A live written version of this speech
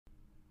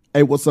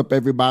Hey, what's up,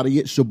 everybody?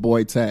 It's your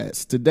boy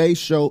Taz. Today's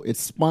show is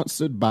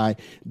sponsored by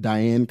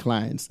Diane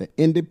Clients, an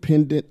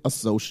independent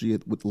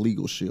associate with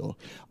Legal Shield,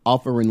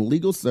 offering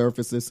legal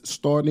services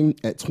starting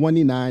at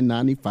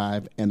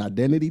 $29.95 and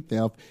identity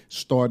theft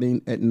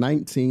starting at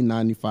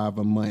 $19.95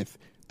 a month.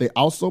 They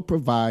also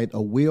provide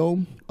a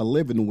will, a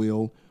living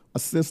will,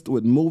 assist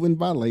with moving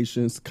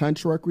violations,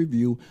 contract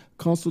review,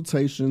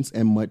 consultations,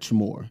 and much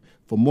more.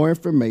 For more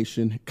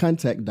information,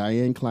 contact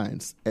Diane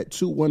Clients at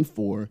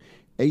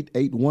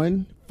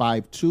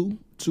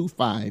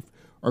 214-881-5225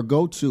 or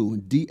go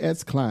to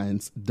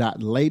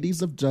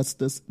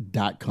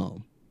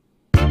dsclients.ladiesofjustice.com.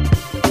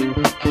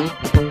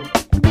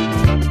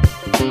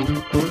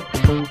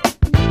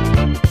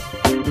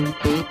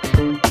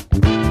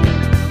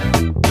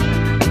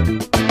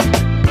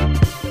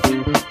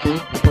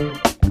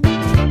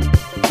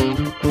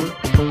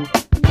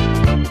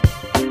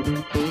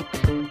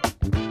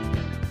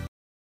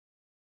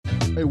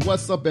 Hey,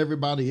 what's up,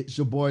 everybody? It's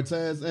your boy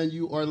Taz, and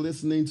you are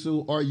listening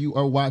to or you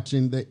are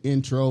watching the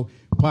Intro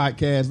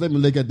Podcast. Let me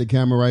look at the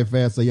camera right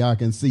fast so y'all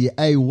can see.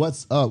 Hey,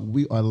 what's up?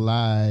 We are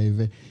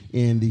live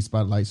in the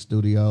Spotlight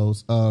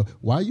Studios.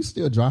 Why are you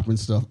still dropping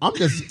stuff? I'm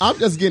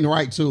just getting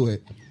right to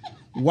it.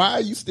 Why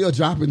are you still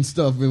dropping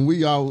stuff? And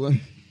we all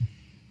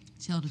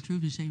tell the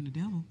truth and shame the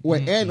devil.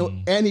 Wait,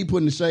 and he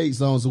putting the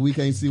shades on so we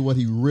can't see what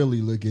he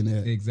really looking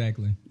at.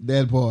 Exactly.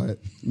 That part.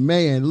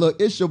 Man,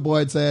 look, it's your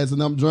boy Taz,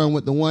 and I'm joined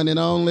with the one and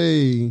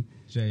only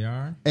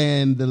JR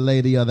and the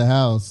lady of the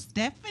house,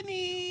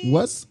 Stephanie.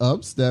 What's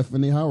up,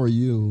 Stephanie? How are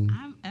you?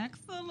 I'm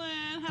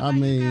excellent. How about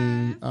you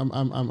guys? I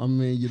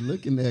mean, you're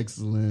looking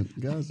excellent.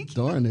 Gosh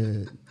darn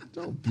it.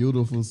 Your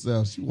beautiful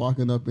self. She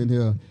walking up in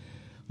here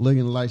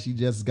looking like she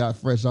just got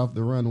fresh off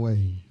the runway.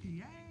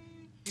 Yay.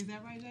 Is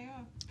that right, JR?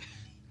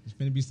 It's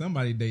gonna be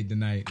somebody date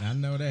tonight. I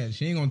know that.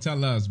 She ain't gonna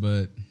tell us,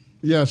 but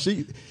yeah,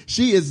 she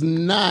is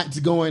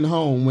not going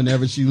home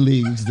whenever she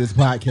leaves this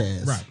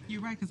podcast. Right.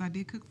 You're right, because I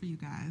did cook for you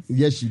guys.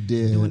 Yes, you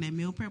did. Doing that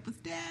meal prep with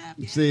Steph.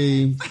 Yes.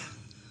 See,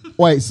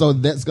 wait, so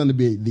that's going to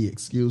be the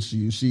excuse she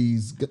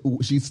used.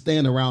 She's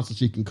staying around so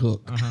she can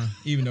cook.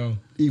 Even though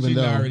she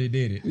already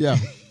did it. Yeah.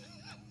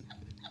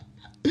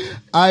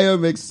 I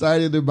am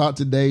excited about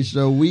today's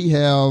show. We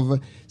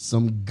have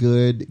some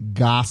good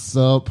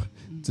gossip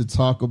to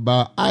talk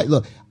about. I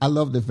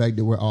love the fact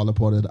that we're all a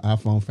part of the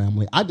iPhone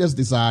family. I just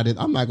decided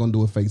I'm not going to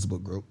do a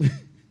Facebook group.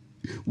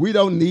 We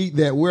don't need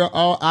that. We're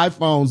all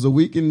iPhones, so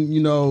we can,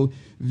 view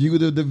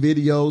the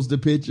videos, the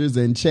pictures,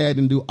 and chat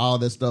and do all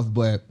that stuff.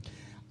 But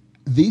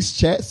these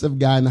chats have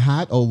gotten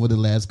hot over the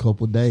last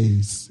couple of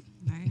days.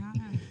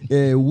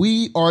 And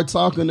we are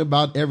talking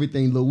about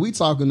everything. Look, we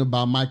talking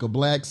about Michael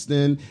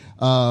Blackson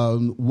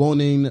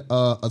wanting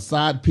a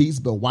side piece,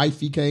 but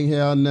wifey can't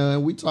have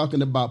none. We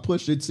talking about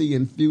Pusha T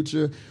and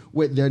Future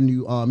with their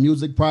new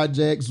music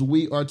projects.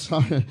 We are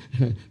talking,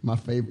 my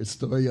favorite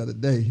story of the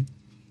day.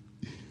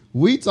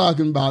 We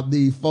talking about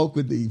the folk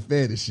with the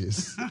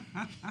fetishes.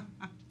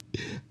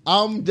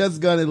 I'm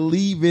just going to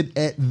leave it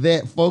at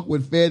that, folk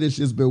with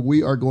fetishes, but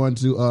we are going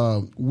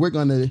to, we're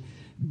going to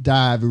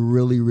dive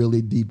really,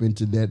 really deep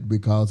into that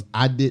because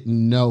I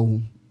didn't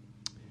know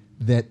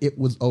that it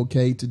was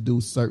okay to do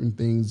certain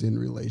things in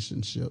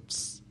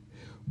relationships.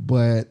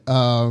 But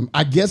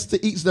I guess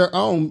to each their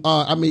own.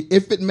 I mean,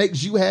 if it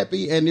makes you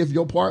happy and if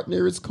your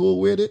partner is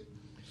cool with it,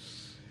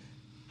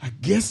 I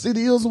guess it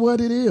is what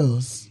it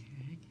is.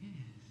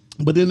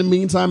 But in the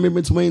meantime, in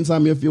between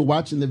time, if you're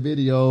watching the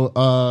video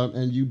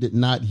and you did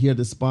not hear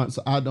the sponsor,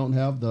 I don't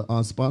have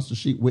the sponsor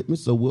sheet with me,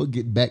 so we'll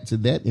get back to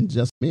that in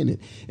just a minute.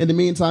 In the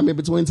meantime, in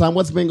between time,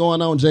 what's been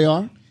going on, JR?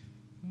 A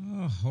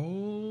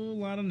whole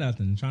lot of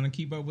nothing. Trying to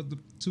keep up with the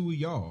two of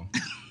y'all.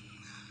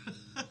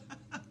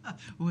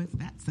 What's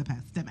that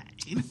supposed to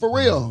mean? For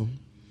real?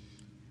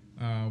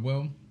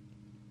 Well,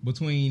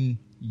 between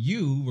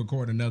you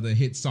record another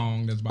hit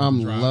song that's about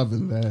to drop. I'm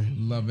loving that.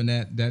 Loving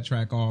that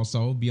track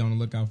also. Be on the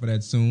lookout for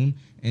that soon.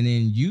 And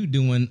then you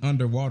doing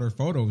underwater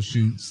photo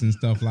shoots and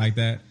stuff like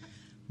that.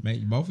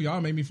 Both of y'all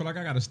made me feel like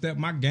I got to step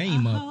my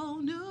game up. Whole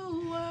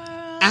new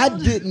world. I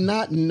did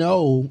not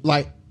know.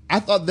 Like, I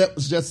thought that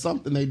was just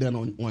something they done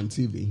on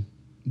TV.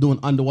 Doing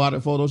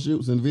underwater photo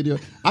shoots and video.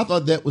 I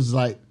thought that was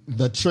like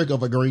the trick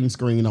of a green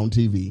screen on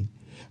TV.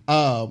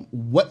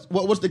 What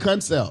was the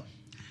concept?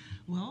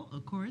 Well,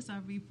 of course, I'll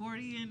be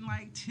 40 in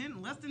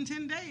less than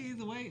 10 days.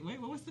 Wait,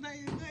 what's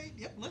today?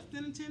 Yep, less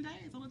than 10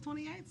 days on the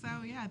 28th. So,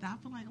 yeah, I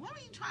feel like, let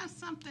me try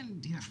something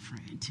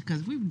different.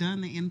 Because we've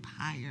done the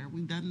empire.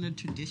 We've done the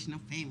traditional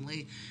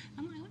family.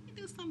 I'm like, let me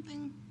do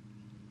something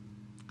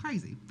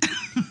crazy.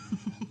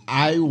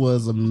 I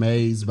was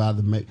amazed by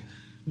the makeup.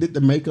 Did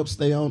the makeup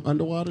stay on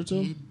underwater,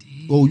 too? It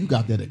did. Oh, you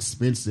got that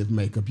expensive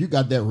makeup. You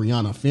got that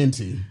Rihanna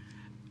Fenty.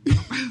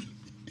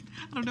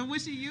 I don't know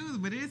what she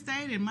used, but it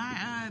stayed in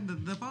my, the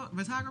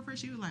photographer,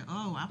 she was like,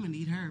 oh, I'm going to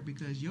need her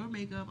because your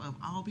makeup of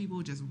all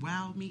people just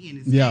wowed me and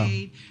it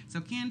stayed. So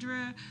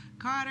Kendra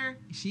Carter,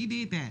 she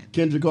did that.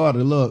 Kendra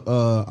Carter, look,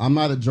 I'm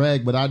not a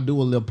drag, but I do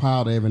a little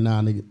powder every now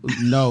and then.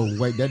 No,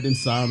 wait, that didn't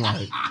sound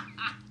right.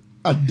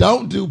 I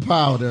don't do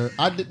powder.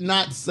 I did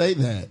not say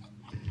that.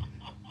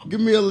 Give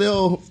me a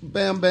little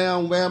bam,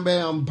 bam, wham,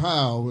 bam,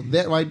 pow.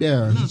 That right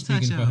there. Little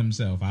Speaking touch for up.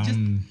 himself.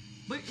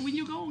 But when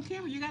you go on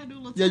camera, you got to do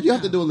a little. Yeah, touch you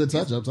have to up. do a little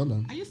touch up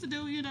sometimes. I used to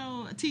do,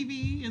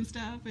 TV and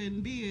stuff,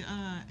 and be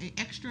an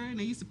extra, and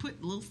they used to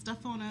put little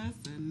stuff on us.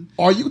 And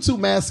Are you too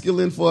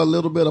masculine for a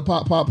little bit of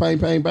pop, pop, bang,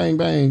 bang, bang,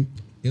 bang?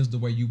 It was the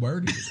way you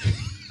worded it.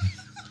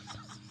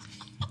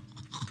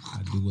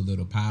 I do a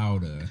little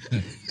powder.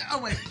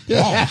 oh wait,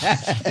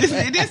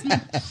 this.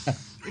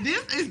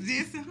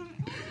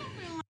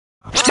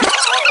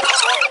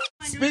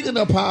 Speaking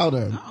of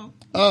powder,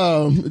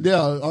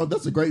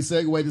 that's a great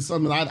segue to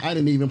something I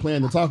didn't even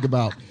plan to talk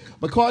about.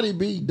 But Cardi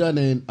B done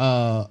an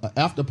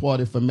after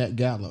party for Met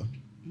Gala,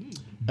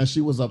 and she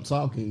was up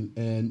talking,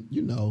 and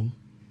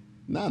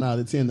 9 out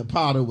of 10, the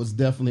powder was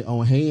definitely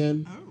on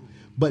hand. Oh.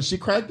 But she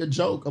cracked a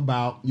joke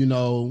about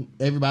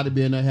everybody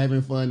being there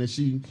having fun, and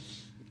she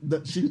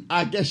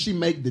I guess she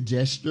made the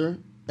gesture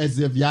as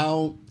if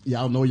y'all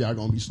know y'all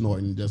gonna be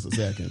snorting in just a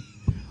second.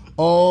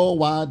 Oh,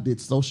 why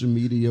did social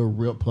media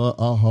rip her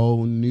a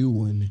whole new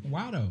one?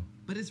 Why though?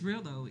 But it's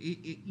real though.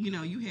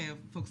 You have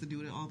folks that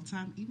do it all the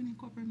time, even in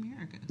corporate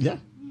America. Yeah.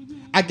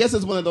 I guess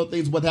it's one of those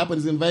things. What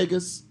happens in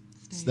Vegas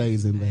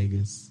stays in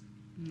Vegas.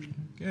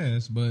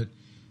 Yes, but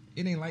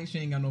it ain't like she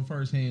ain't got no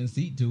first hand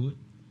seat to it.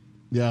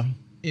 Yeah.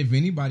 If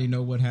anybody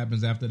know what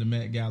happens after the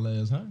Met Gala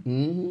is her.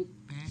 Mm-hmm.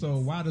 So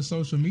why does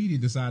social media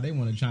decide they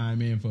want to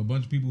chime in for a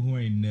bunch of people who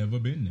ain't never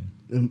been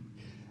there?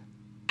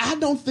 I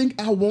don't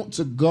think I want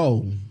to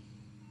go.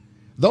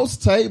 Those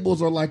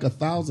tables are like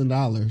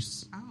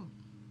 $1,000. Oh,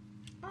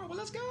 Well,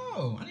 let's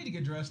go. I need to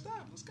get dressed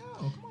up. Let's go.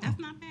 Come on. that's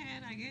not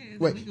bad, I guess.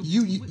 Wait, we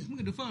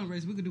could do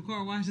fundraisers. We could do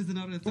car washes and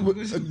all that stuff.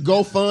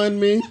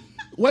 GoFundMe.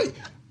 Wait,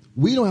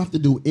 we don't have to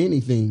do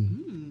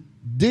anything.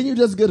 Didn't you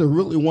just get a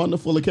really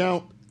wonderful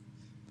account?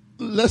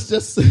 Let's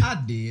just.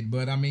 I did,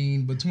 but I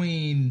mean,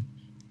 between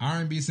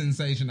R&B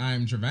sensation I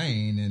Am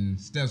Travaine and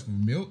Steph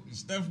Meal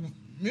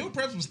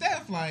Preps with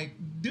Steph, like,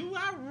 do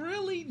I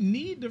really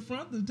need to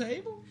front the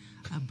table?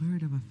 A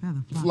bird of a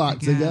feather flock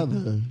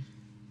together.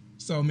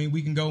 So, I mean,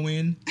 we can go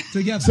in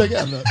together.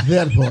 Together.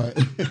 That part.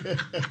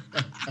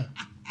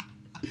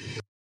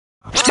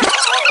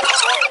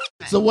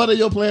 So, what are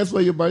your plans for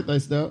your birthday,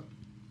 Steph?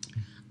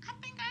 I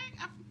think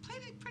I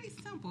played it pretty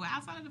simple.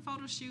 Outside of the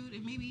photo shoot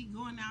and maybe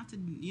going out to,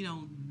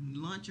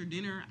 lunch or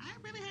dinner, I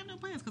really have no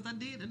plans because I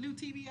did a new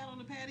TV out on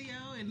the patio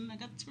and I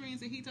got the screens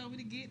that he told me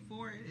to get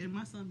for it. And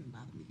my son been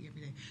bothering me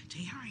every day.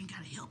 JR ain't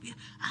got to help you.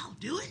 I'll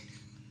do it.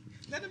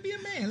 Let him be a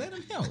man. Let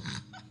him help.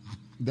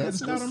 That's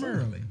start him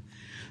early.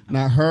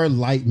 Now, her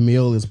light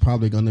meal is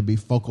probably going to be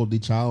foco de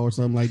chao or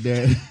something like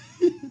that.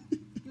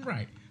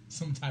 Right.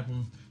 Some type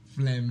of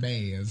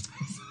flambés.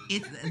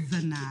 It's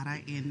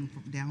Zanata in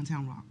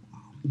downtown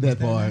Rockwall. That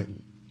part.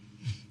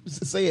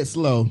 Say it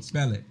slow.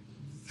 Spell it.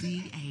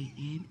 Zanata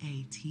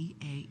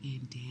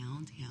in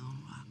downtown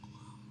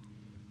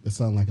Rockwall. It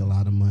sounds like a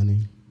lot of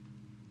money.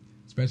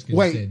 Especially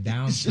because said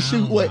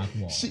downtown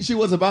Rockwall. She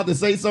was about to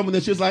say something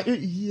that she was like,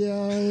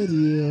 yeah, it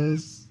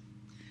is.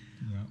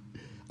 Yep.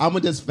 I'm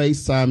going to just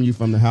FaceTime you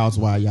from the house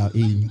while y'all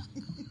eating.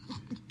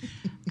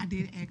 I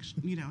did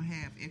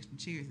have extra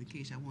chairs in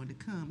case I wanted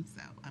to come.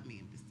 So, I'm just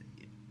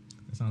saying.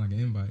 That sounds like an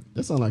invite.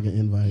 That sounds like an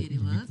invite. It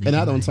was. And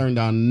I don't turn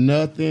down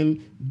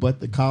nothing but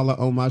the collar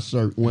on my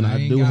shirt when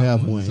I do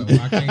have one. So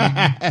I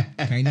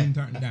can't even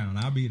turn it down.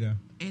 I'll be there.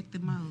 At the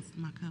most,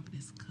 my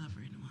company's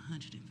covering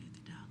 $150.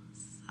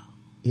 So.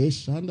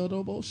 It's Shando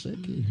Dobo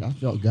Shaky. I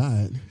felt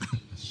God.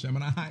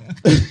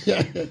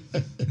 Shemanaya.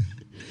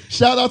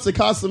 Shout out to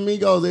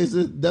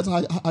Casamigos. That's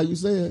how you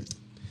say it.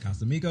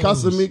 Casamigos.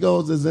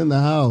 Casamigos is in the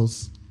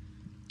house.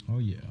 Oh,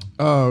 yeah.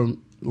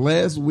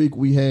 Last week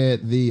we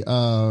had the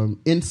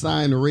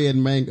Ensign Red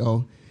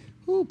Mango.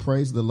 Ooh,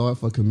 praise the Lord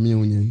for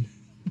communion.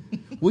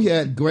 We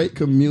had great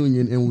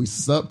communion and we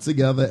supped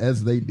together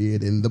as they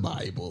did in the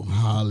Bible.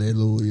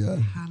 Hallelujah.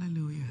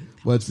 Hallelujah.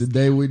 But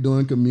today we're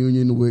doing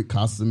communion with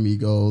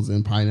Casamigos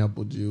and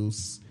pineapple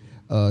juice.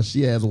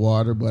 She has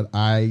water, but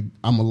I'm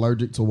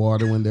allergic to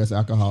water when there's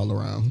alcohol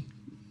around.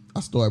 I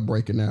start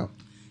breaking out.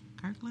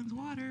 Kirkland's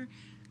water.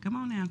 Come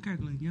on now,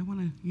 Kirkland. Y'all want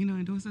to,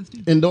 endorse us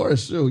too?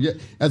 Endorse, sure. Yeah.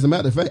 As a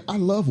matter of fact, I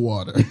love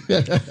water.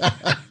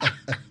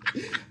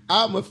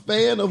 I'm a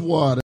fan of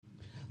water.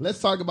 Let's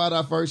talk about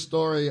our first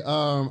story.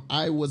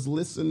 I was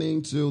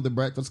listening to The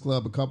Breakfast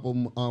Club a couple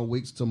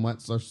weeks to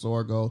months or so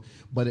ago,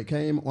 but it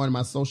came on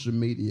my social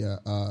media.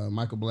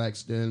 Michael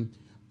Blackston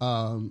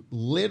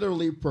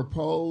literally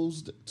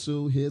proposed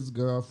to his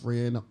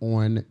girlfriend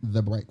on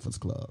The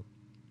Breakfast Club.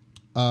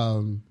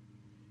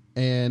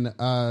 And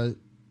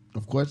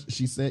of course,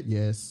 she said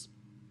yes.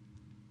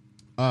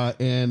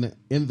 And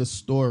in the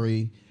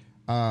story,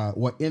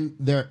 in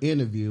their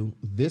interview,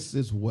 this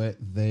is what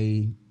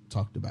they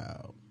talked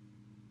about.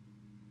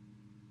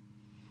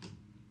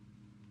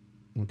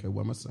 Okay,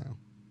 where's my sound?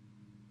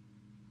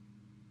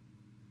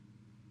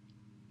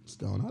 It's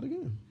going out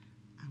again.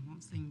 I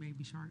won't sing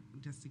Baby Shark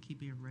just to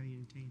keep everybody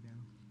entertained,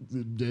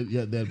 though.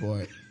 Yeah, that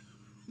part.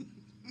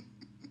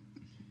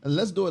 And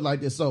let's do it like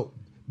this. So,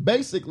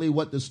 basically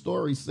what the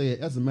story said.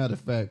 As a matter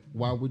of fact,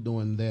 while we're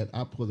doing that,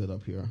 I pull it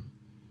up here.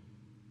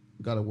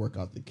 Got to work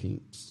out the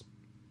kinks.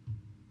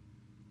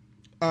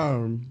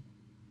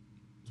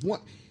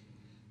 What?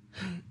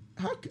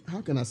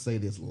 How can I say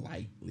this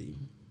lightly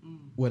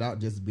without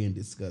just being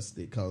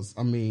disgusted? Because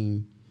I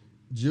mean,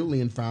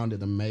 Julian found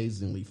it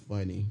amazingly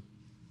funny.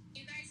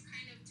 You guys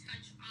kind of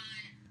touch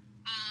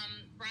on,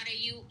 Rada,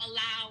 you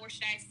allow, or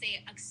should I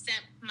say,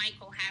 accept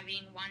Michael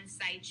having one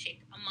side chick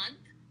a month.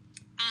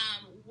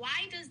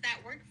 Why does that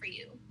work for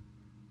you?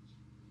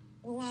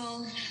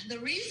 Well, the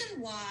reason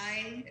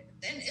why,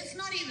 and it's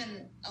not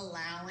even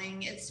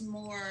allowing, it's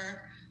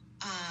more,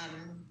 I've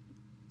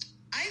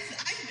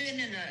been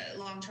in a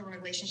long-term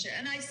relationship,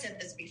 and I've said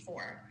this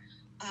before.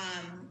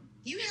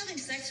 You having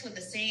sex with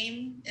the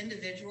same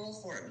individual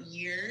for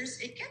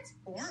years, it gets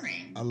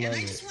boring. I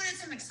just wanted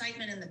some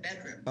excitement in the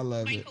bedroom. I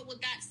love Michael,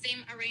 would that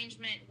same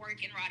arrangement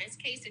work in Rada's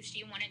case if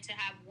she wanted to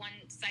have one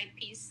side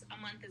piece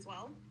a month as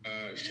well?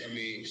 I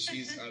mean,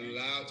 she's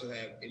allowed to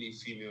have any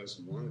female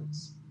she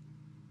wants.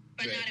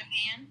 But not a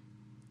man?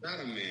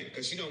 Not a man,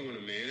 because she don't want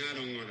a man.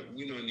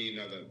 We don't need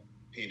another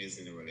penis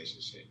in the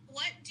relationship.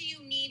 What do you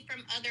need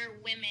from other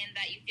women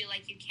that you feel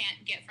like you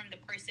can't get from the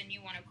person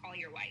you want to call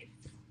your wife?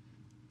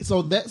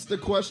 So that's the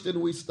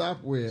question we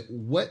stop with.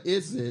 What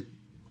is it?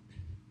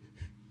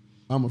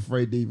 I'm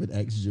afraid to even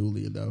ask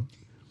Julia though.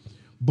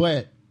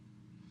 But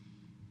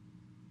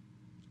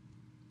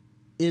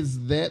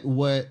is that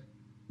what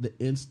the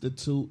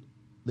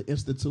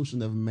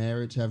institution of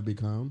marriage have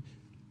become?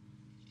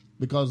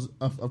 Because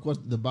of course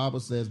the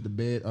Bible says the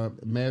bed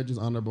marriage is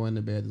honorable and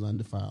the bed is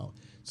undefiled.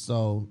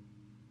 So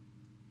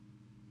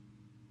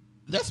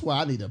that's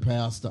why I need a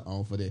pastor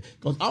on for that.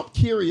 Because I'm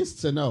curious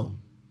to know,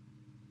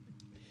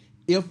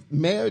 if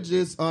marriage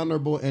is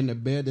honorable and the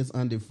bed is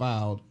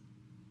undefiled,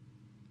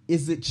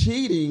 is it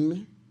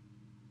cheating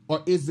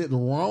or is it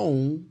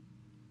wrong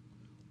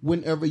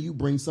whenever you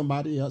bring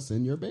somebody else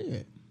in your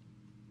bed?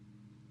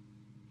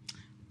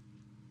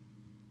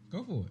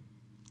 Go for it.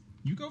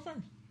 You go first.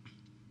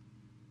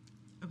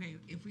 Okay,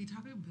 if we talk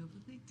about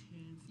biblically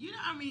tense,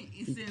 I mean,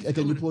 it says.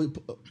 Can you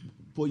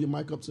pull your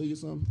mic up to you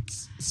something?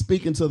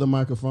 Speaking to the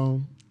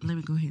microphone. Let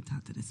me go ahead and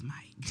talk to this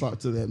mic. Talk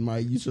to that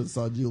mic. You should have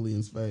saw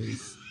Julian's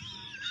face.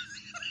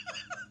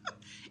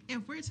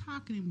 If we're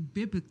talking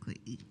biblically,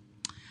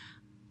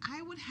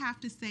 I would have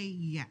to say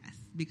yes,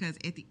 because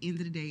at the end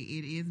of the day,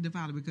 it is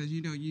defiled, because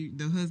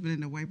the husband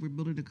and the wife were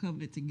building a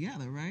covenant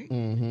together, right?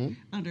 Mm-hmm.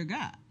 Under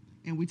God,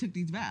 and we took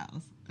these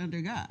vows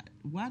under God.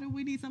 Why do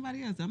we need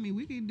somebody else? I mean,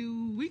 we can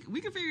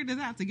figure this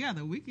out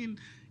together. We can,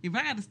 if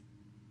I got to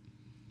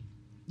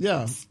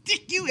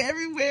stick you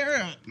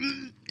everywhere,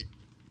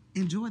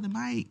 enjoy the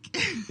mic.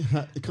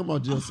 Come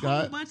on, Jill Scott. A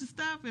whole bunch of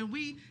stuff, and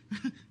we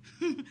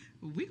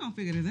gonna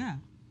figure this out.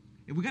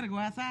 If we gotta go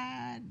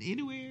outside,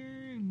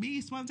 anywhere,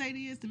 be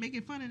spontaneous to make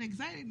it fun and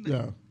exciting,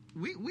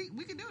 we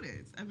can do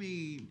this. I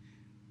mean,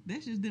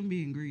 that's just them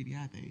being greedy,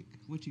 I think.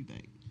 What you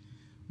think?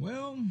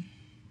 Well,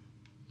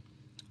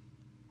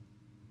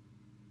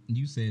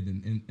 you said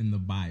in the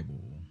Bible.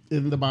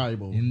 In the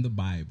Bible. In the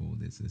Bible,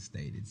 this is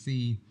stated.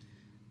 See,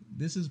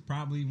 this is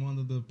probably one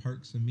of the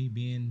perks of me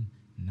being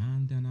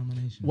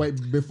non-denominational.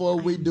 Wait, before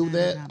we do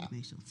that,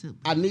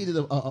 I needed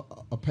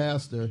a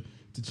pastor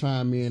to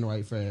chime in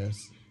right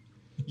fast.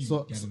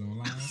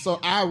 So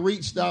I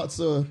reached out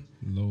to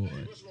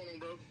Lord.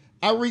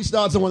 I reached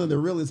out to one of the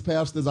realest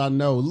pastors I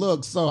know.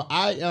 Look, so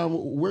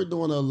we're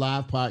doing a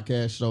live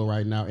podcast show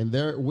right now, and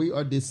we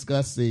are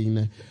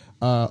discussing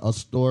a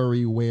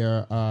story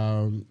where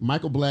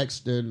Michael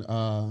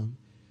Blackston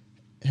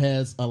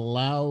has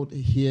allowed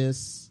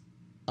his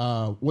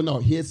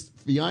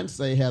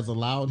fiance has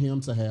allowed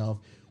him to have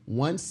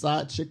one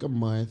side chick a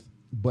month,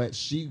 but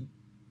she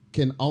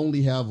can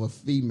only have a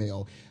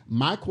female.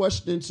 My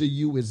question to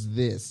you is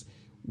this: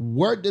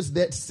 where does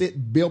that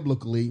sit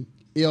biblically?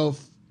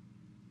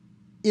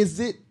 Is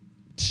it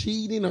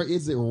cheating or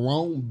is it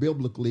wrong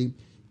biblically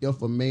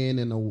if a man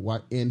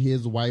and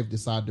his wife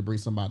decide to bring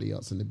somebody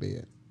else in the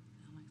bed?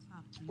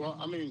 Well,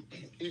 I mean,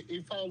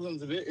 it falls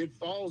under this. It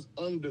falls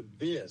under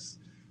this.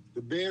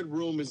 The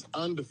bedroom is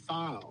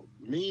undefiled,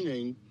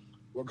 meaning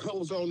what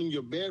goes on in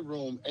your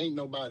bedroom ain't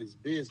nobody's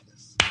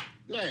business.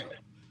 Now,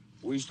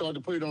 we start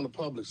to put it on a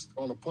public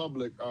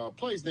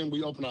place, then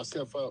we open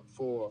ourselves up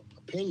for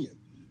opinion.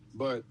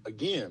 But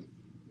again,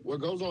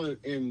 what goes on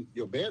in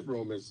your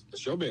bedroom is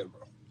your bedroom.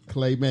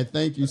 Clay, man,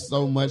 thank you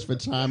so much for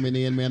chiming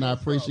in, man. I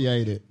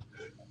appreciate it.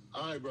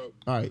 All right, bro.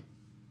 All right.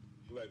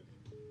 Later.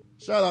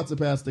 Shout out to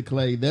Pastor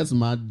Clay. That's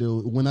my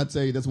dude. When I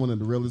tell you that's one of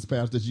the realest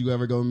pastors you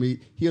ever gonna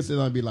meet, he'll sit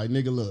down and be like,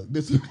 "Nigga, look,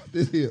 this is."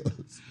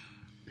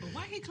 But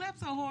why he clap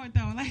so hard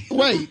though? Like,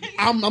 wait,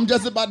 I'm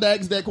just about to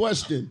ask that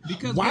question.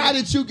 Because why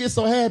did you get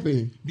so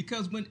happy?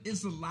 Because when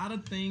it's a lot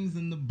of things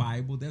in the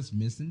Bible that's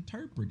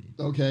misinterpreted.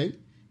 Okay.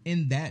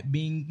 And that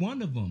being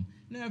one of them.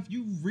 Now, if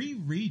you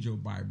reread your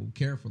Bible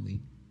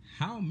carefully,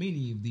 how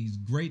many of these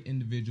great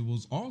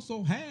individuals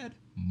also had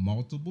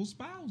multiple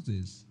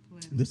spouses?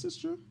 This is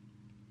true.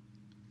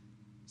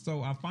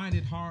 So I find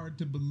it hard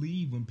to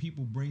believe when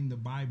people bring the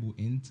Bible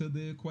into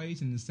the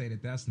equation and say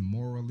that that's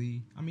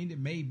morally, I mean, it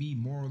may be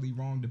morally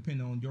wrong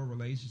depending on your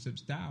relationship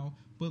style,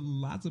 but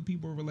lots of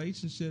people's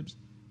relationships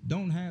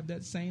don't have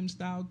that same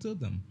style to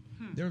them.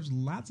 There's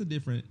lots of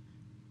different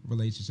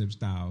relationship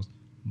styles.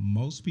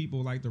 Most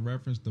people like to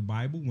reference the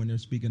Bible when they're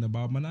speaking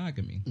about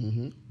monogamy.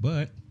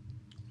 But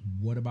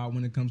what about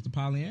when it comes to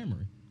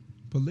polyamory,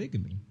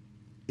 polygamy?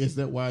 Is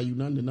that why you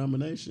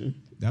non-denomination?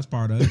 That's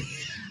part of it.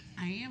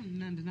 I am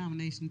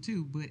non-denomination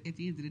too, but at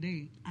the end of the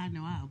day, I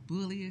know I'll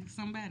bully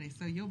somebody.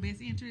 So your best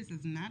interest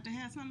is not to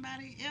have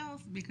somebody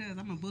else because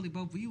I'm gonna bully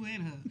both you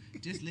and her.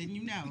 Just letting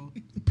you know.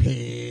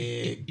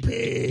 Pig.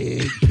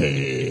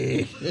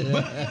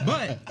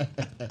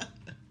 But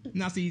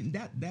now, see,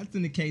 that's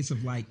in the case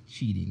of like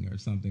cheating or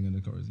something in the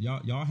course.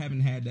 Y'all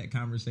haven't had that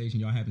conversation.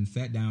 Y'all haven't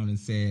sat down and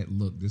said,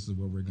 look, this is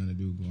what we're going to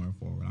do going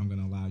forward. I'm going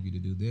to allow you to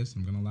do this.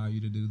 I'm going to allow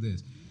you to do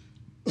this.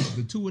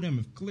 The two of them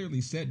have clearly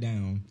sat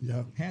down,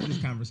 had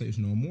this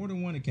conversation on more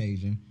than one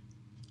occasion,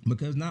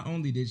 because not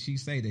only did she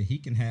say that he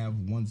can have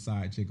one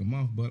side chick a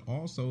month, but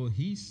also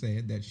he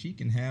said that she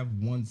can have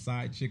one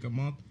side chick a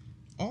month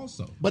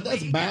also. But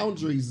that's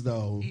boundaries,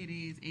 though. It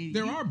is. And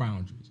There are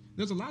boundaries.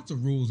 There's lots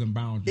of rules and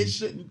boundaries. It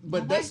shouldn't,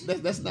 but that's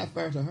not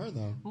fair to her,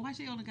 though. Well, why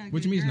she only got?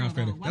 What you mean it's not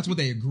fair? That's what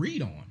they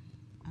agreed on.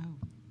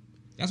 Oh.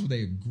 That's what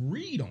they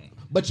agreed on.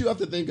 But you have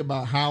to think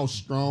about how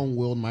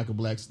strong-willed Michael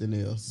Blackston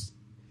is.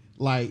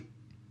 Like,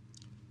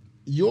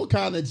 you'll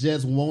kind of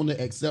just want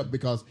to accept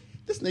because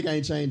this nigga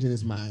ain't changing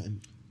his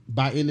mind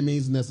by any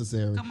means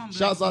necessary.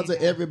 Shouts out to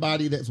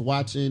everybody that's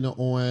watching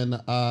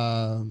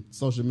on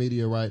social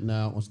media right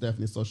now, on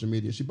Stephanie's social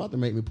media. She about to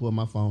make me pull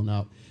my phone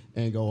out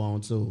and go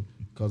on too,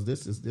 because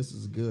this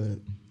is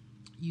good.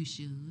 You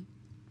should.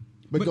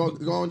 But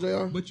go on,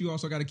 JR. But you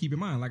also got to keep in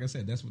mind, like I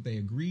said, that's what they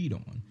agreed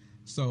on.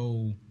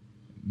 So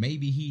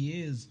maybe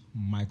he is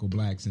Michael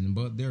Blackson,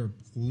 but there are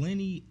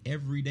plenty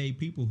everyday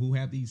people who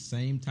have these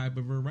same type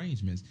of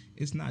arrangements.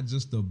 It's not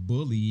just a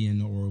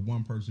bullying or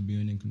one person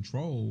being in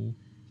control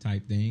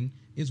type thing.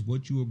 It's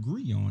what you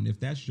agree on. If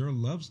that's your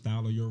love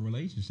style or your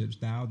relationship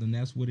style, then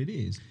that's what it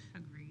is.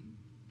 Agreed.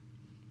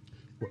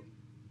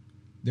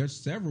 There's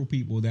several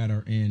people that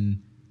are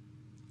in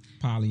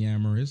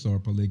polyamorous or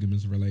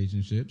polygamous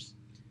relationships,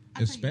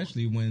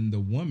 especially when the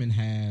woman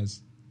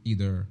has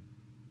either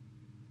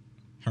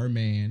her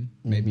man,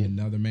 maybe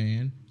another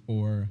man,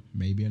 or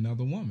maybe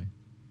another woman.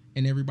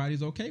 And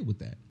everybody's okay with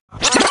that.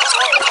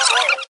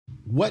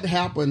 What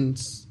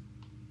happens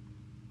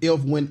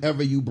if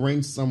whenever you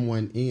bring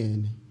someone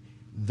in,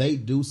 they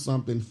do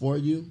something for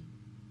you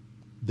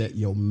that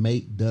your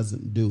mate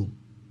doesn't do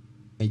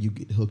and you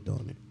get hooked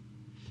on it?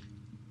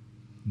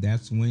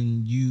 That's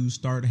when you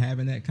start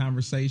having that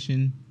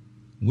conversation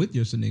with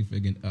your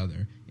significant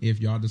other. If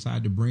y'all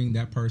decide to bring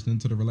that person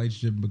into the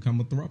relationship and become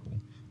a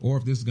throuple, or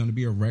if this is going to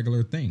be a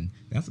regular thing,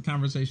 that's a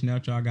conversation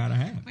that y'all got to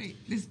have. Wait,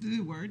 this is the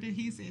word that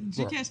he said. Did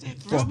you catch that?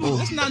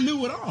 That's not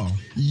new at all.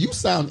 You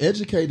sound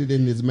educated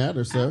in this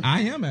matter, sir.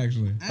 I am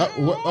actually. In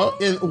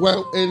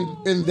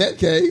that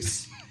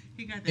case,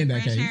 he got that in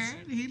that fresh case. hair.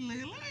 He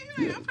look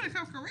like, I'm gonna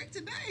come correct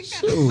today. He got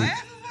Shoot. the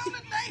glasses on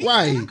today.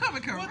 Right. I'm coming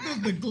What correct.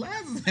 does the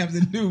glasses have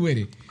to do with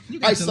it? You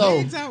got Hey, your so-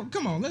 legs out.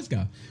 Come on, let's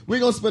go. we're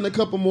going to spend a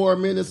couple more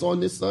minutes on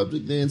this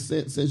subject then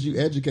since you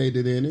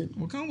educated in it.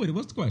 Well, come with it.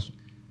 What's the question?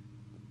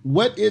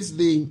 What is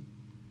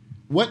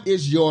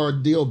your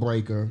deal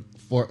breaker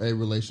for a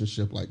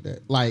relationship like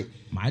that? Like,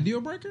 My deal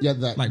breaker? Yeah,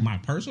 like my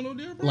personal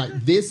deal breaker?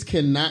 like this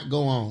cannot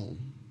go on.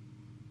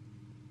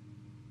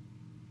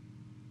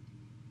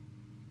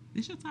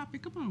 This your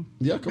topic. Come on.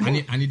 Yeah, come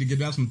on. I need to give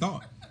that some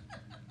thought.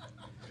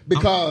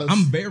 Because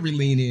I'm very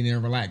lenient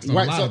and relaxed on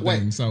a lot of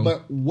things. So,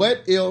 but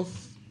what if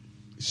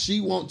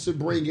she wants to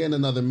bring in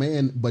another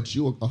man, but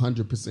you're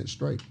 100%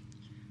 straight?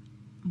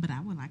 But I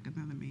would like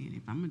another man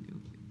if I'm gonna do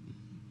it.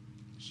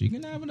 she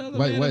can have another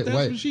man if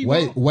that's what she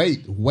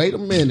wait a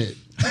minute.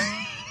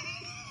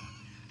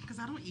 Because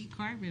I don't eat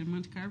carpet,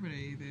 much carpet or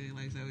anything.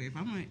 Like, so if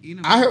I'm gonna,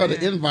 I heard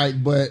an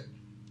invite, but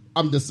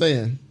I'm just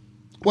saying.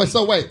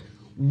 Wait,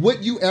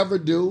 would you ever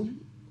do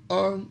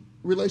a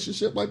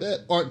relationship like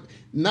that? Or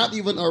not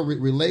even a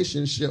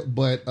relationship,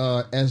 but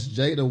as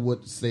Jada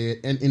would say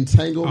it, an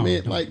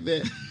entanglement like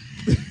that?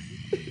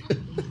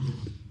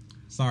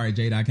 sorry,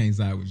 Jade, I can't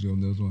side with you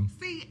on this one.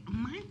 See,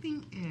 my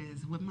thing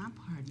is with my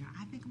partner,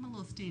 I think I'm a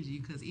little stingy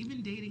because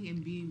even dating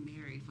and being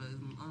married for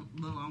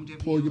the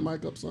longevity, Pull your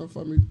mic up, son,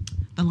 for me.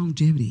 the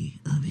longevity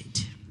of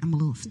it, I'm a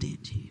little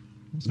stingy.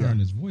 What's hearing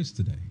his voice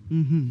today?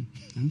 I'm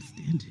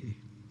stingy.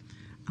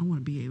 I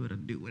want to be able to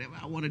do whatever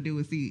I want to do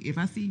and see if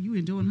I see you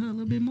enjoying her a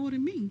little bit more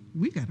than me,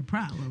 we got a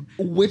problem.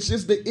 Which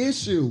is the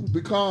issue,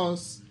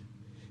 because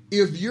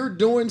if you're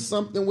doing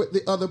something with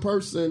the other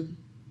person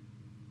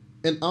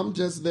and I'm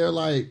just there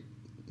like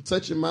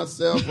touching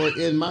myself or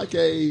in my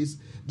case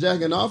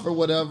jacking off or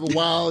whatever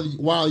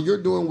while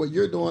you're doing what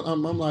you're doing,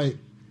 I'm like,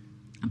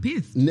 I'm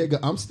pissed. nigga,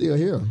 I'm still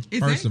here.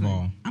 First of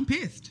all, I'm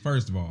pissed.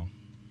 First of all,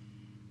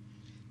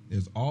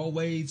 there's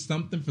always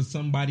something for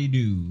somebody to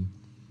do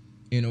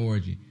in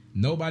orgy.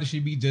 Nobody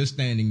should be just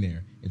standing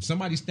there. If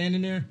somebody's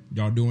standing there,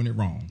 y'all doing it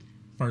wrong.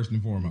 First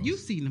and foremost. You've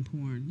seen the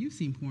porn. You've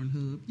seen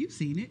Pornhub. You've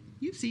seen it.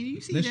 You see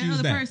Let's that use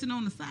other that. person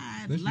on the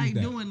side, Let's like use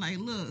that. doing like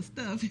little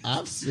stuff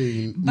I've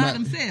seen by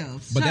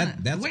themselves. But Shut up.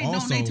 that's waiting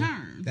also on their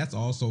turn. that's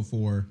also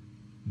for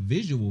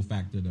visual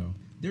factor though.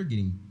 They're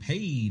getting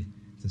paid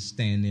to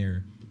stand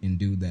there and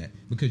do that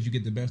because you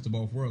get the best of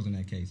both worlds in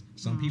that case.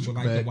 Some people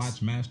like to Facts.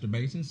 watch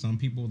masturbation. Some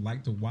people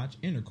like to watch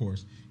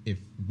intercourse. If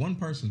one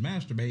person's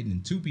masturbating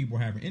and two people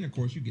having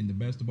intercourse, you're getting the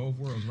best of both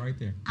worlds right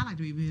there. I like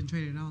to be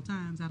penetrated at all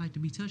times. I like to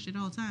be touched at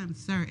all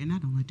times, sir, and I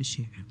don't like to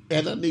share.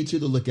 And I need you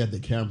to look at the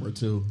camera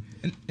too.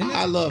 And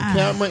I love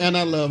camera and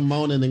I love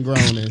moaning and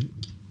groaning.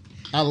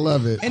 I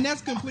love it. And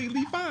that's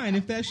completely fine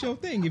if that's your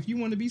thing. If you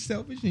want to be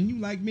selfish and you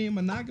like being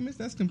monogamous,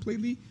 that's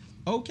completely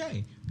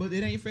okay. But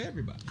it ain't for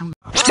everybody.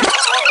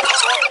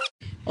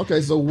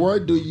 Okay, so where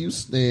do you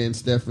stand,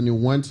 Stephanie?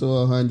 1 to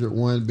 100,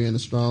 1 being a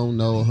strong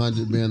no,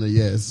 100 being a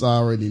yes. I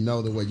already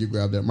know the way you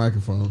grab that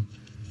microphone.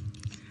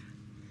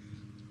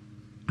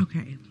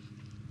 Okay,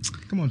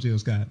 Come on, Jill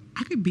Scott.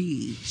 I could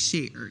be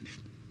shared,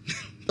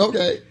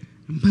 Okay.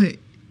 but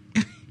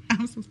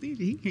I'm so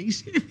stingy. He can't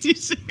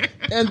share.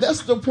 And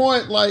that's the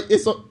point. Like,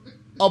 it's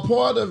a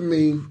part of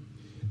me,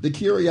 the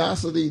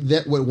curiosity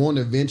that would want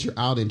to venture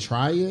out and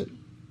try it.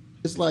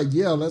 It's like,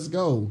 yeah, let's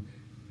go.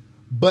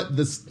 But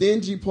the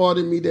stingy part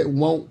of me that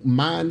won't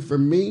mind for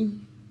me,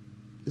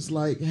 it's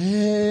like,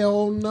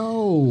 hell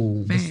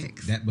no.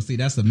 Facts. But see,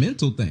 that's a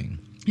mental thing.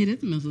 It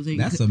is a mental thing.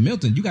 That's a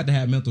mental. You got to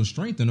have mental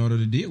strength in order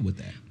to deal with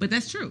that. But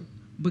that's true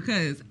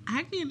because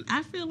I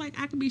feel like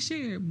I can be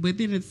shared, but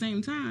then at the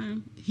same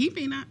time, he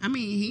may not. I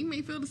mean, he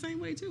may feel the same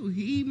way too.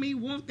 He may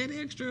want that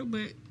extra,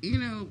 but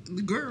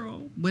the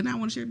girl, but not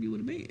want to share you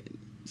with a man.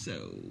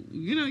 So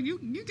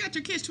you got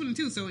your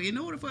catch-22. So in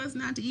order for us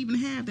not to even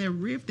have that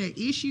rift, that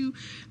issue,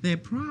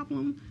 that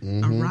problem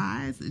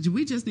arise,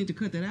 we just need to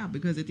cut that out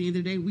because at the end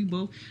of the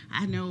day,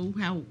 I know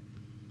how.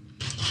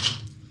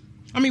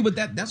 I mean, but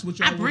that's what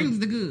y'all. I brings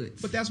the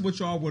goods. But that's what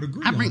y'all would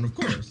agree on, of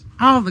course.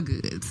 All the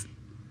goods.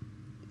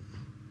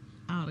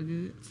 All the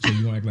goods. So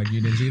you act like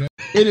you didn't see that?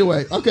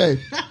 Anyway, okay.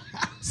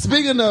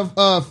 Speaking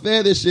of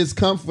fetishes,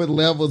 comfort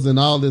levels, and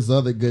all this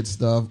other good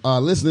stuff,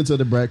 listening to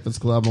The Breakfast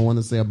Club, I want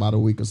to say about a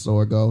week or so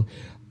ago,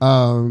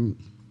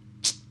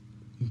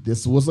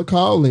 this was a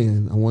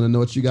call-in. I want to know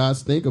what you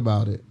guys think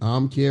about it.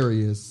 I'm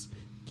curious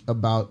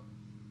about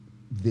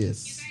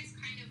this. You guys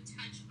kind of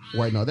touch on.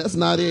 Wait, no, that's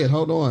not it.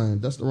 Hold on.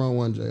 That's the wrong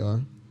one,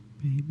 JR.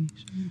 Baby.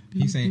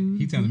 He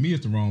telling me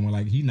it's the wrong one.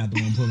 Like he's not the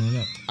one pulling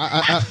it up.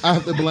 I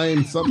have to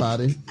blame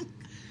somebody.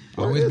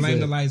 Always Where is blame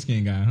it? the light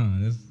skinned guy,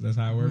 huh? That's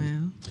how it works.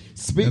 Well,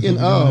 Speaking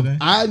That's what we're of, doing today?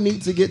 I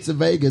need to get to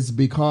Vegas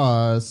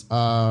because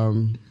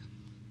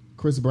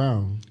Chris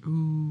Brown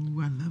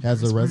ooh, I love has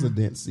Chris a Brown.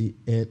 residency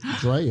at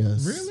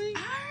Dreas. Really?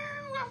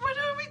 Oh, where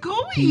are we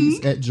going?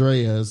 He's at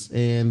Dreas,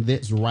 and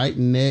that's right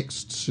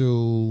next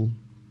to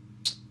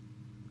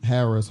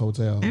Harris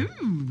Hotel.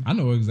 Ooh. I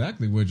know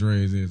exactly where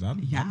Dre's is. I've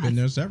Yes. been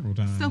there several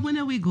times. So when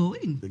are we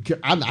going?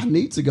 I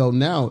need to go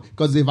now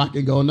because if I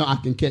can go now, I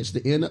can catch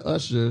the inner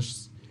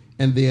ushers,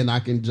 and then I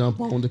can jump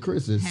on to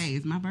Chris's. Hey,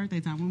 it's my birthday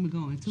time. When we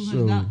going? Sure.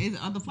 $200.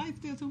 Are the flights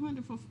still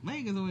 $200 for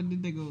Vegas, or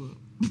did they go up?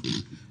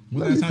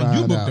 Well, Let last me time you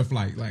find booked out. a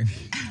flight, like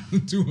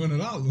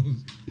 $200.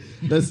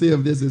 Let's see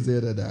if this is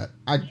it or not.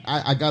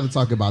 I got to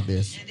talk about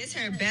this. This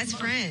her best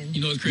friend.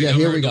 You know, it's crazy. Yeah, I've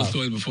here heard we those go.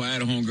 stories before. I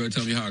had a homegirl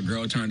tell me how a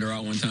girl turned her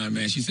out one time,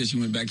 man. She said she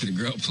went back to the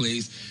girl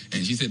place,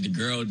 and she said the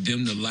girl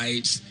dimmed the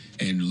lights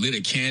and lit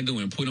a candle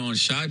and put on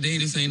Sade.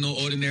 This ain't no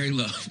ordinary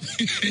love.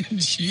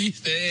 And she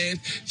said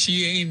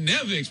she ain't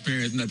never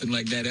experienced nothing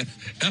like that ever.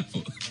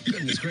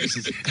 Goodness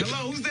gracious.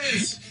 Hello, who's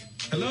this?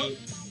 Hello?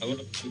 Hello,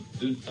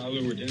 this is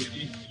Tyler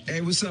Wardensky.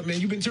 Hey, what's up,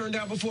 man? You been turned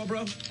out before,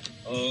 bro?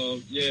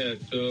 Yeah,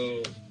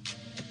 so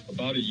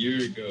about a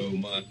year ago,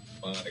 my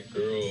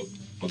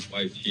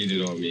wife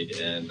cheated on me,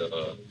 and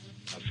I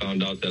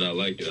found out that I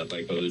like it. I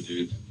like other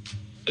dudes,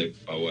 like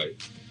my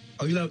wife.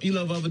 Oh, you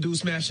love other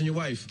dudes smashing your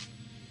wife?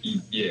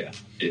 Yeah.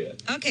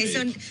 Okay,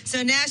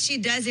 so now she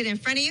does it in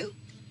front of you?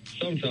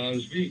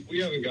 Sometimes we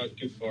haven't got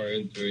too far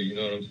into it, you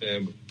know what I'm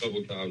saying? But a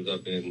couple times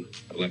I've been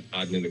like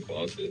hiding in the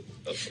closet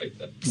and stuff like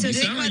that. So You do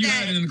they sound call like you that?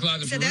 hiding in the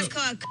closet So for that's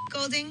real. called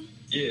cuckolding?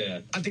 Yeah,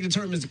 I think the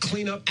term is to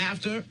clean up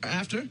after.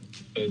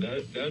 so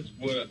that's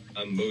what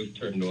I'm most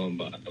turned on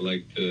by. I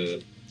like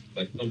to,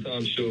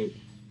 sometimes she'll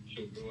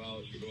go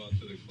out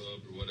to the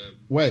club or whatever.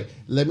 Wait,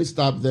 let me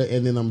stop there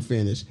and then I'm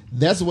finished.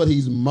 That's what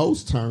he's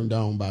most turned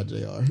on by,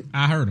 JR.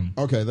 I heard him.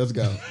 Okay, let's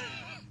go.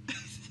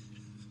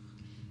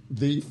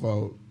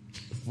 Default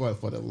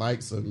for the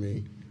likes of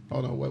me.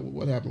 Hold on,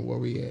 what happened? Where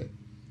we at?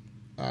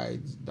 All right,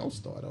 don't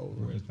start over.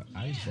 Where's the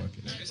ice bucket?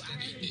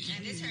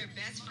 And this her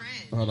best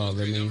friend. Hold on,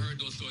 let I've me. heard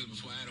those stories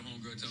before. I had a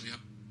homegirl tell me how.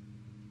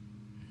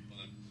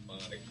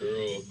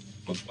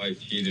 My wife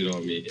cheated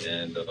on me,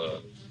 and I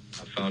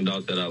found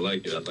out that I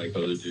like it. I like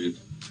other dudes,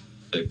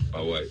 like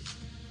my wife.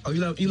 Oh,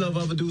 you love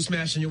other dudes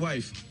smashing your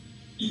wife?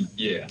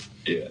 Yeah.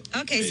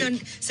 Okay,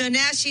 so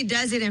now she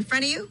does it in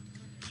front of you?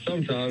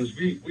 sometimes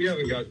we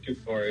haven't got too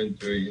far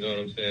into it, you know what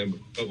I'm saying? But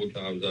a couple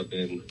times I've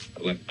been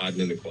like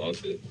hiding in the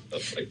closet,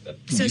 stuff like that.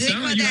 So You they sound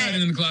call like you that.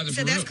 hiding in the closet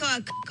So for that's real.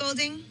 called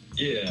cuckolding.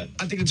 Yeah,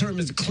 I think the term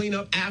is to clean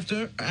up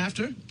after.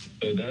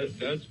 so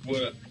that's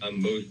what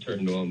I'm most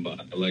turned on by.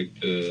 I like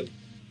to,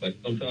 like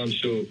sometimes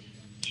she'll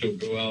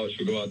go out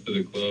to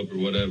the club or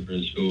whatever,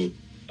 and she'll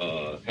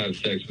have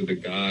sex with a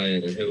guy,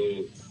 and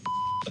he'll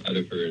out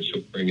of her, and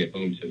she'll bring it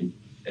home to me,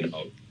 and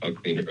I'll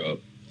clean her up.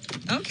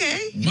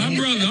 Okay. My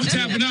brother, I'm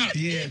tapping out.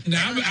 Yeah.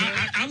 Now,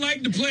 I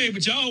like to play,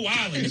 but y'all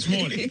wilding this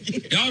morning.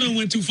 Y'all done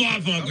went too far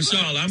for Uncle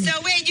Charlotte. So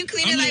wait, you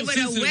clean I'm it a like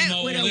little sensitive in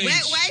my with a old wet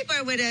age. wipe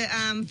or with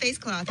a face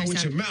cloth or With your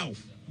something?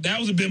 mouth. That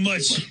was a bit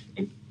much.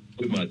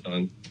 With my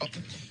tongue.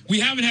 We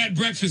haven't had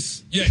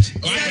breakfast yet.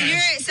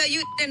 So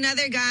you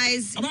another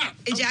guy's I'm out.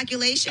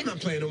 ejaculation? I'm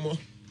not playing no more.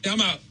 Yeah,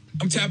 I'm out.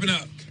 I'm tapping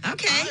out.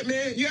 Okay. All right,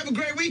 man. You have a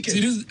great weekend.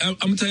 See, this, I'm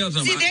gonna tell y'all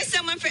something. See, there's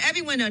someone for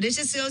everyone though. This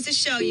just goes to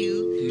show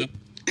you.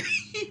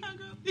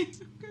 No.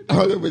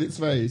 Hold up with its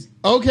face.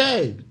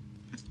 Okay.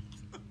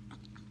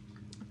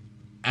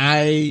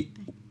 I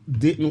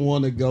didn't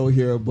want to go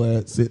here,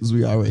 but since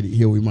we already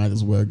here, we might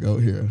as well go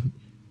here.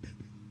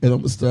 And I'm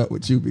gonna start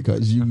with you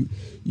because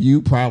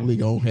you probably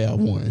gonna have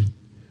one.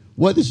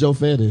 What is your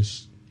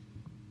fetish?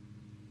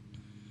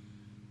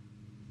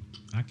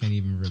 I can't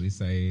even really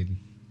say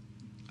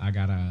I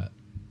got a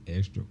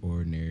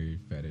extraordinary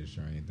fetish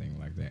or anything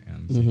like that.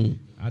 Honestly.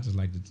 I just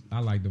like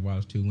to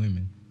watch two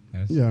women.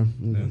 That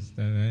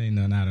ain't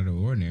nothing out of the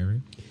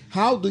ordinary.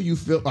 How do you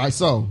feel? All right,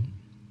 so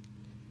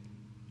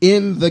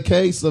in the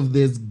case of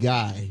this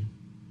guy,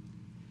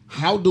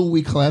 how do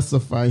we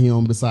classify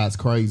him besides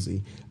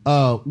crazy?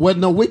 Well,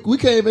 no, we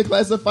can't even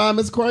classify him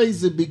as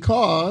crazy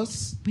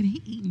because But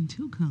he eating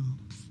two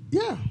combs.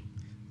 yeah,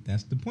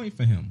 That's the point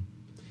for him.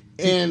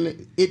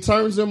 and it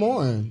turns him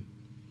on.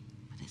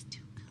 But it's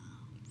two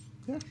combs.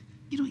 Yeah.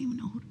 You don't even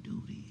know who the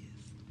dude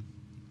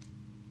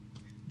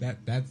is.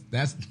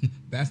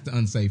 That's the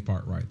unsafe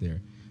part right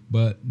there.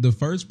 But the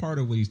first part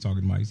of what he's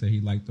talking about, he said he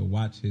liked to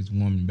watch his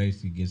woman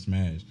basically get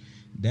smashed.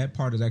 That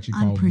part is actually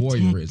called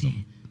Unprotected.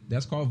 voyeurism.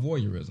 That's called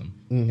voyeurism,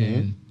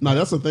 and No,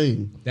 that's a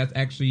thing. that's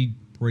actually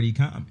pretty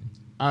common.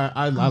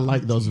 I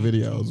like those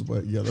videos,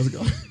 but yeah, let's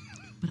go.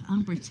 But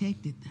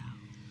unprotected though.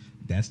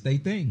 That's their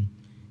thing.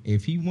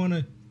 If he want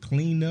to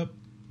clean up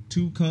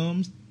two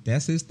comes,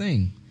 that's his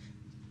thing.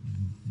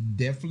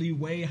 Definitely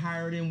way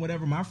higher than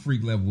whatever my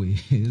freak level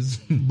is.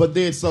 But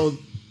then, so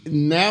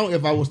now,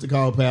 if I was to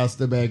call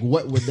Pastor back,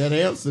 what would that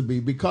answer be?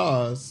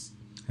 Because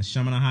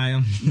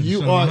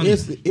you are.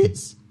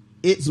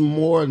 It's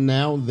more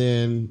now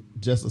than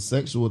just a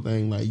sexual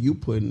thing. Like you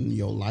putting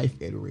your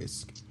life at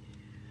risk.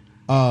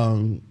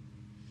 And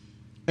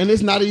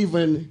it's not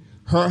even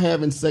her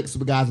having sex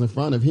with guys in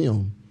front of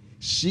him.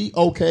 He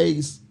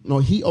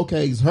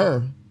okays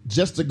her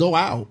just to go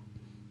out,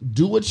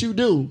 do what you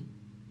do,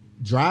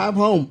 drive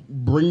home,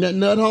 bring that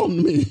nut home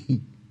to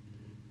me.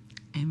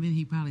 And then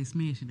he probably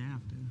smashed it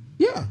after.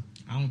 Yeah.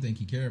 I don't think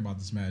he cared about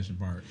the smashing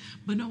part.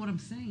 But no, what I'm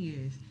saying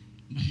is,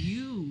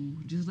 you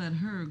just let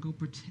her go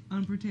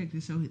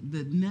unprotected, so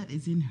the nut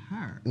is in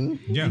her,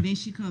 Yeah. and then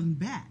she comes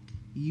back.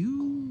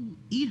 You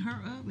eat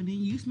her up, and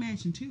then you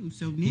smashing too.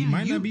 So now He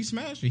might not be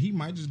smashing. He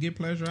might just get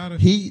pleasure out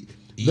of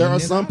There are it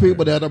some out.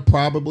 people that are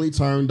probably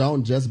turned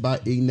on just by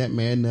eating that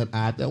man nut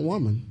out that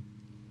woman.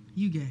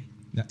 You gay?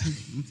 That-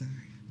 I'm sorry.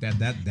 That's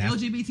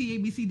LGBT,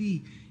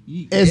 ABCD,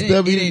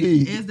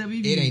 SWD.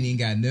 SWD. It ain't even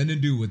got nothing to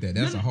do with that.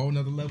 That's a whole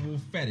nother level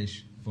of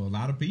fetish for a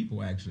lot of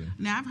people, actually.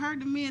 Now, I've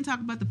heard the men talk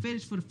about the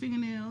fetish for the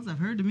fingernails. I've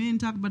heard the men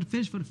talk about the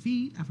fetish for the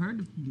feet. I've heard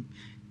the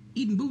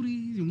eating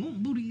booties and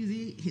want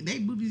booties, they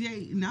booties,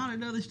 and all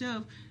that other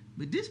stuff.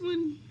 But this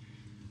one,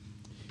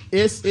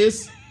 It's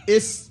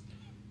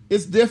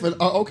different.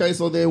 Okay,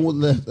 so then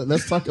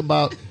let's talk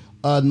about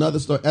another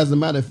story. As a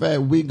matter of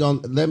fact,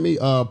 let me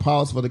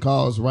pause for the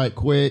calls right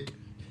quick,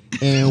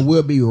 and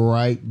we'll be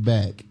right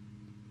back.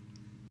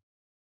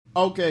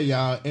 Okay,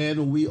 y'all,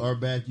 and we are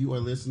back. You are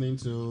listening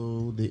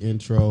to the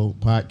intro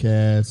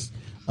podcast.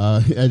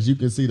 As you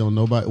can see,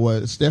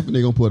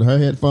 Stephanie gonna put her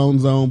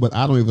headphones on, but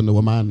I don't even know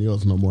what mine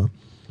is no more.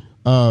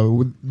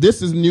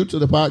 This is new to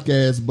the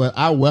podcast, but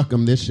I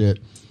welcome this shit.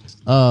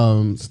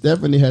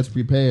 Stephanie has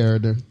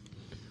prepared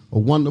a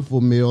wonderful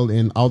meal,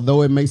 and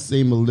although it may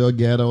seem a little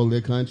ghetto, a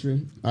little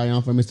country, I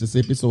am from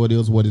Mississippi, so it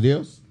is what it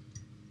is.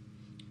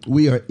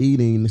 We are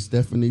eating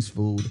Stephanie's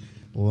food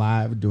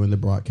live during the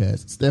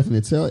broadcast.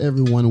 Stephanie, tell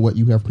everyone what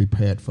you have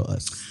prepared for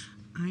us.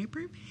 I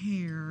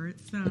prepared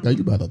some Okay,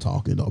 you better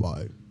talk it,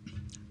 nobody.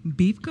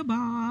 beef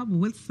kebab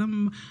with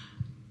some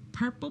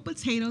purple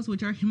potatoes,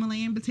 which are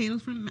Himalayan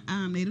potatoes from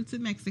native to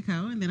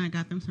Mexico, and then I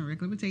got them some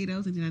regular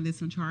potatoes, and then I did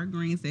some charred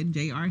greens that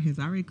JR has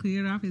already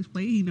cleared off his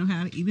plate. He know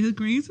how to eat his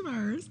greens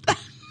first.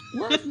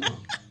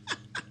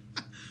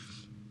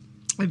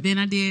 And then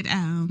I did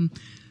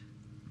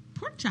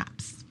pork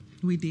chops.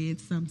 We did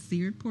some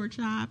seared pork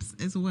chops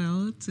as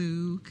well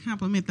to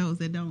complement those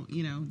that don't,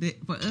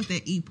 for us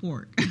that eat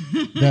pork.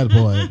 That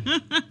boy.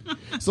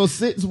 So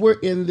since we're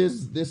in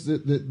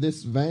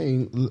this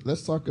vein,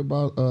 let's talk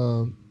about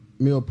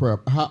meal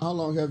prep. How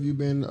long have you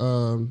been?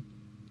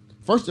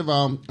 First of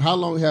all, how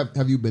long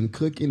have you been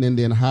cooking, and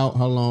then how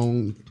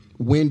long?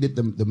 When did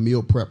the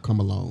meal prep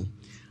come along?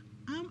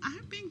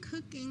 I've been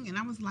cooking, and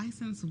I was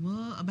licensed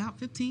about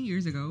 15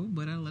 years ago,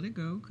 but I let it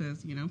go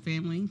because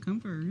family come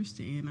first,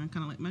 and I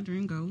kind of let my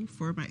dream go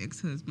for my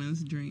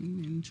ex-husband's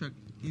dream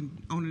in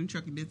owning a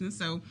trucking business.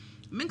 So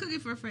I've been cooking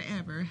for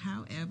forever.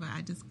 However,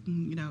 I just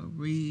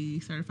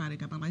recertified and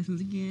got my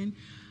license again,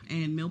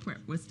 and meal prep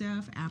with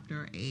Steph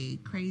after a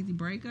crazy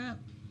breakup.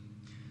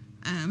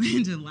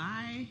 In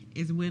July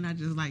is when I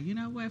just like, you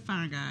know what,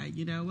 fine, God,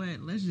 you know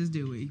what, let's just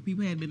do it.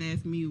 People had been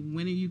asking me,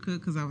 when do you cook?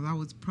 Because I was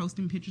always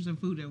posting pictures of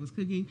food that I was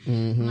cooking.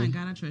 I'm like,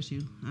 God, I trust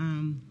you.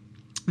 And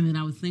then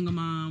I was single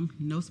mom,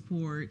 no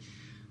support.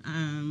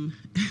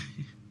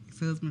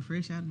 Ex-husband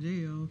fresh out of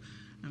jail.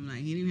 I'm like,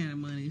 he didn't have the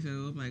money, so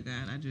I'm like,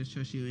 God, I just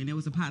trust you. And it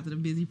was a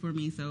positive busy for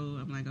me, so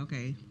I'm like,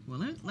 okay, well,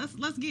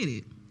 let's get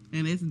it.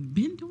 And it's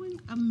been doing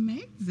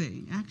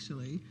amazing,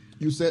 actually.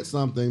 You said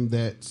something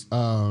that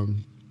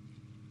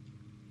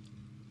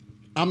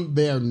I'm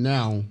there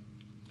now.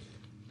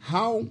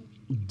 How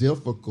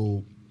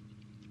difficult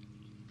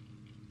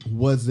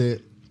was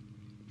it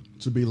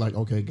to be like,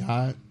 okay,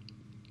 God,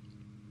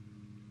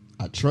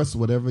 I trust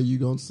whatever you're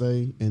gonna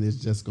say, and it's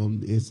just gonna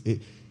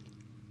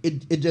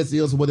it just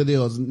is what it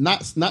is.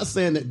 Not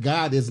saying that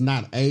God is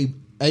not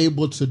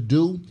able to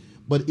do,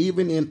 but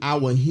even in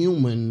our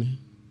human,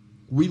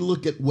 we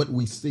look at what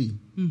we see.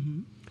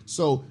 Mm-hmm.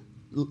 So,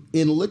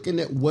 in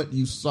looking at what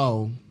you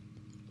saw,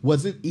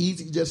 was it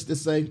easy just to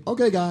say,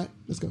 okay, God,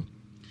 let's go?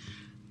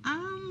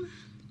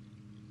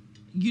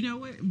 You know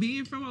what?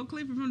 Being from Oak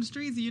Cliff and from the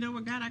streets, you know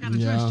what, God, I got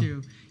to trust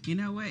you. You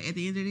know what? At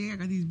the end of the day, I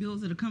got these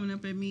bills that are coming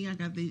up at me. I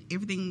got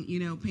everything,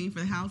 paying for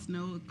the house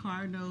note,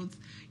 car notes,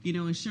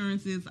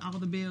 insurances, all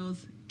the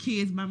bills,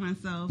 kids by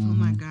myself. Mm-hmm.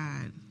 I'm like,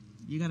 God,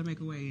 you got to make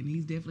a way. And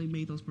he's definitely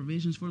made those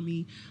provisions for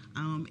me.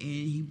 And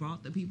he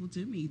brought the people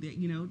to me that,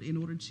 in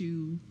order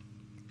to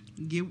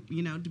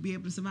to be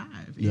able to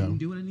survive and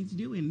do what I need to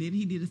do. And then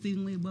he did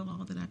exceedingly above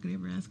all that I could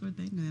ever ask or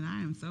think. And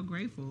I am so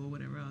grateful or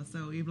whatever else.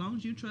 So as long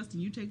as you trust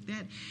and you take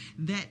that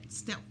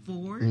step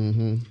forward,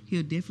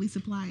 he'll definitely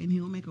supply and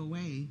he'll make a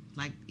way.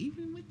 Like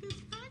even with this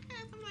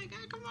podcast, I'm like,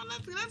 God, come on,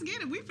 let's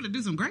get it. We finna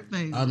do some great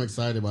things. I'm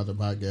excited about the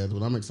podcast,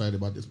 but I'm excited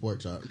about this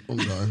pork chop. I'm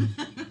sorry.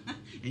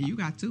 And you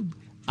got two.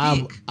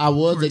 I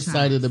was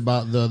excited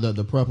about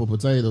the purple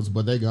potatoes,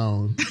 but they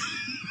gone.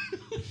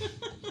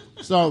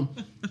 So,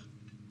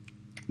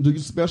 do you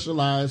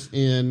specialize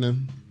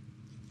in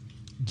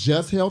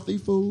just healthy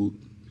food?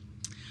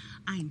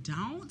 I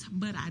don't,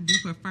 but I do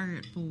prefer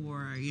it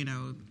for,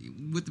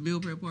 with the meal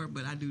prep part,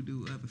 but I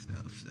do other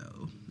stuff.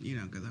 So,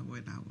 because I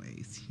wasn't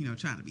always,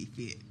 trying to be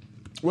fit.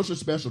 What's your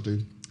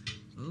specialty?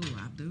 Oh,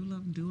 I do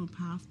love doing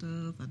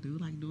pastas. I do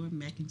like doing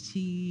mac and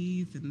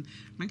cheese, and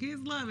my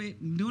kids love it.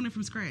 I'm doing it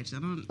from scratch. I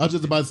was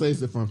just about to say,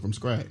 is it from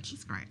scratch?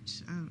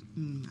 Scratch.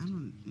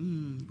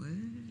 What?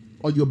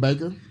 Are you a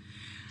baker?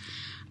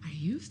 I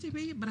used to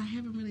be, but I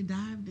haven't really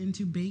dived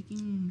into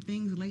baking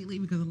things lately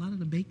because a lot of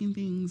the baking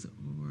things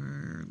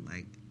were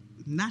like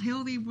not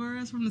healthy for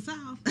us from the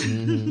South.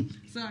 Mm-hmm.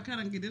 So I kind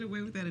of did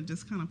away with that and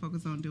just kind of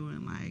focus on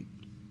doing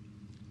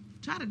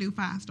try to do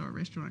 5-star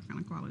restaurant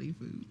kind of quality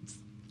foods.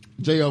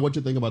 JR, what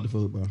you think about the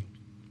food, bro?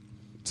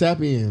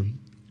 Tap in.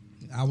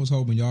 I was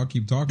hoping y'all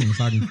keep talking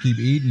so I can keep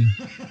eating.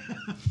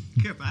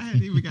 Because I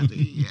hadn't even got to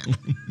eat yet.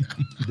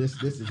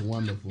 This is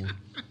wonderful.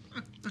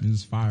 This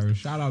is fire.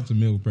 Shout out to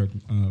meal prep.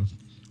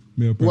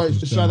 Wait,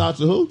 shout out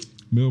to who?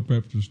 Meal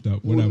prep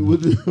stuff, whatever.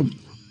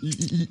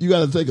 You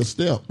got to take a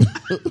step.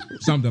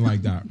 Something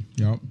like that.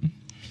 Yep.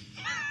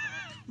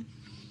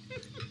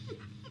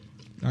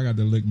 I got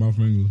to lick my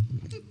finger.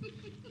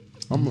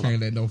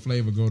 Can't let no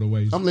flavor go to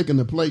waste. I'm licking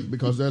the plate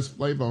because there's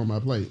flavor on my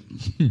plate.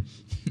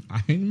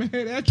 I ain't mad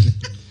at you.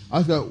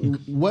 I thought,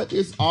 what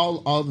is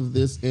all of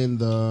this in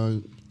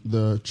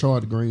the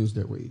charred greens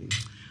that we're eating?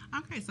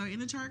 Okay, so in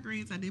the charred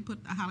greens, I did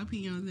put the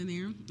jalapenos in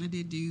there. I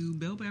did do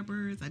bell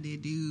peppers. I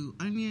did do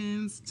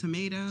onions,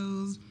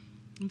 tomatoes,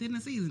 and then the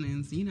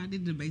seasonings. I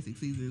did the basic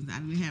seasonings. I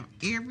didn't have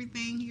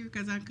everything here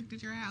because I cooked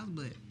at your house,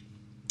 but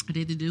I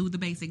did do the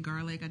basic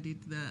garlic. I did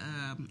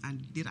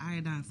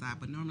iodine salt,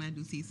 but normally I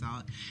do sea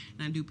salt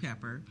and I do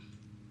pepper.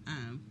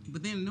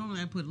 But then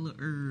normally I put little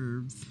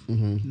herbs,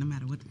 no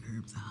matter what the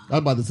herbs are. I was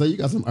about to say, you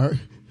got some herbs.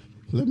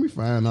 Let me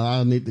find out.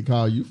 I need to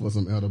call you for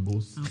some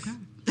edibles. Okay.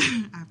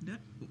 I've done.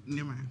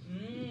 Never mind.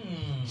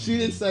 She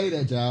didn't say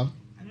that, y'all.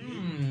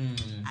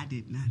 I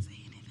did not say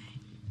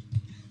anything.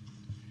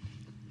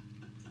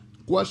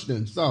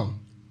 Question. So,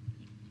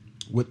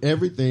 with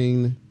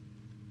everything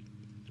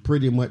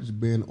pretty much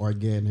being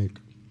organic,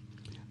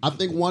 I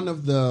think one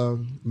of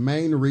the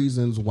main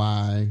reasons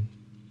why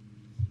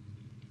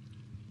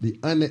the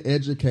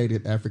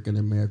uneducated African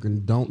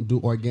American don't do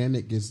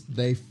organic is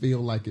they feel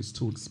like it's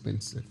too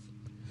expensive.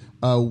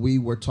 We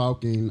were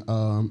talking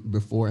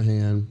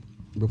beforehand,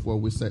 before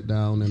we sat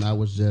down, and I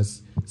was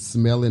just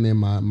smelling, and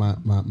my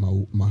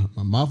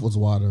mouth was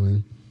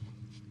watering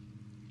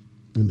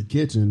in the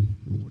kitchen.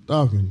 And we're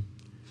talking.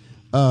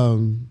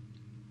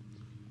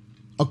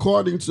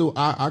 according to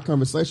our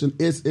conversation,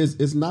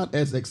 it's not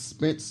as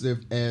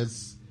expensive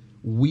as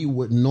we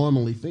would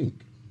normally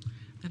think.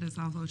 That is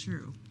also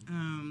true.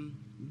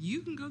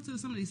 You can go to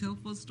some of these health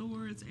food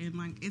stores, and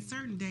like it's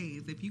certain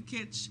days, if you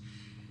catch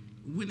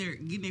when they're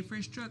getting their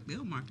fresh truck,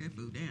 they'll mark that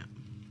food down.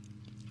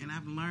 And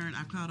I've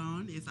caught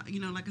on. It's,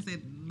 like I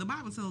said, the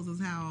Bible tells us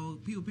how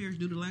people perish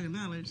due to lack of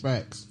knowledge.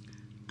 Facts.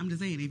 I'm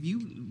just saying, if you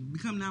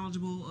become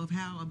knowledgeable of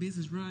how a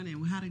business run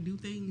and how to do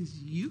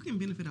things, you can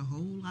benefit a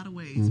whole lot of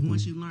ways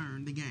once you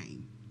learn the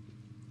game.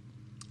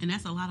 And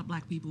that's a lot of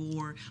black people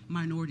or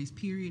minorities,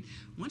 period.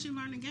 Once you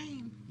learn the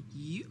game,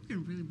 you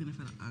can really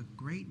benefit a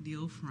great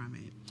deal from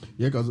it.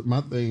 Yeah, because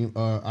my thing,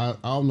 I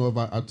don't know if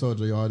I told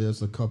you all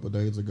this a couple of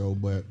days ago,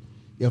 but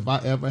if I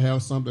ever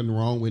have something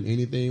wrong with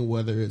anything,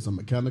 whether it's a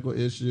mechanical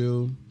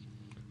issue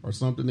or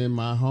something in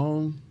my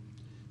home,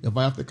 if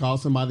I have to call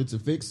somebody to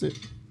fix it,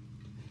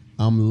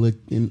 I'm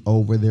looking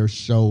over their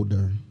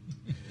shoulder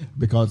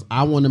because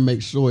I want to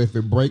make sure if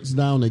it breaks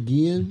down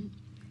again,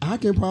 I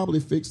can probably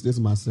fix this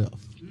myself.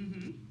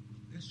 Mm-hmm.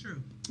 That's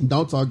true.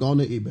 Don't talk on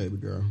to eat, baby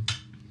girl.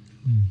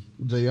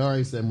 JR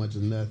ain't said much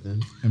of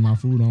nothing. And my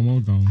food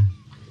almost gone.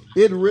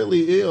 It really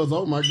is.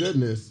 Oh, my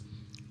goodness.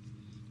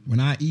 When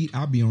I eat,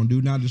 I'll be on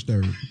Do Not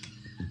Disturb.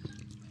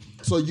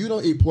 So you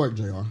don't eat pork,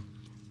 JR?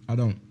 I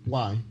don't.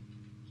 Why?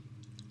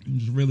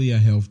 It's really a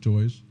health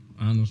choice,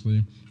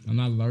 honestly. I'm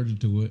not allergic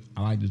to it.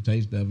 I like the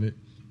taste of it,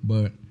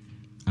 but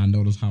I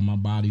notice how my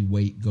body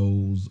weight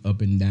goes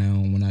up and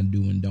down when I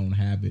do and don't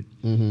have it.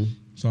 Mm-hmm.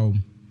 So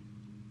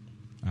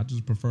I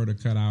just prefer to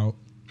cut out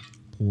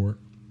pork.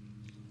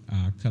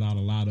 Cut out a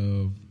lot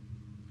of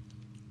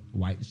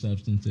white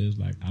substances.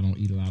 Like, I don't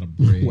eat a lot of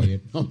bread.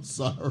 Wait, I'm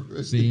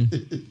sorry. See?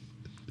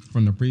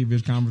 From the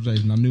previous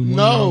conversation, I knew one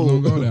I was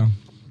going to go down.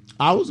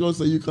 I was going to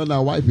say you cut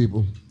out white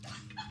people.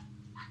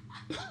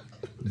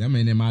 That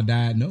ain't in my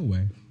diet, no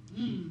way.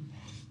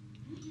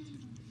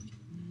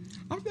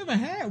 I've never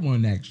had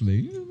one,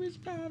 actually.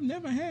 I've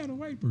never had a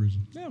white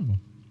person. Never.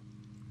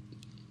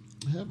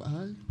 Have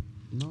I?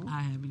 No.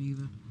 I haven't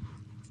either.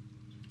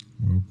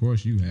 Well, of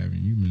course you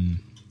haven't. You've been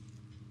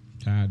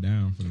tied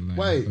down for the last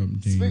Wait,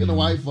 17 speaking years. of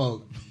white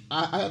folk,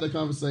 I had a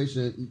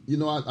conversation.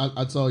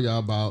 I told y'all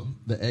about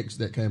the ex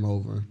that came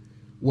over.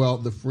 Well,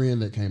 the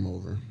friend that came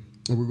over.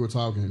 And we were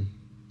talking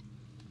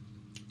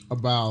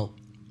about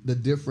the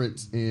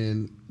difference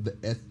in the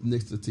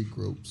ethnicity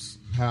groups.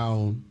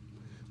 How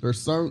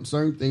there's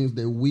certain things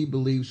that we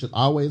believe should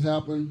always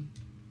happen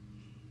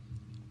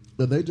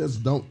that they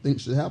just don't think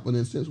should happen.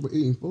 And since we're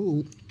eating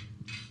food,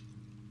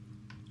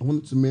 I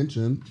wanted to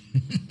mention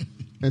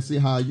and see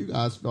how you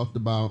guys felt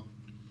about.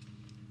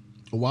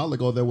 A while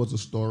ago, there was a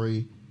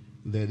story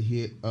that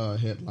hit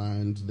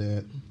headlines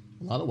that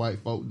a lot of white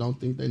folk don't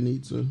think they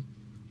need to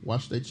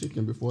wash their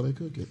chicken before they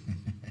cook it.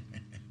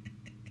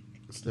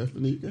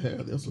 Stephanie, you can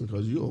have this one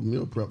because you're a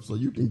meal prep, so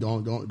you can go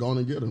on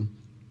and get them.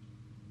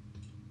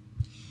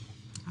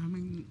 I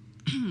mean,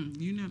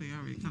 they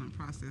already kind of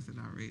processed it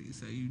already,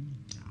 so you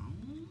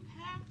don't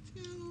have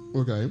to.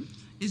 Okay.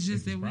 It's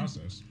just that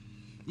process.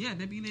 Yeah,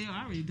 they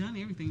already done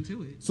everything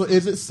to it. So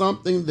is it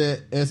something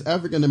that, as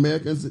African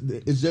Americans,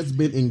 it's just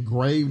been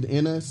engraved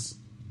in us?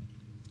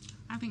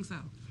 I think so.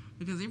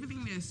 Because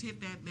everything that's hit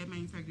that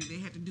manufacturer, they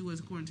had to do is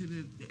according to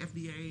the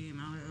FDA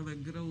and all that other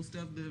good old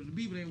stuff. The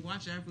people that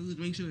watch our food,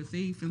 make sure it's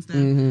safe and stuff.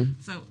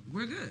 Mm-hmm. So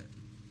we're good.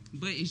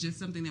 But it's just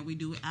something that we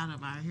do out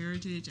of our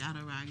heritage, out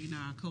of our,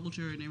 our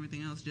culture and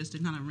everything else, just to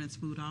kind of rinse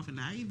food off. And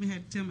I even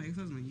had to tell my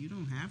ex-husband, you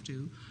don't have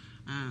to.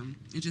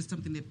 It's just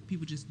something that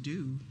people just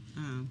do,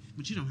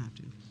 but you don't have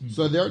to.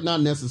 So they're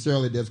not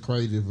necessarily just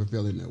crazy for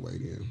feeling that way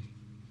then.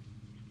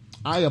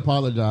 I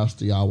apologize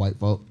to y'all white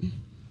folk.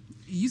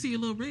 You see a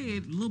little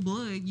red, a little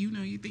blood,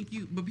 you think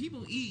but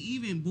people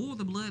even boil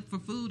the blood for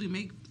food and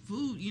make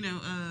food,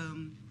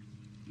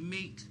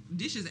 make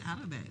dishes out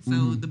of that.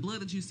 So the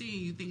blood that you see,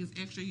 you think it's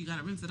extra, you got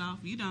to rinse it off.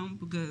 You don't,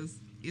 because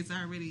it's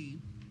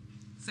already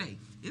safe.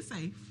 It's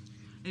safe.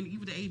 And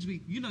even the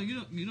HB, you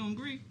don't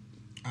agree?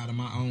 Out of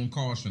my own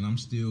caution, I'm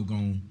still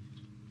gonna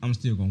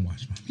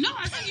wash my. No,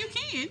 I think you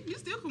can. You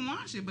still can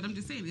wash it, but I'm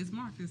just saying it's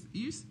marked as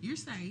you're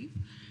safe.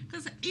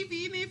 Because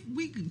even if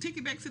we could take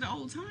it back to the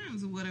old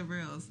times or whatever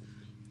else,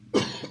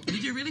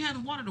 did you really have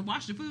the water to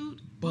wash the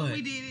food? But what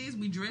we did is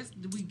we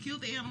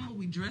killed the animal,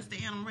 we dressed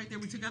the animal right there,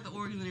 we took out the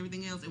organs and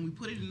everything else, and we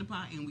put it in the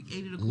pot and we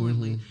ate it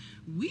accordingly.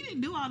 We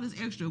didn't do all this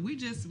extra.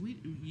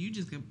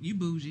 You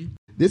bougie.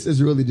 This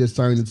is really just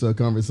turned into a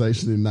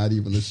conversation and not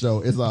even a show.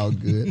 It's all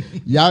good.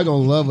 Y'all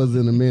gonna love us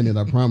in a minute,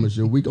 I promise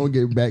you. We gonna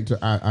get back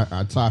to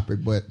our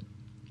topic, but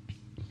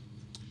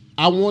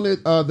I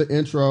wanted the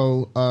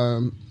intro,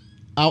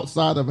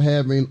 outside of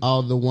having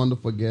all the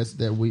wonderful guests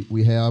that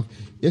we have,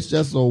 it's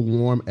just a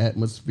warm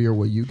atmosphere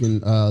where you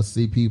can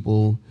see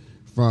people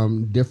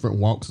from different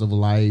walks of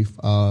life,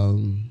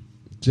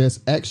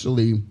 just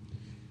actually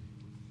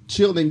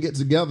chill and get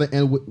together.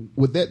 And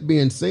with that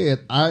being said,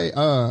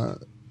 I'm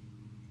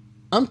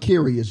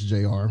curious,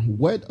 JR,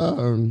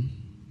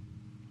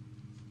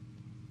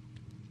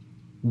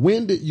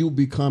 when did you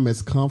become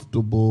as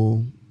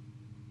comfortable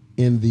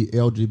in the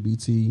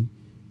LGBT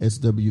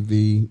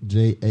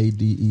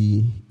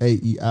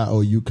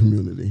SWVJADEAEIOU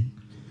community.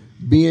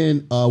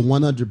 Being a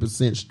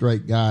 100%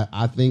 straight guy,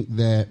 I think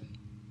that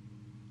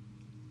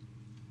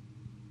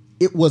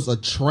it was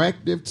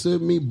attractive to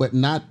me, but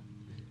not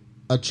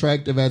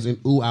attractive as in,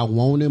 ooh, I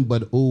want him,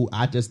 but ooh,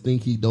 I just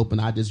think he dope and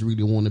I just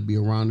really want to be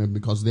around him,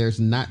 because there's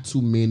not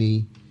too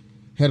many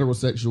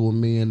heterosexual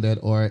men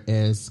that are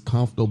as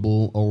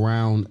comfortable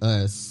around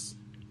us.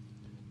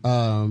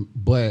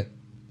 But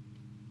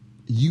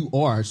you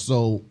are.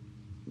 So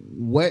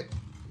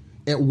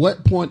at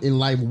what point in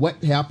life,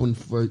 what happened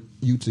for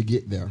you to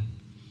get there?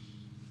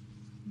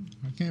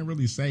 I can't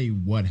really say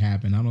what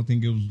happened. I don't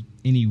think it was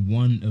any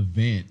one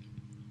event.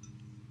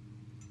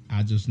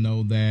 I just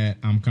know that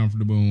I'm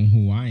comfortable in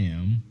who I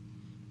am.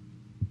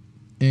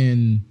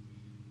 And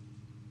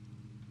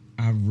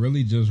I've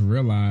really just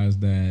realized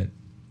that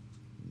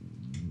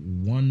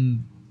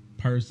one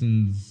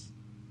person's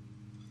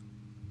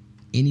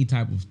any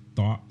type of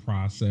thought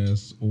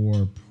process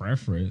or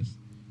preference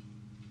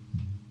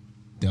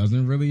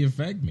doesn't really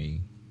affect me.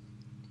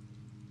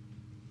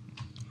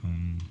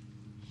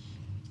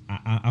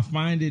 I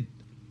find it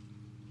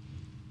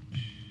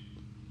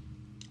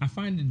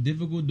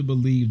difficult to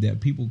believe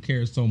that people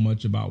care so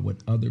much about what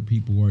other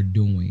people are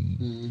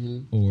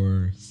doing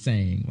or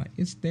saying. Like,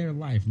 it's their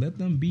life. Let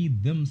them be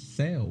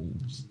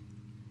themselves.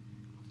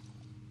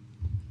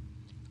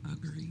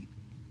 Agreed.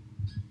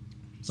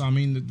 So, I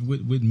mean,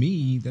 with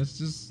me, that's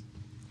just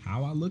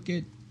how I look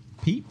at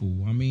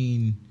people. I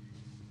mean,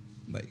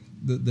 like,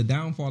 the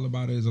downfall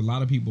about it is a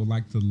lot of people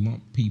like to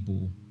lump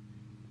people,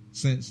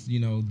 since, you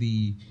know,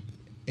 the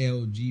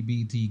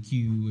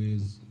LGBTQ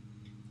is,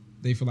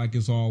 they feel like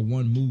it's all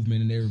one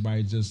movement and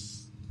everybody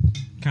just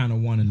kind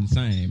of one and the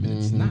same. And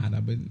it's not.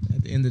 But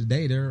at the end of the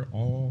day, they're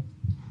all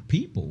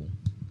people.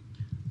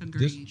 Agreed.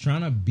 Just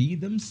trying to be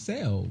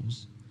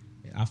themselves.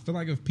 I feel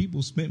like if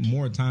people spent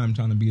more time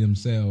trying to be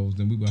themselves,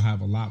 then we will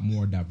have a lot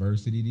more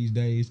diversity these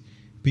days.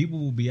 People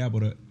will be able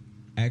to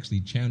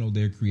actually channel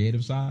their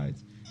creative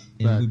sides.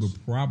 And we would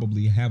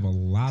probably have a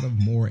lot of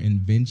more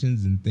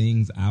inventions and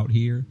things out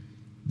here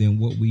than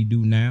what we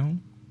do now.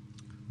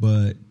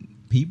 But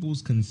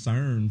people's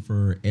concern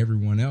for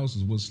everyone else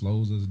is what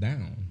slows us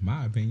down,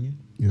 my opinion.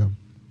 Yeah.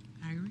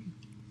 I agree.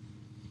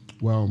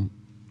 Well,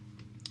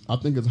 I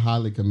think it's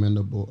highly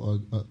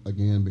commendable,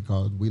 again,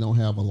 because we don't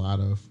have a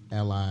lot of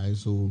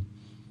allies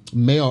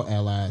male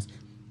allies.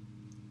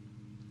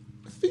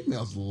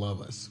 Females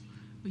love us.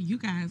 But you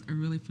guys are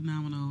really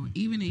phenomenal.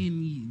 Even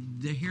in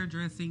the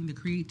hairdressing, the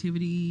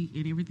creativity,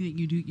 and everything that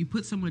you do, you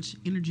put so much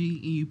energy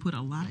and you put a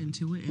lot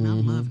into it. And I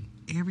love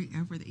every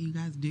effort that you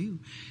guys do.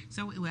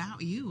 So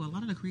without you, a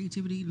lot of the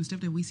creativity and stuff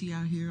that we see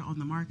out here on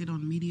the market,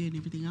 on the media and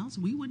everything else,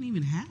 we wouldn't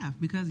even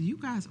have, because you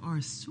guys are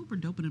super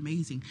dope and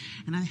amazing.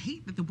 And I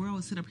hate that the world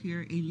is set up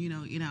here and, you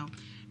know,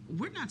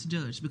 we're not to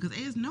judge, because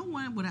there's no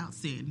one without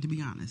sin, to be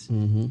honest.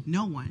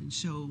 No one.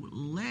 So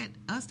let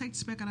us take the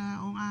speck out of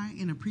our own eye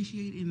and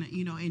appreciate and,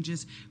 you know, and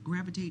just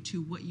gravitate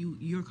to what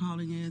your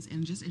calling is,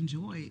 and just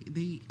enjoy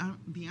the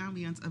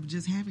ambiance of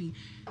just having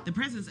the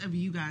presence of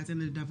you guys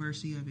and the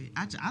diversity of it.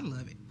 I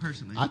love it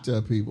personally. I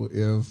tell people,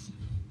 and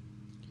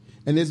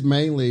it's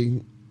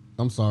mainly,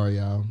 I'm sorry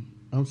y'all,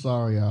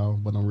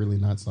 but I'm really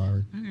not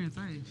sorry. I'm gonna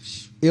say,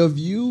 if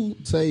you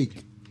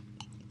take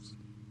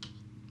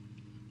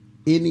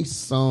any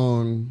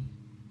song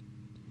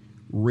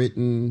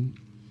written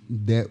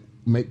that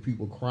make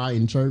people cry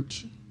in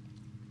church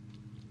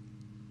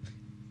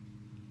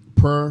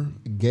per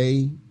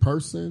gay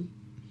person,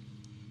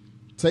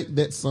 take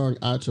that song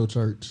out your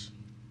church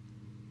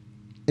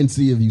and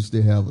see if you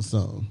still have a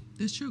song.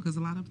 It's true, because a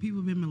lot of people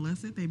have been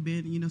molested. They've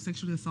been, you know,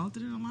 sexually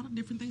assaulted, and a lot of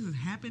different things have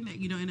happened that,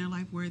 you know, in their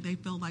life where they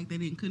felt like they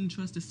couldn't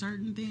trust a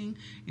certain thing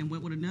and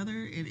went with another,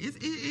 and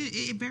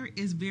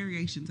it's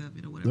variations of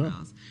it or whatever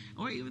else,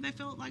 or even they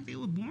felt like they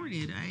were born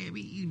it. I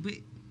mean, but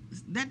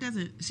that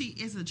doesn't. See,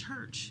 as a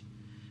church,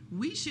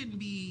 we shouldn't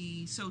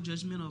be so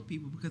judgmental of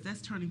people, because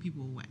that's turning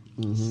people away.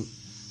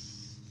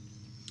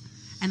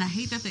 And I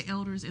hate that the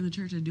elders in the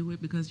church do it,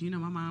 because, you know,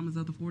 my mom is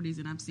of the 40s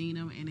and I've seen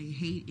them, and they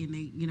hate, and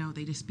they, you know,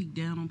 they just speak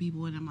down on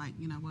people. And I'm like,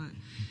 you know what?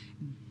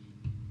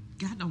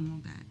 God don't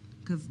want that.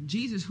 Because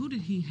Jesus, who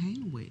did he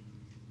hang with?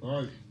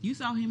 All right. You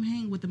saw him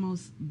hang with the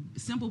most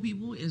simple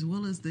people, as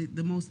well as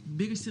the most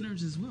biggest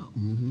sinners as well.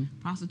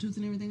 Prostitutes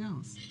and everything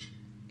else.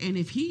 And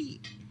if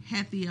he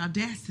had the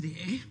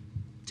audacity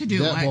to do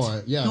the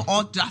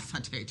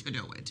audacity to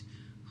do it,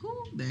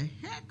 who the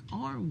heck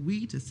are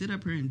we to sit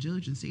up here and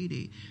judge and say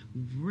that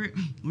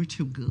we're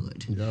too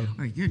good,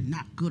 or you're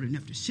not good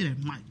enough to sit at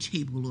my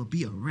table or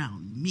be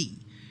around me?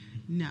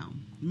 No,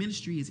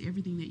 ministry is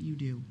everything that you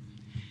do,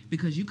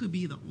 because you could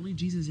be the only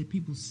Jesus that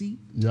people see.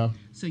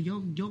 So your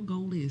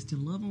goal is to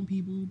love on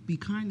people, be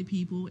kind to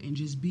people, and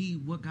just be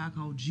what God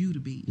called you to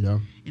be.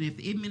 And if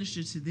it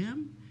ministers to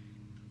them,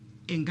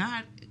 and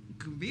God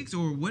convicts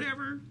or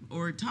whatever,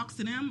 or talks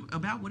to them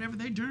about whatever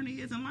their journey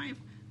is in life,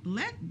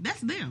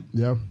 that's them.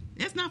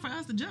 It's not for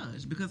us to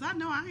judge, because I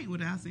know I ain't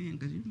without sin,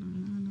 because, you know,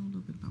 I know a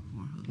little bit about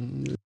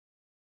Pornhub.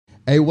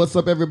 Hey, what's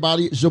up,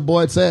 everybody? It's your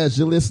boy Taz.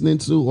 You're listening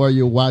to or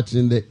you're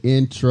watching the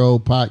Intro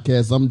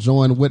Podcast. I'm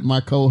joined with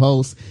my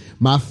co-host,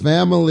 my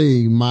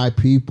family, my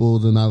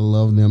peoples, and I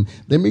love them.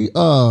 Let me,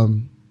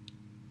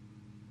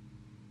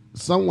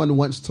 someone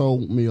once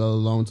told me a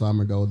long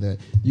time ago that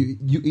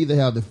you either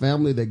have the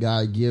family that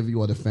God give you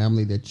or the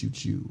family that you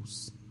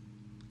choose.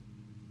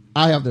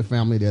 I have the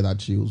family that I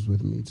choose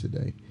with me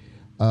today.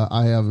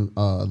 I have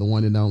the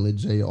one and only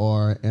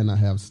JR, and I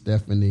have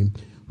Stephanie,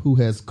 who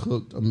has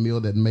cooked a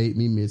meal that made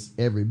me miss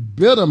every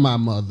bit of my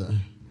mother.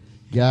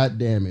 God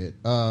damn it.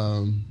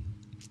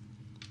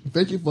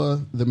 Thank you for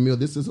the meal.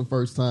 This is the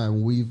first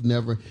time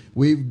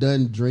we've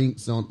done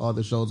drinks on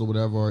other shows or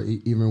whatever, or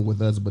even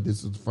with us, but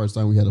this is the first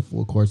time we had a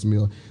full course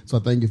meal. So I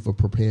thank you for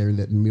preparing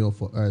that meal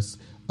for us.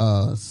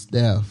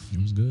 Steph.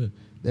 It was good.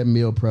 That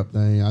meal prep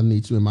thing, I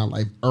need you in my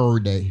life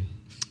every day.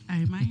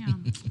 Hey,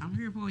 man, I'm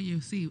here for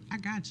you. See, I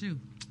got you.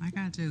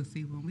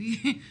 See, when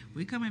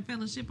we come in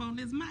fellowship on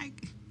this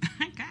mic,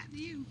 I got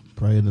you.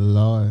 Pray the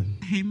Lord.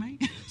 Amen.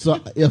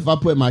 So if I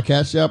put my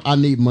cash up, I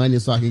need money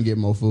so I can get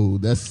more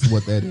food. That's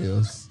what that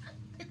is.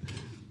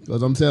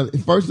 Because I'm telling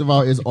you, first of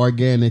all, it's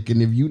organic.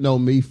 And if you know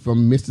me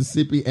from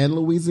Mississippi and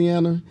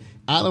Louisiana,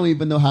 I don't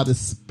even know how to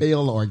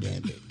spell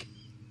organic.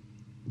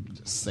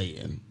 Just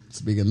saying.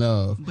 Speaking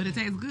of. But it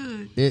tastes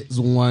good. It's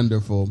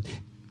wonderful.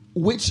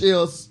 Which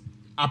is,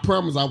 I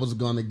promise I was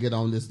going to get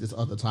on this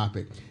other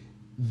topic.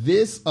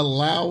 This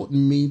allowed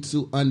me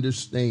to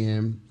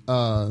understand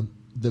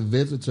the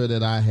visitor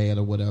that I had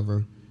or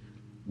whatever.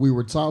 We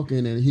were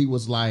talking and he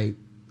was like,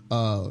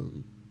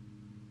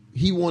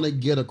 he want to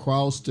get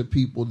across to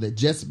people that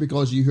just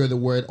because you hear the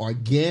word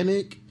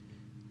organic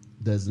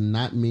does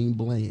not mean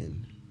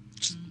bland.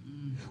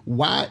 Mm-mm.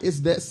 Why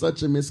is that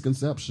such a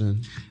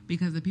misconception?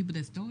 Because the people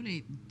that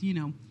started,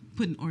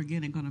 putting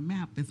organic on a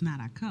map is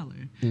not our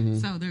color. Mm-hmm.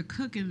 So their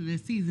cooking and their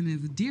seasoning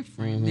is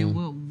different than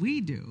what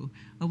we do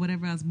or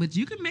whatever else. But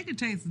you can make it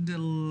taste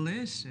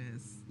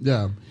delicious.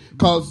 Yeah,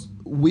 because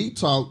we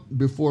talked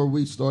before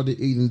we started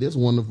eating this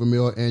wonderful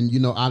meal, and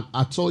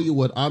I told you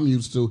what I'm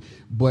used to,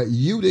 but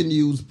you didn't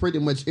use pretty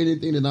much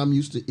anything that I'm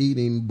used to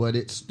eating, but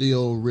it's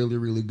still really,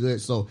 really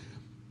good. So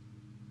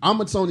I'm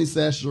a Tony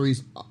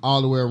Chachere's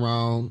all the way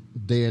around,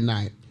 day and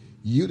night.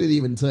 You didn't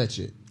even touch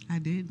it. I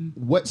didn't.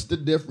 What's the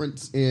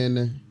difference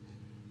in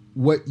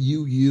what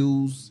you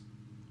use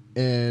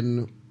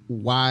and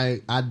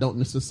why I don't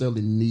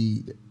necessarily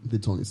need the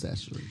Tony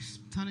Chachere's?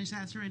 Tony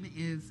Chachere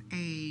is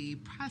a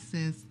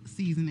processed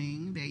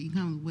seasoning that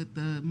comes with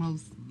the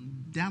most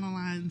down the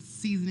line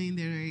seasoning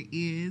there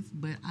is.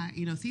 But I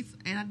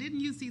didn't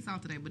use sea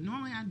salt today, but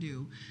normally I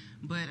do.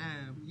 But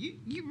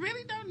you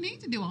really don't need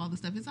to do all the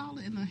stuff. It's all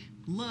in the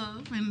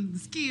love and the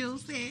skill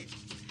set.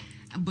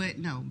 But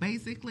no,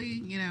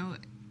 basically,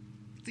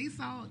 sea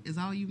salt is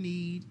all you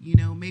need.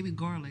 Maybe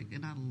garlic,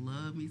 and I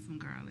love me some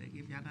garlic.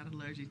 If y'all not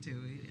allergic to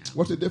it.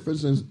 What's the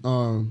difference in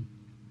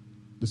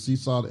the sea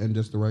salt and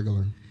just the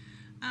regular?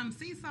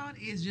 Sea salt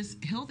is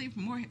just healthy,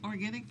 more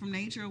organic from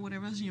nature or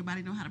whatever else, and your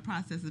body know how to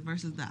process it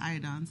versus the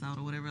iodine salt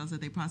or whatever else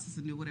that they process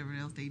and do whatever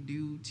else they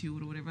do to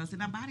it or whatever else.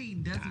 And our body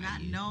does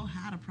not know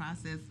how to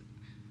process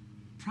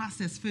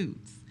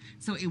foods.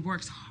 So it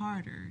works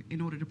harder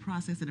in order to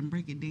process it and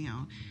break it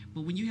down.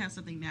 But when you have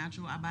something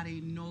natural, our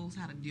body knows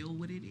how to deal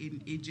with it,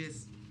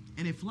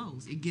 and it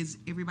flows. It gives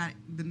everybody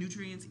the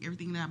nutrients,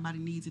 everything that our body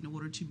needs in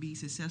order to be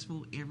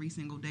successful every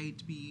single day,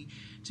 to be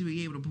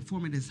able to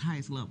perform at its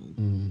highest level.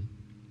 Mm-hmm.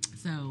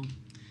 So,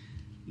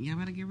 y'all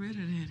better get rid of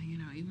that.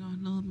 Even though I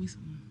love me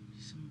some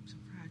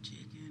fried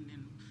chicken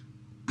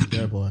and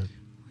that boy.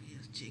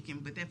 Chicken,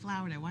 but that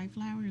flour, that white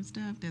flour and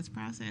stuff that's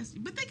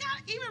processed. But they got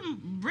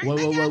Wait. What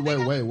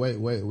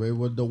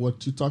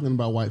you talking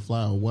about? White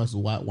flour?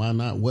 Why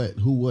not? What?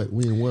 Who? What?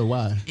 When? Where?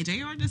 Why? And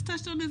JR just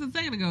touched on this a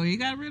second ago. You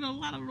got rid of a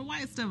lot of the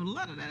white stuff. A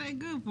lot of that ain't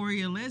good for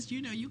you unless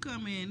you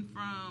come in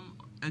from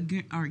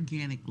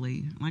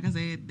organically. Like I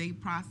said, they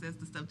process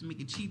the stuff to make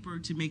it cheaper,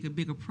 to make a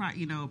bigger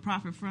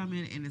profit from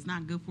it, and it's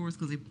not good for us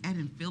because they're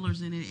adding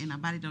fillers in it, and our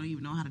body don't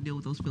even know how to deal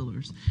with those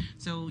fillers.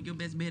 So your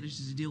best bet is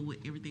to deal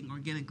with everything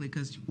organically.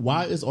 Because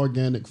why is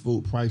organic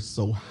food priced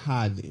so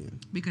high then?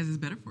 Because it's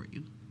better for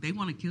you. They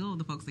want to kill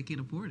the folks that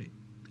can't afford it.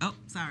 Oh,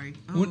 sorry.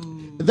 Oh.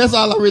 That's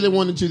all I really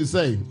wanted you to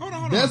say. Hold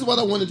on. That's what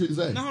I wanted you to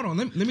say. No, hold on.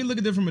 Let me look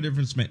at it from a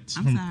different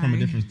from a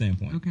different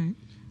standpoint. Okay.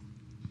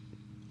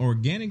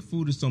 Organic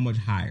food is so much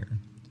higher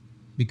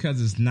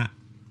because it's not.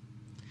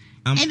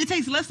 And it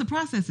takes less to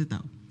process it,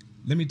 though.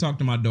 Let me talk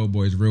to my dope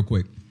boys real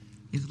quick.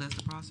 It's less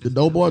to process. The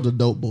dope boys or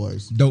dope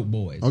boys? Dope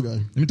boys. Okay.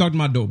 Let me talk to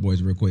my dope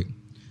boys real quick.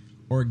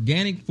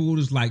 Organic food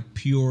is like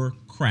pure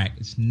crack.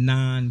 It's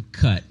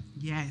non-cut.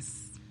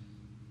 Yes.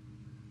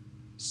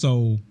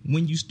 So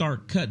when you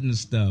start cutting the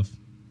stuff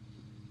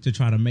to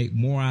try to make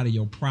more out of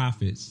your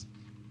profits,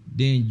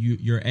 then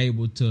you're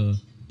able to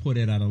put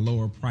it at a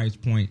lower price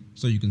point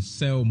so you can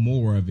sell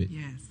more of it.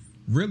 Yes.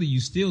 Really,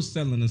 you're still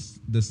selling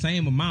the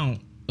same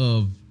amount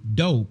of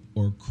dope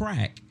or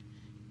crack.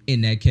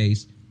 In that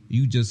case,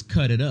 you just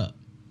cut it up.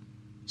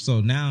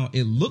 So now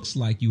it looks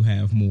like you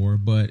have more,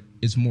 but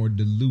it's more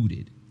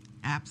diluted.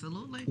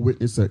 Absolutely.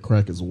 Witness that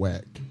crack is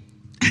whack.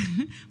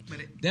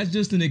 That's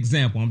just an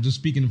example. I'm just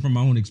speaking from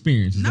my own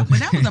experience. No, but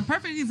that was a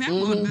perfect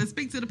example to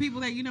speak to the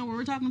people that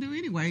we're talking to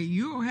anyway.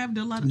 You have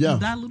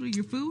diluted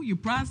your food, you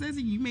process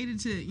it, you made it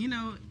to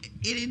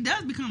it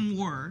does become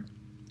war.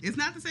 It's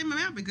not the same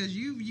amount because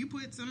you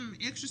put some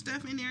extra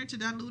stuff in there to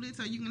dilute it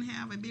so you can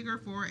have a bigger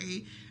for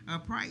a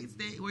price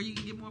where you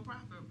can get more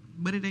profit.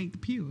 But it ain't the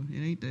pure.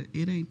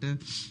 It ain't the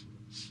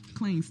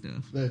clean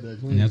stuff.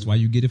 And that's why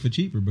you get it for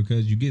cheaper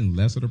because you're getting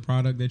less of the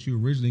product that you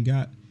originally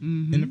got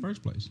in the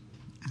first place.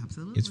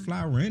 Absolutely. It's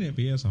flour in it,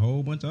 but there's a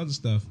whole bunch of other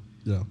stuff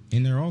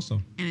in there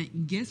also.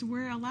 And guess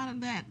where a lot of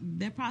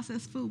that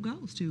processed food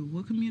goes to?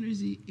 What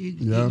communities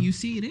you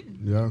see it in?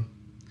 Yeah.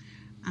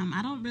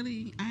 I don't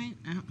really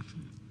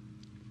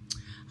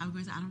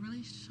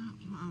shop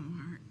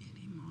Walmart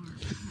anymore.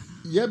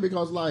 Yeah,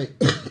 because like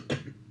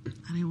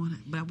I didn't want to,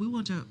 but we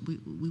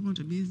want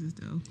your business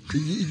though.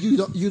 You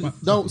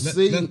don't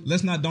see.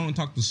 Let's not down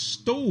talk the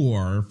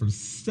store for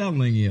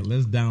selling it.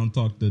 Let's down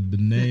talk the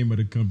name of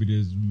the company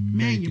that's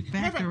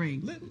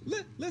manufacturing.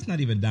 Let's not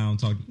even down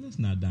talk. Let's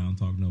not down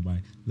talk nobody.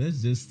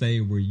 Let's just say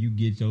where you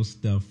get your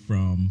stuff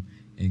from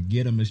and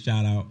get them a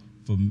shout out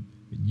for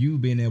you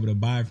being able to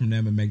buy from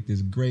them and make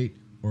this great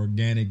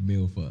organic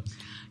meal for us.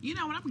 What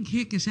I'm gonna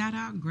kick a shout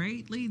out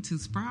greatly to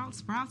Sprouts.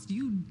 Sprouts,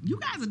 you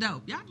guys are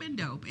dope. Y'all been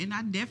dope, and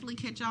I definitely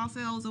catch y'all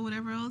sales or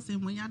whatever else.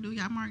 And when y'all do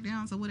y'all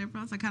markdowns or whatever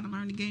else, I kind of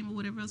learn the game or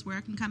whatever else where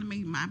I can kind of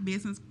make my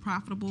business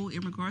profitable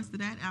in regards to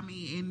that. I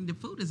mean, and the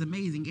food is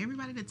amazing.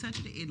 Everybody that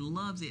touched it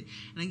loves it.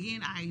 And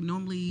again, I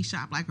normally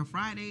shop like a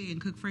Friday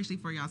and cook freshly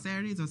for y'all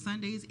Saturdays or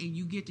Sundays, and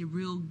you get the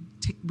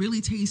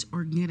really taste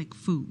organic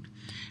food.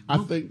 I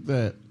think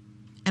that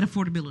at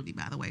affordability,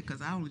 by the way,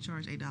 because I only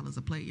charge $8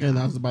 a plate. Y'all. And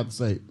I was about to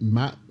say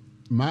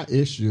my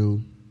issue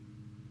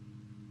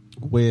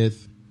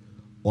with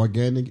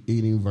organic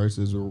eating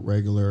versus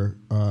regular,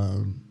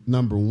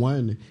 number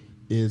one,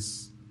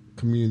 is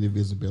community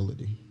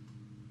visibility.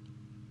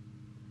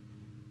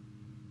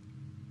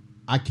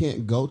 I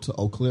can't go to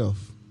Oak Cliff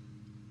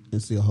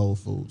and see a Whole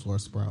Foods or a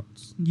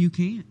Sprouts. You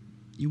can't.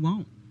 You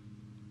won't.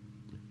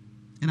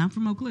 And I'm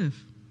from Oak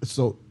Cliff.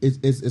 So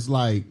it's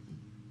like,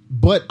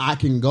 but I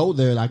can go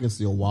there and I can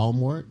see a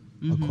Walmart,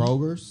 a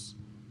Kroger's,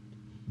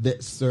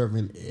 that's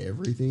serving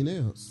everything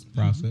else.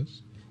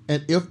 Process.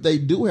 And if they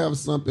do have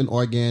something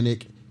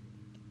organic,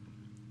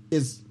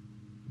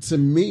 to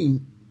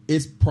me,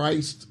 it's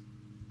priced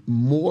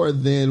more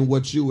than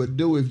what you would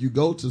do if you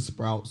go to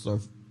Sprouts or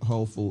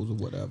Whole Foods or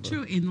whatever.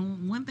 True.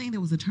 And one thing that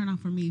was a turnoff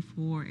for me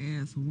for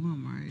as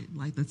Walmart,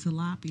 like the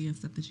tilapia and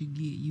stuff that you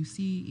get, you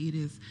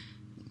see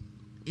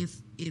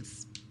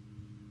it's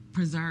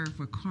preserved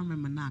for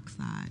carbon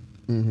monoxide.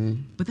 Mm-hmm.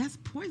 But that's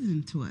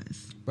poison to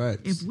us. Right.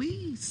 If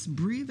we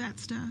breathe that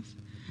stuff,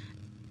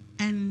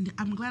 and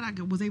I'm glad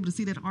I was able to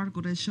see that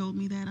article that showed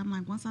me that. I'm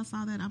like, once I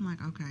saw that, I'm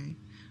like, okay,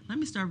 let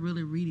me start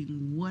really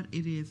reading what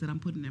it is that I'm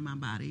putting in my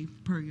body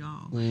per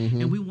y'all.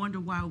 Mm-hmm. And we wonder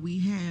why we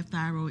have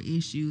thyroid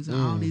issues and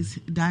all this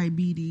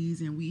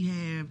diabetes and we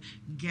have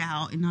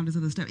gout and all this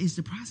other stuff. It's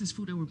the processed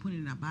food that we're putting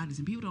in our bodies.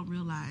 And people don't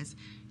realize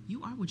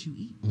you are what you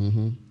eat.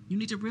 Mm-hmm. You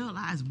need to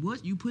realize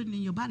what you're putting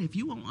in your body. If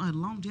you want a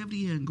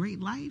longevity and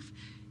great life,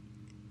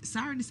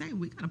 sorry to say,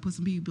 we got to put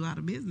some people out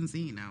of business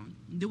and,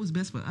 do what's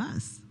best for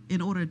us in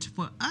order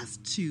for us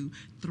to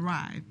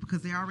thrive,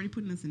 because they're already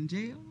putting us in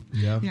jail.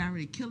 Yeah. They're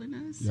already killing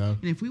us. Yeah.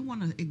 And if we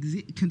want to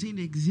continue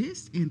to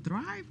exist and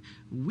thrive,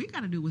 we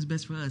got to do what's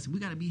best for us. We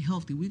got to be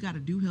healthy. We got to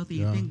do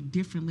healthy and think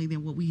differently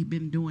than what we've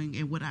been doing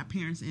and what our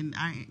parents and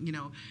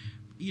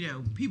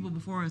people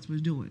before us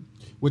was doing.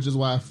 Which is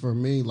why, for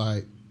me,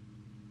 like,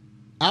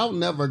 I'll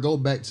never go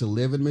back to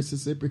live in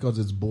Mississippi because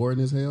it's boring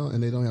as hell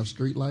and they don't have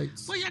street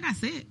lights. Well, y'all got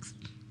sex.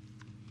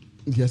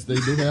 Yes, they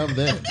do have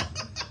that.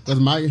 Because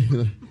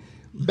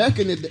back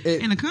in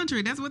the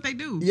country, that's what they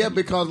do. Yeah,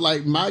 because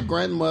like my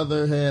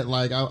grandmother had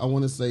like I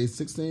want to say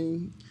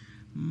 16.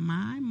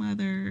 My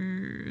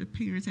mother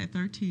parents had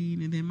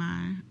 13, and then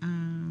my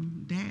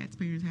dad's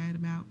parents had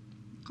about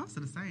close to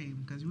the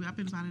same. Because I've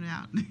been finding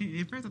out.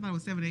 At first, I thought it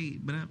was 7 or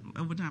 8, but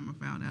over time,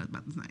 I found out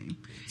about the same.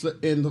 So,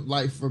 and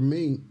like for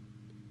me,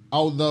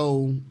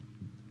 although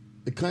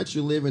the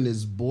country living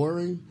is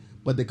boring,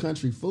 but the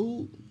country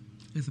food,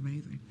 it's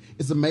amazing.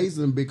 It's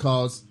amazing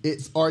because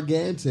it's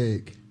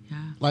organic. Yeah.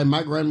 Like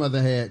my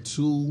grandmother had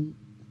 2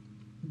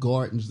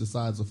 gardens the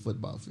size of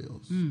football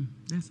fields.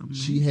 That's amazing.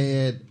 She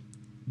had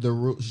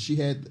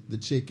the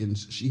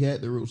chickens, she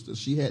had the roosters,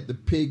 she had the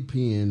pig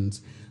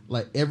pens.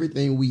 Like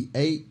everything we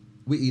ate,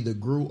 we either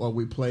grew or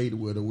we played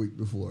with a week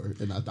before.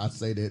 And I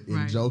say that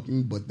in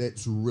joking, but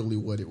that's really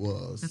what it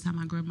was. That's how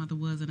my grandmother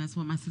was, and that's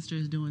what my sister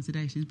is doing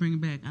today. She's bringing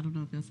back, I don't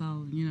know if y'all saw,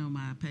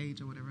 my page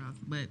or whatever else,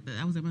 but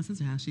I was at my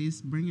sister's house.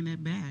 She's bringing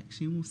that back.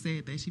 She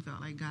said that she felt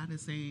like God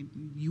is saying,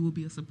 you will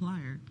be a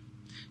supplier.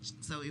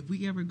 So if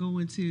we ever go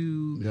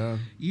into, the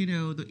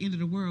end of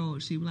the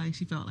world, she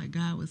felt like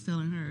God was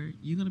telling her,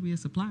 you're going to be a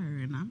supplier,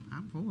 and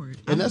I'm for it.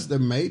 And that's the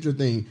major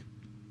thing.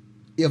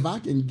 If I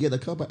can get a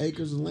couple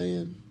acres of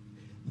land,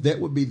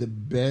 that would be the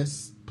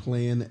best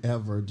plan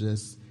ever.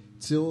 Just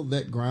till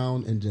that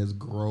ground and just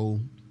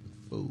grow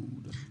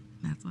food.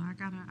 That's what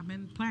I've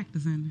been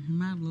practicing in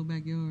my little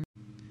backyard.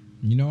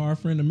 You know, our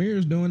friend Amir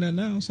is doing that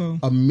now. So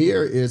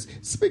Amir is,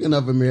 speaking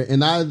of Amir,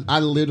 and I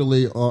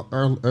literally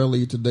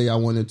earlier today I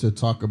wanted to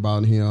talk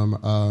about him,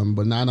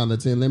 but 9 out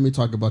of 10. Let me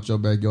talk about your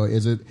backyard.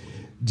 Is it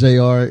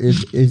JR?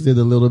 Is it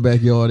a little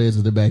backyard? Is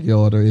it the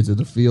backyard, or is it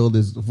the field?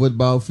 Is it the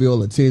football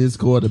field, a tennis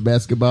court, a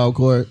basketball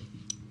court?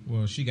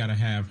 well, she got to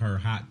have her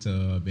hot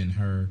tub in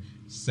her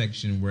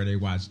section where they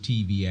watch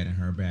TV at in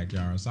her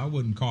backyard. So I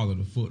wouldn't call it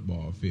a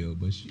football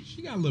field, but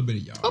she got a little bit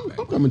of yard. I'm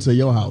coming to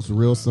your house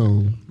real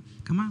soon.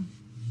 Come on.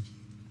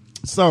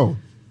 So,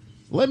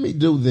 let me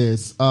do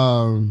this.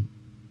 I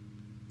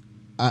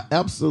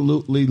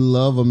absolutely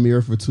love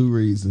Amir for 2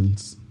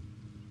 reasons.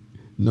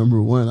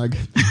 Number one,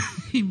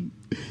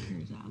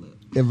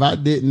 if I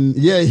didn't,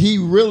 yeah, he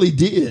really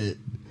did.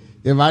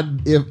 If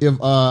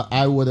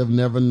I would have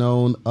never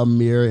known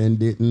Amir and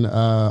didn't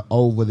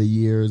over the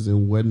years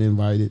and wasn't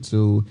invited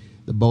to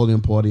the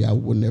bowling party, I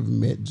wouldn't have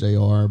met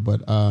JR.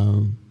 But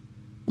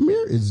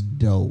Amir is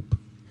dope.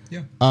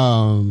 Yeah.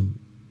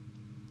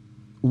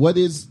 What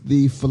is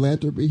the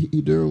philanthropy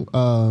he do?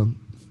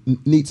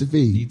 Need to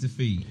Feed. Need to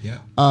Feed. Yeah.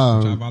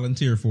 Which I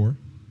volunteer for.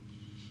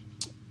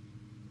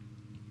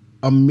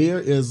 Amir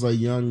is a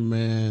young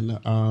man,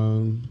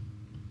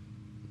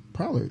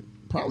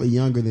 probably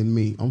younger than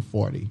me. I'm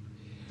 40,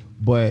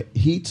 but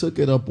he took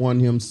it up on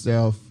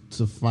himself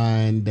to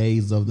find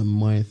days of the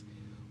month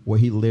where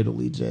he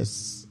literally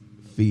just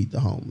feed the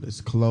homeless,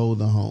 clothe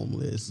the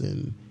homeless,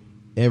 and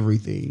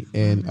everything.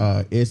 And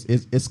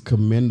it's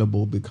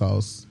commendable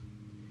because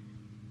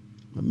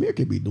Amir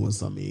could be doing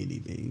something,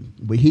 anything,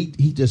 but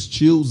he just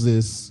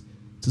chooses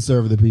to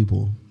serve the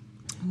people.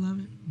 I love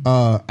it.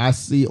 I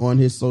see on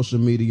his social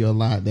media a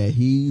lot that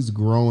he's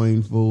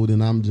growing food,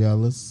 and I'm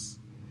jealous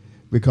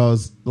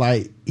because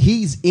like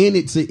he's in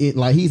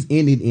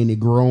it,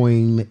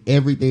 growing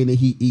everything that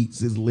he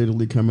eats is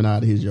literally coming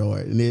out of his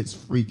yard, and it's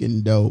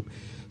freaking dope.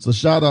 So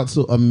shout out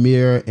to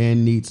Amir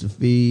and Need to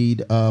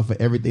Feed for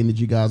everything that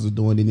you guys are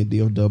doing in the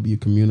DFW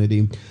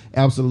community.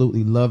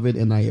 Absolutely love it,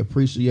 and I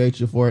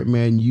appreciate you for it,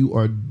 man. You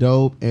are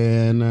dope,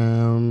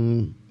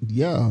 and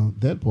yeah,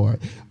 that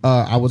part.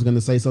 I was going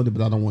to say something,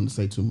 but I don't want to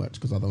say too much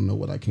because I don't know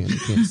what I can and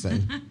can't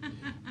say.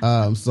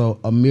 So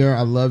Amir,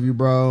 I love you,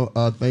 bro.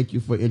 Thank you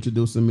for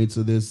introducing me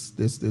to this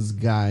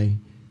guy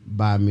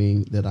by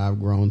me that I've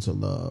grown to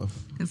love.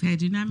 Because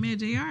had you not met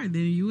JR,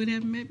 then you would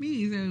have met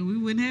me, so we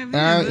wouldn't have.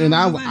 And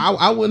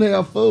I wouldn't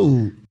have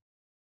food.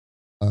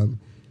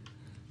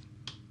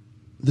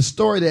 The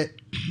story that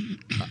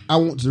I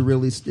want to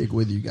really stick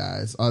with you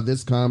guys.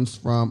 This comes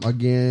from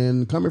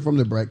coming from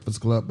the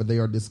Breakfast Club, but they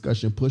are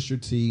discussing Pusha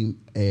T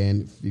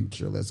and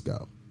Future. Let's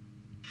go.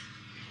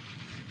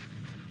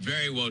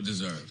 Very well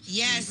deserved.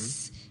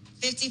 Yes.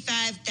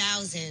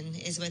 55,000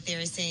 is what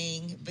they're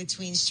saying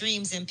between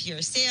streams and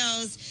pure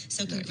sales.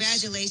 So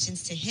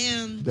congratulations to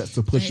him. That's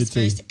the for Pusha his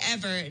T. first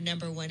ever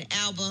 #1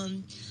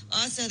 album.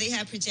 Also, they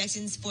have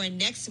projections for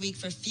next week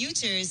for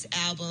Future's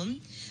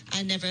album.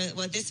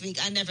 This week,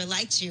 I Never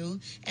Liked You.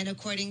 And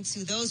according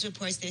to those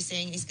reports, they're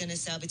saying he's going to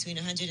sell between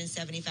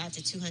 175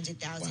 to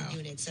 200,000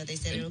 units. So they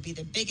said it'll be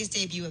the biggest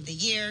debut of the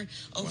year,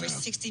 over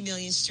 60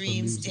 million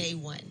streams day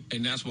one.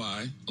 And that's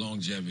why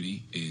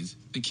longevity is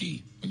the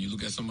key. When you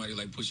look at somebody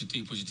like Pusha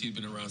T's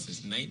been around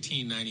since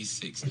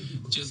 1996,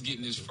 just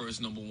getting his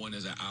first #1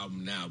 as an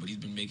album now, but he's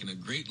been making a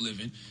great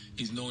living.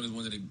 He's known as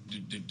one of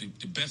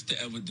the best to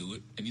ever do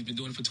it, and he's been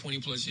doing it for 20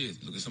 plus years.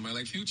 Look at somebody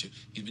like Future.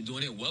 He's been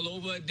doing it well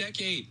over a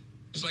decade.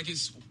 It's like I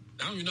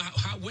don't even know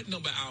what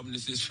number album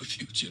this is for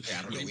Future. Yeah,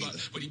 I don't know either.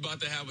 But he's about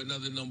to have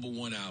another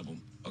 #1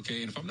 album.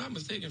 Okay, and if I'm not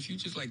mistaken,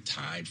 Future's like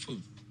tied for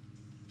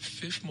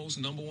 5th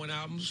most #1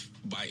 albums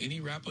by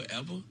any rapper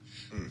ever.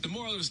 The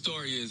moral of the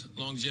story is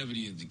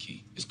longevity is the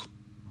key. It's cool.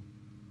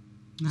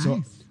 Nice.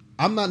 So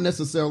I'm not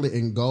necessarily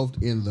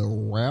engulfed in the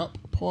rap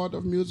part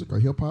of music or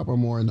hip hop. I'm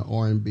more in the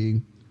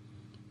R&B,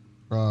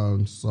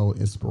 so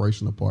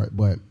inspirational part.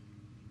 But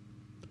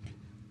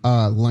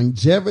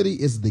longevity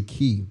is the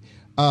key.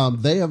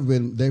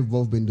 They've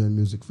both been doing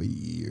music for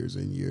years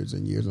and years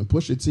and years, and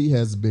Pusha T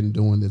has been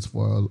doing this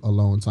for a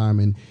long time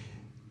and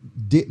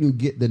didn't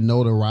get the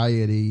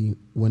notoriety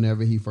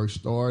whenever he first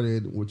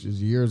started, which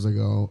is years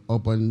ago,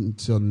 up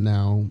until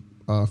now.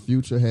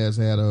 Future has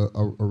had a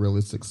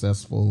really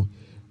successful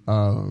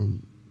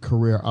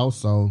career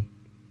also,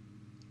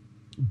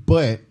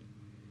 but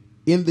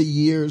in the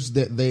years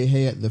that they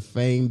had the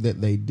fame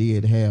that they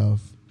did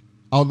have,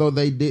 although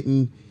they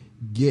didn't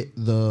get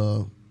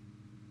the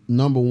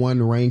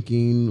 #1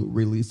 ranking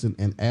releasing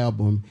an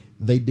album,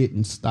 they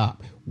didn't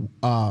stop.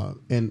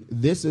 And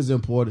this is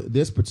important.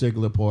 This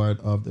particular part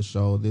of the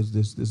show,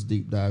 this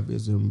deep dive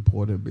is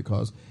important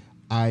because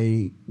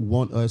I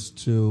want us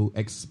to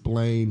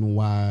explain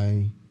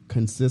why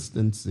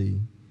consistency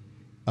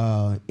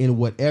in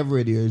whatever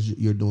it is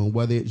you're doing,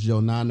 whether it's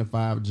your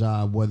 9-to-5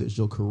 job, whether it's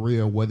your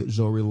career, whether it's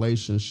your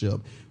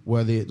relationship,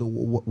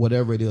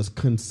 whatever it is,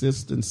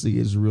 consistency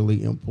is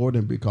really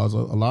important because a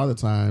lot of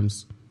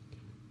times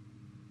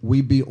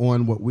we be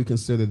on what we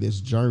consider this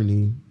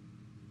journey,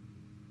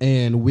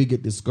 and we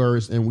get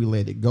discouraged and we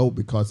let it go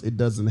because it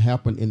doesn't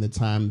happen in the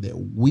time that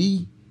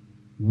we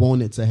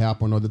want it to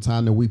happen or the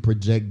time that we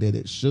project that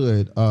it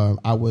should.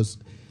 I was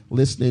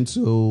listening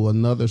to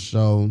another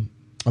show.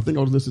 I think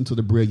I was listening to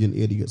The Brilliant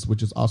Idiots,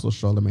 which is also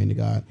Charlamagne the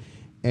God.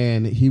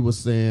 And he was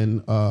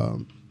saying,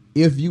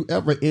 if you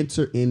ever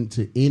enter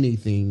into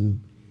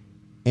anything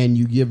and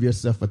you give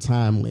yourself a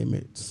time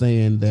limit,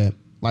 saying that,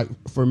 like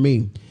for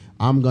me,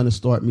 I'm going to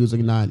start Music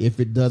 9.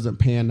 If it doesn't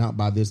pan out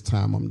by this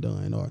time, I'm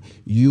done. Or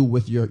you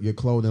with your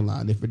clothing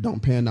line. If it don't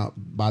pan out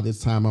by this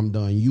time, I'm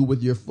done. You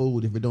with your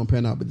food. If it don't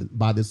pan out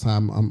by this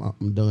time,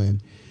 I'm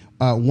done.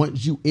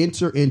 Once you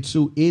enter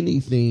into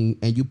anything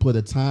and you put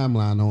a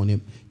timeline on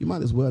it, you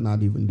might as well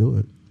not even do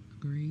it.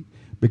 Agreed.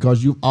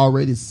 Because you've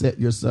already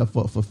set yourself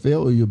up for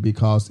failure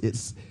because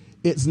it's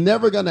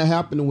never going to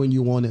happen when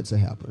you want it to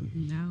happen.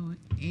 No,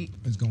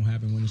 It's going to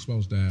happen when it's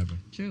supposed to happen.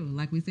 true.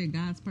 Like we said,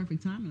 God's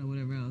perfect timing or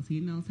whatever else. He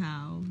knows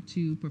how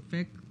to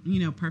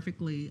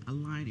perfectly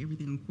align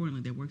everything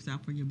accordingly that works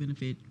out for your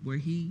benefit where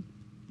he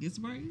gets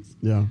praise.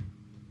 Yeah.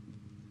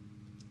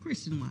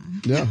 Christian wise.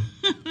 Yeah.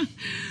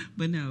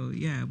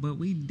 But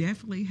we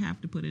definitely have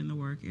to put in the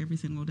work every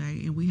single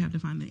day, and we have to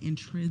find the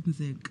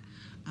intrinsic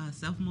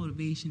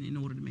self-motivation in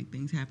order to make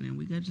things happen. And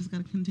we just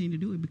got to continue to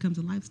do it. It becomes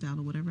a lifestyle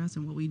or whatever else,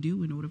 and what we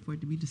do in order for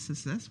it to be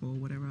successful or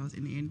whatever else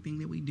in anything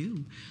that we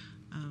do.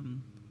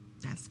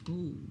 That's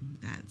school.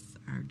 That's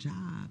our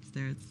jobs.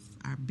 That's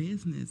our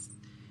business.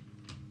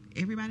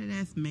 Everybody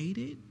that's made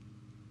it,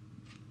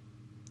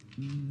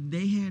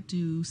 they had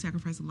to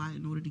sacrifice a lot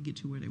in order to get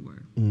to where they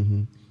were.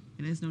 Mm-hmm.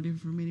 And it's no different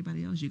from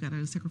anybody else. You got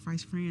to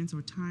sacrifice friends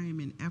or time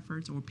and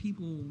efforts or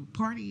people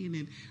partying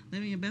and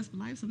living your best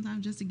life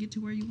sometimes just to get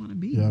to where you want to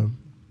be. Yeah.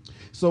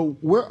 So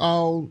we're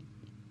all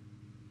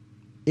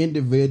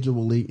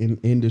individually in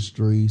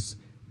industries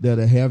that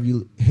are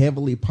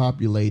heavily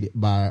populated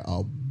by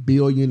 1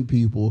 billion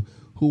people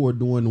who are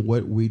doing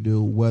what we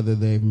do, whether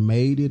they've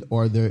made it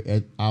or they're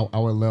at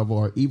our level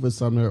or even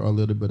some that are a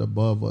little bit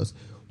above us.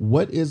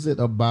 What is it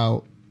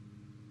about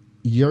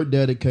your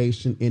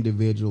dedication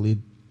individually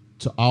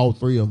to all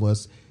three of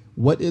us?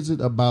 What is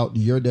it about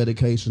your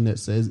dedication that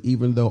says,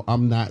 even though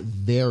I'm not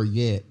there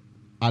yet,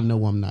 I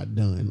know I'm not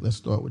done? Let's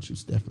start with you,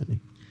 Stephanie.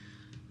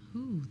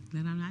 Ooh,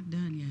 that I'm not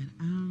done yet.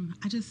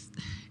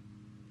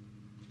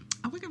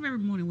 I wake up every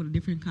morning with a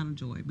different kind of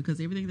joy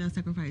because everything that I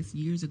sacrificed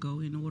years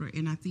ago in order,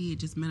 and I see it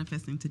just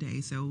manifesting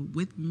today. So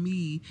with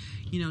me,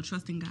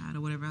 trusting God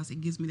or whatever else, it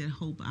gives me that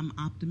hope. I'm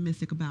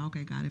optimistic about,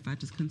 okay, God, if I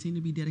just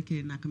continue to be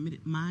dedicated and I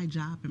committed my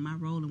job and my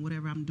role and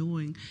whatever I'm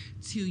doing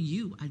to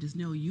you, I just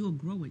know you'll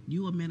grow it,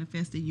 you will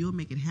manifest it, you'll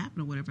make it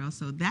happen or whatever else.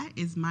 So that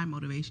is my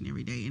motivation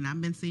every day. And I've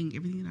been seeing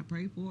everything that I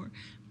pray for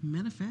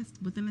manifest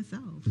within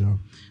itself. Yeah.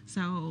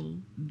 So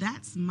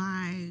that's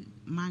my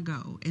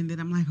goal. And then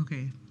I'm like,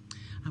 okay,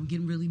 I'm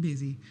getting really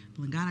busy.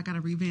 But God, I got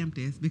to revamp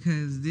this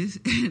because this,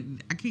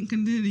 I can't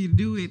continue to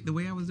do it the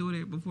way I was doing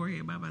it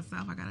beforehand by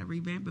myself. I got to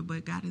revamp it.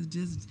 But God is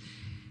just,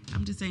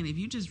 I'm just saying, if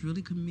you just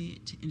really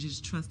commit and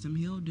just trust him,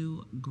 he'll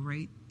do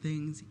great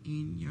things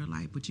in your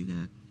life. But you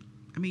got,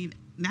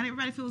 not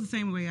everybody feels the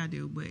same way I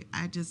do, but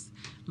I just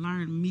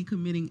learned me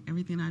committing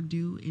everything I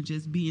do and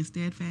just being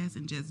steadfast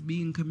and just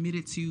being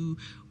committed to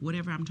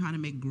whatever I'm trying to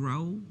make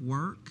grow,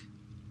 work.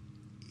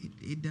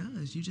 It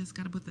does. You just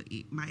got to put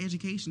my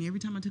education.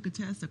 Every time I took a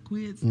test, a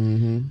quiz,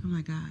 I'm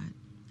like, God,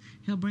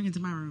 he'll bring into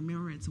my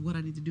remembrance what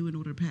I need to do in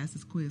order to pass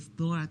this quiz.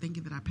 Lord, I thank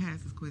you that I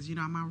passed this quiz.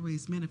 I'm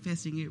always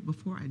manifesting it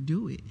before I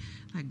do it.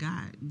 Like,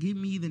 God, give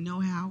me the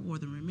know-how or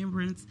the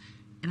remembrance,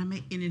 and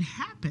it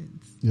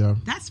happens. Yeah.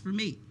 That's for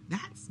me.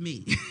 That's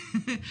me.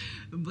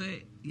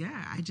 But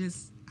yeah, I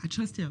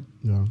trust him.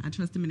 Yeah. I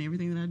trust him in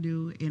everything that I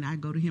do, and I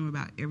go to him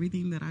about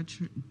everything that I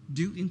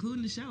do,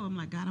 including the show. I'm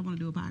like, God, I want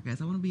to do a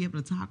podcast. I want to be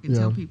able to talk and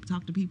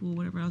talk to people or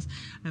whatever else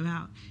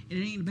about. It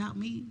ain't about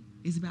me.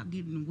 It's about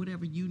getting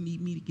whatever you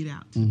need me to get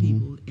out to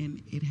people,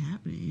 and it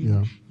happened.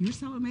 And you're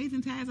so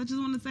amazing, Taz. I just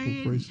want to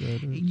say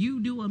Appreciate it.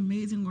 You do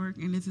amazing work,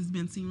 and this has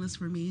been seamless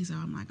for me. So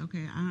I'm like,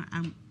 okay,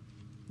 I'm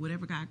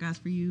whatever God got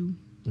for you.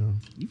 Yeah.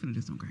 You're gonna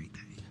do some great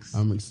things.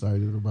 I'm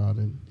excited about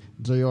it.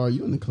 JR,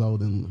 you in the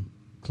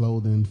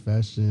clothing,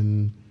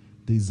 fashion,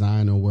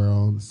 designer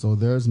world. So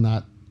there's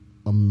not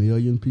 1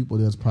 million people.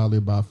 There's probably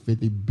about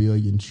 50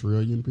 billion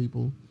trillion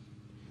people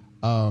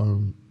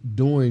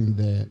doing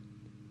that.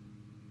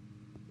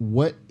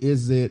 What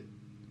is it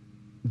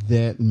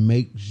that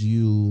makes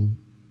you,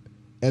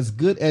 as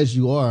good as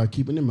you are,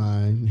 keeping in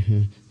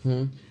mind,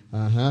 and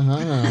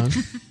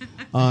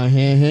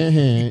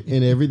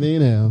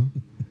everything else,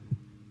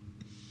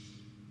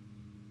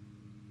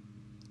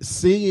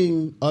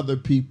 seeing other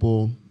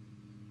people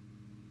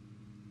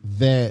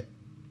that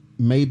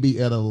may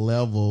be at a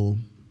level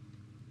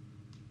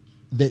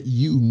that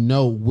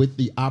with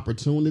the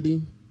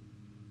opportunity,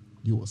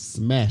 you will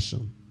smash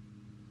them.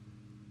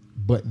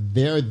 But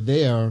they're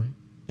there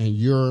and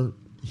you're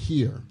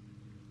here.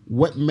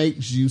 What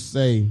makes you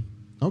say,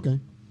 okay,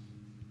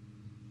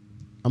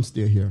 I'm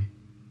still here?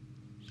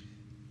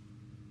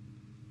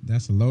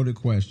 That's a loaded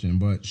question,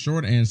 but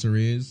short answer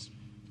is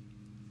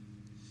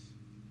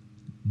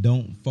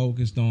don't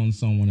focus on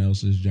someone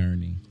else's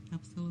journey.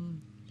 Absolutely.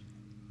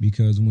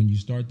 Because when you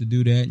start to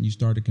do that and you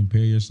start to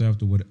compare yourself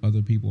to what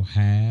other people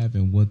have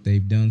and what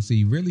they've done,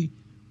 see, really,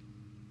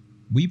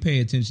 we pay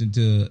attention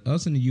to,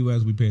 us in the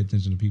U.S., we pay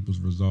attention to people's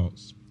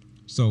results.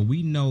 So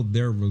we know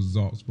their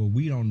results, but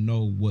we don't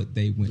know what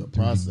they went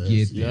through to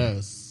get there.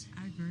 Yes.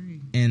 I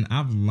agree. And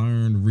I've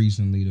learned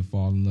recently to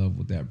fall in love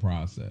with that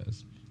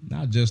process.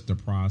 Not just the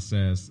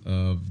process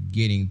of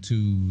getting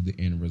to the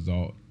end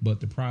result, but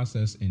the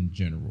process in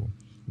general.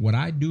 What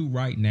I do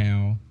right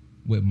now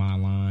with my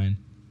line,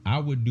 I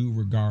would do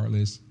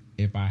regardless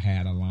if I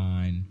had a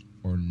line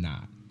or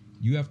not.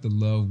 You have to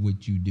love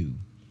what you do.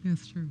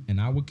 That's true. And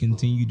I would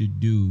continue to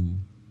do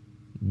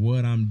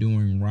what I'm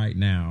doing right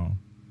now.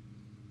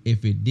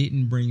 If it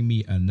didn't bring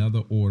me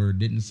another order,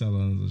 didn't sell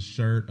another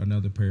shirt,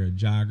 another pair of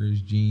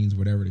joggers, jeans,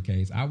 whatever the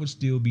case, I would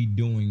still be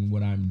doing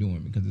what I'm doing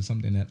because it's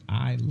something that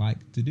I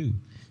like to do.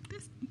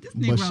 This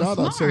But shout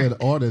out to that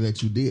order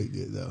that you did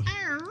get, though.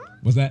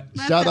 What's that?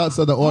 Shout out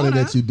to the order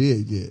that you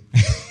did get.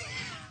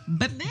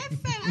 But that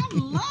said, I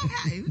love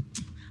how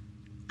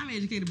I'm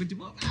educated, but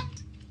you're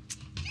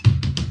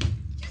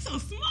so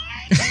smart.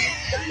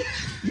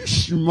 You're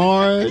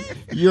smart,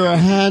 you're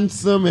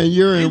handsome, and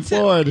you're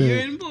important. You're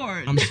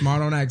important. I'm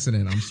smart on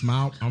accident. I'm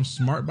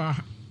smart by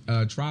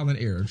trial and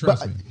error.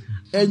 Trust me.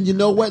 And you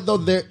know what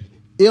though?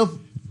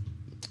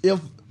 If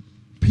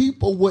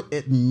people would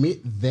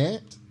admit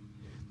that,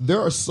 there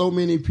are so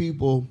many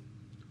people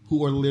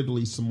who are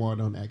literally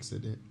smart on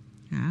accident.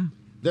 Yeah.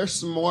 They're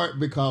smart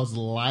because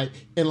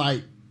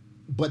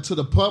but to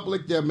the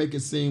public, they'll make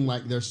it seem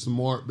like they're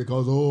smart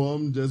because,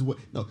 I'm just what.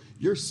 No,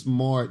 you're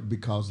smart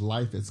because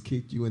life has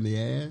kicked you in the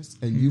ass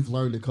and you've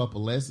learned a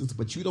couple lessons,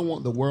 but you don't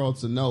want the world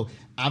to know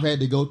I've had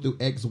to go through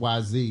X,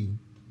 Y, Z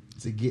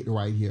to get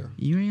right here.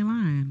 You ain't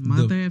lying.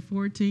 Mother at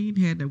 14,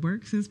 had to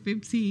work since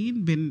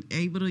 15, been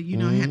able to,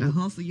 had to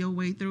hustle your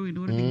way through in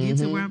order to get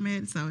to where I'm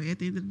at. So at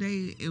the end of the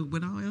day,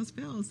 when all else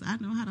fails, I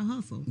know how to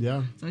hustle.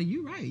 Yeah. So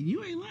you're right.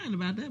 You ain't lying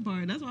about that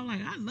part. That's why I'm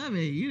like, I love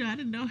it. I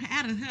didn't know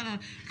how to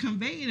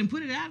convey it and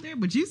put it out there,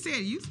 but you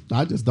said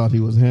I just thought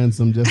he was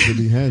handsome just to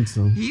be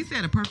handsome. He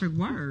said a perfect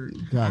word.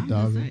 God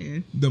dog.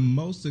 The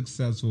most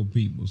successful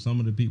people, some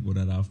of the people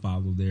that I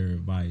follow their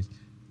advice,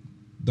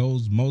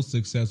 those most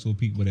successful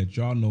people that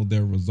y'all know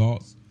their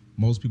results,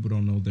 most people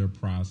don't know their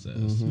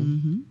process.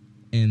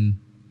 And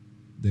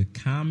the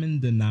common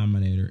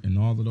denominator in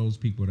all of those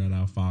people that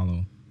I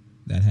follow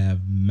that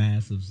have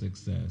massive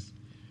success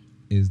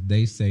is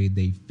they say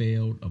they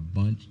failed a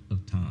bunch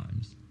of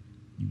times.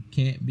 You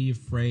can't be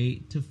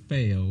afraid to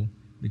fail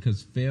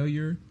because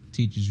failure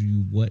teaches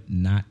you what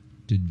not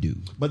to do.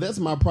 But that's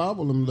my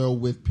problem, though,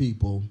 with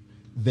people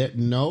that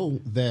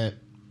know that,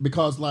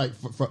 because like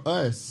for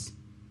us,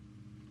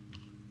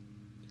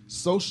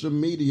 social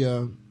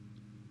media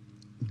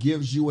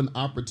gives you an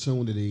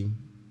opportunity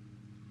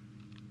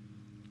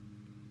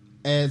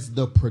as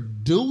the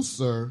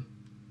producer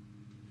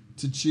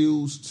to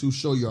choose to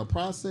show your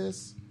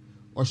process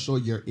or show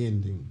your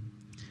ending.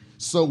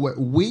 So what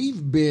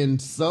we've been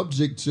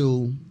subject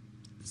to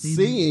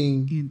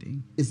seeing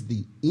ending is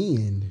the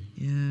end.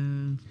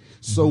 Yeah.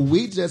 So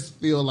we just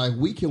feel like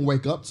we can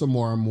wake up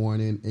tomorrow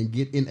morning and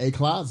get in a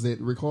closet,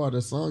 record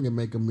a song, and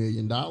make $1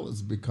 million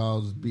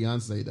because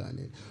Beyonce done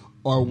it.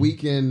 Or we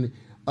can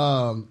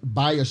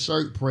buy a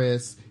shirt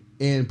press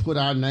and put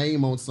our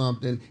name on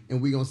something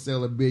and we're going to sell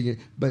 $1 billion.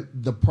 But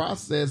the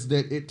process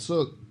that it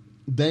took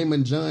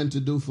Damon John to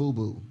do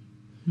FUBU,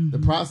 the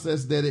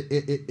process that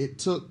it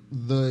took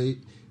the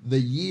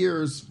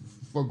years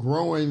for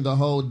growing the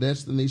whole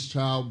Destiny's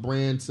Child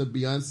brand to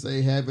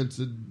Beyonce having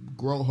to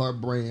grow her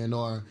brand,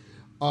 or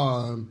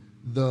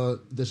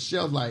the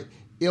shelf. Like,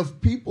 if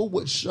people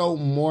would show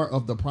more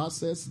of the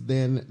process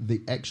than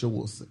the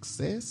actual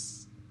success,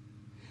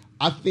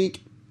 I think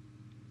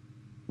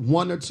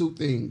one or two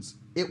things.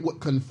 It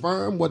would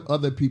confirm what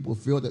other people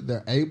feel that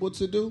they're able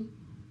to do.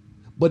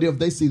 But if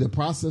they see the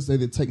process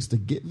that it takes to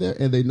get there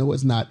and they know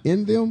it's not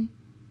in them,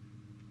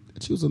 they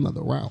choose another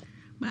route.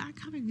 But I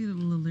kind of get a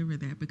little leery of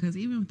that, because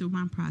even through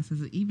my process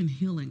of even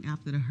healing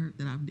after the hurt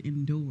that I've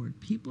endured,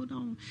 people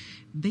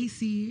they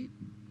see it,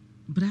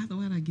 but after a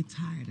while I get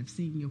tired of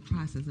seeing your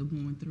process of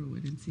going through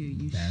it until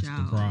you That's show.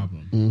 the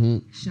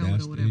problem. Show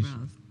it or whatever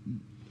else.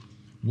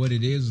 What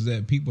it is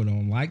that people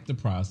don't like the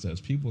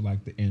process. People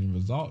like the end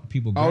result.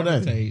 People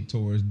gravitate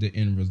towards the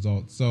end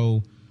result.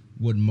 So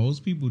what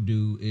most people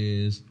do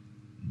is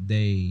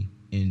they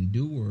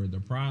endure the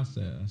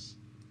process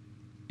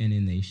and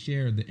then they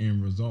share the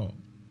end result.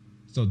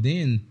 So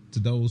then to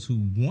those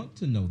who want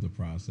to know the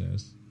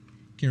process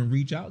can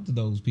reach out to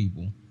those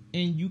people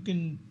and you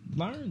can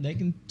learn. They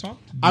can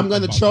talk to you. I'm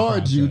going to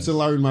charge you to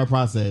learn my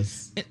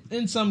process.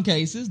 In some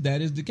cases,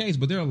 that is the case.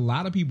 But there are a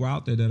lot of people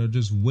out there that are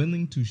just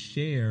willing to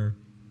share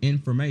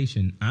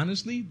information.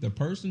 Honestly, the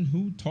person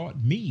who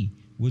taught me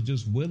was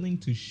just willing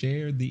to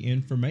share the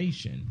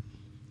information.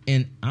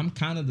 And I'm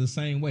kind of the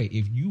same way.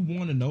 If you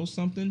want to know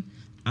something,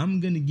 I'm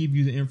going to give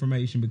you the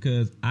information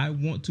because I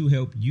want to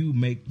help you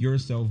make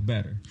yourself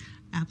better.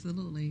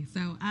 Absolutely.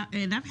 So,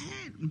 and I've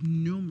had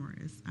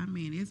numerous. I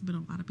mean, it's been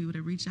a lot of people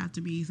that reach out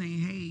to me saying,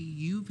 "Hey,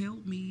 you've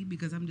helped me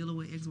because I'm dealing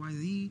with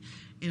XYZ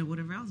and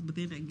whatever else." But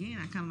then again,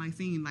 I kind of like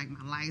seeing like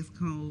my lights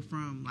go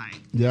from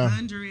like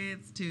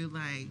hundreds to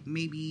like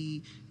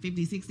maybe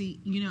 50,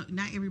 60. You know,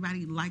 not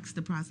everybody likes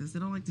the process.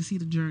 They don't like to see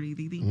the journey.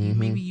 They think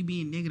maybe you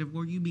being negative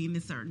or you being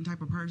this certain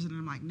type of person. And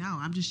I'm like, no,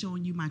 I'm just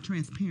showing you my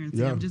transparency.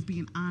 Yeah. I'm just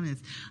being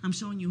honest. I'm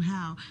showing you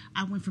how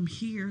I went from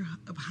here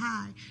up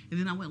high and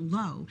then I went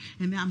low,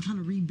 and now I'm trying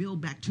to rebuild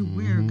back to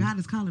where God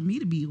is calling me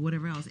to be or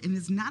whatever else. And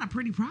it's not a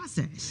pretty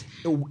process.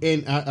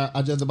 And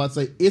I just about to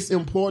say, it's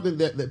important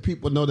that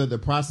people know that the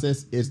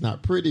process is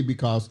not pretty,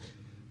 because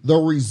the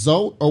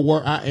result of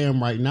where I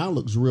am right now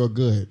looks real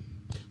good.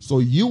 So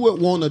you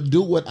would want to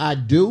do what I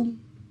do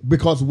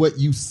because what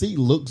you see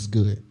looks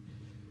good.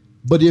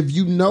 But if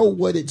you know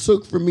what it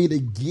took for me to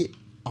get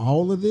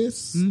all of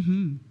this,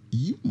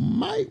 you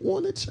might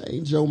want to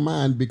change your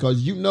mind,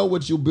 because you know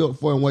what you're built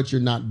for and what you're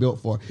not built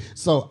for.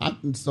 So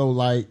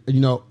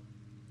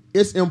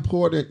it's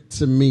important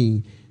to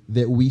me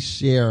that we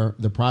share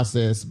the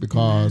process,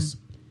 because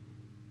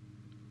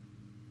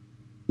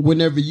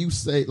whenever you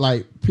say,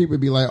 like, people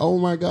be like, oh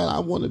my God, I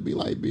want to be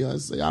like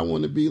Beyonce. I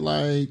want to be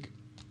like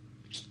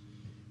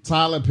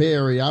Tyler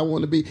Perry. I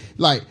want to be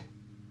like,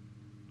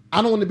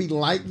 I don't want to be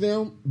like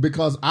them,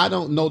 because I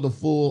don't know the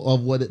full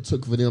of what it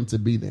took for them to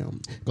be them.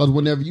 Because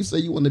whenever you say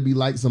you want to be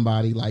like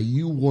somebody, like,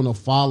 you want to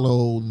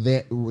follow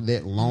that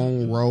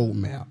long road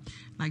map.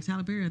 Like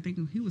Tyler Perry, I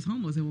think he was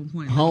homeless at one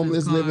point.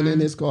 Homeless, living in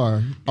his car.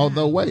 Yeah.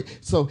 Although, wait,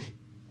 so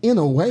in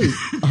a way,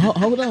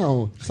 hold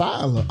on,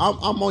 Tyler,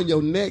 I'm on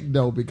your neck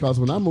though, because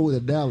when I moved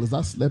to Dallas,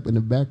 I slept in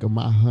the back of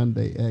my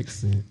Hyundai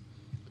Accent.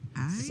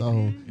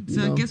 So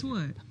guess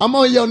what? I'm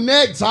on your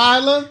neck,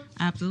 Tyler.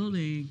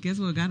 Absolutely. Guess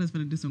what? God is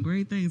going to do some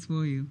great things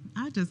for you.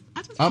 I'm excited.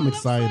 I'm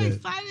so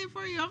excited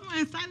for you.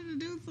 I'm excited to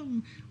do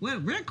some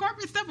red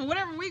carpet stuff or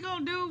whatever we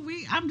gonna do.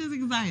 I'm just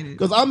excited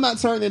because I'm not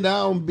turning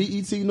down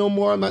BET no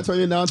more. I'm not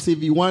turning down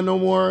TV One no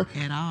more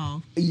at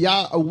all.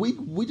 Yeah,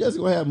 we just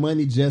gonna have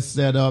money just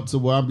set up to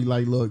where I'll be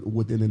like, look,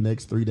 within the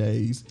next 3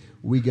 days.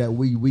 We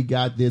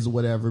got this,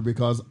 whatever,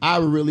 because I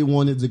really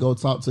wanted to go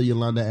talk to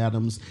Yolanda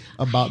Adams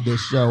about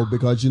this show,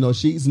 because, you know,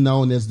 she's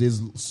known as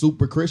this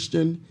super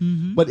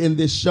Christian, but in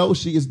this show,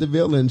 she is the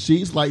villain.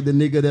 She's like the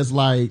nigga that's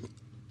like,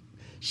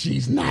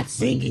 she's not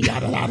singing,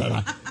 yada, yada,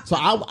 yada. So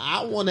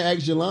I want to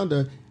ask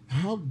Yolanda,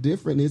 how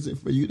different is it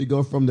for you to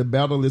go from the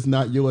battle is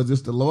not yours,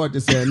 it's the Lord,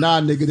 to say,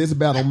 nah, nigga, this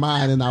battle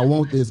mine and I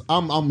want this.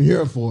 I'm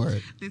here for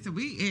it.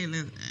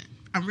 Listen,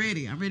 I'm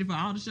ready. I'm ready for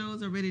all the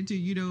shows. I'm ready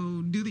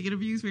to, do the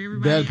interviews for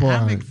everybody.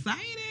 I'm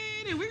excited.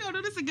 And we're going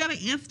to do this together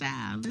in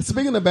style.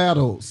 Speaking of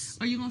battles.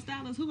 Are you going to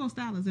style us? Who going to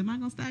style us? Am I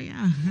going to style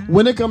y'all?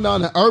 When it comes down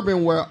to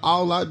urban, where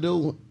all I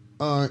do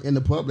in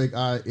the public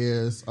eye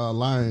is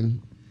Lionheart.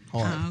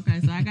 Oh, okay,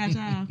 so I got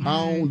y'all.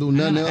 I don't do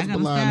nothing else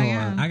but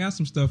Lionheart. I got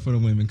some stuff for the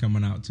women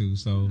coming out too,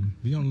 so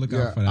be on the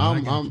lookout for that. I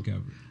got you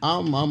covered.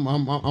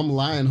 I'm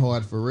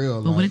Lionheart for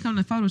real. But when it comes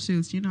to photo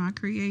shoots, I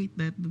create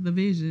the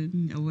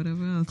vision or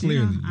whatever else.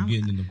 Clearly, you're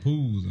getting in the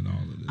pools and all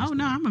of this. Oh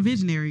no, I'm a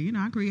visionary.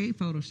 I create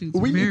photo shoots.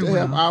 We need to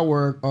have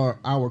our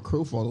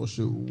crew photo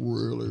shoot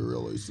really,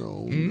 really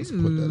soon. Let's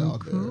put that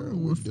out there.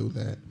 We'll do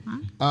that.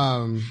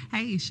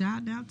 Hey,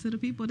 shout out to the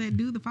people that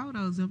do the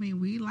photos. I mean,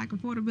 we like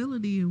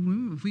affordability,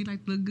 and we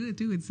like to look good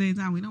too. At the same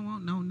time, we don't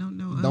want no.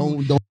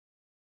 Don't.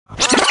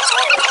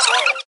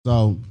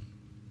 So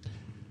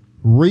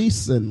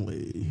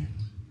recently,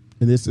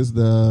 and this is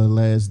the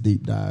last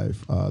deep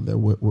dive that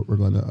we're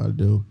going to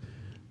do,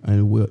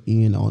 and we'll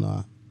end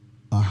on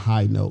a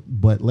high note.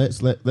 But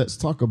let's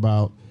talk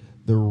about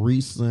the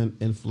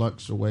recent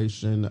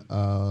influctuation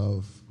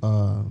of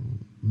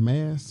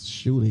mass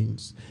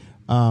shootings.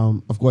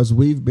 Of course,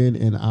 we've been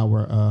in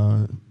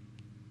our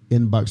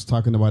inbox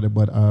talking about it,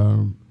 but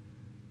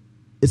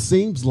it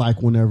seems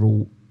like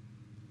whenever,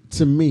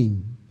 to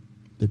me,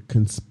 the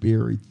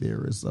conspiracy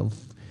theorists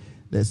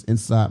that's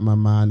inside my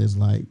mind is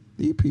like,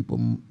 these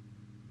people,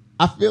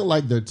 I feel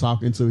like they're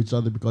talking to each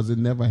other, because it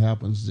never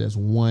happens just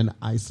one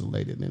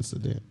isolated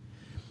incident.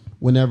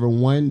 Whenever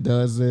one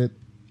does it,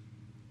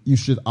 you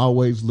should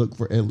always look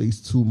for at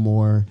least two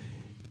more.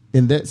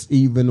 And that's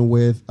even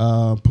with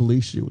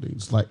police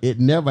shootings. Like, it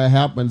never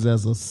happens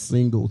as a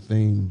single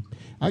thing.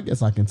 I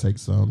guess I can take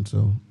some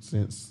too,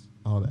 since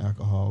all the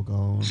alcohol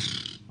gone.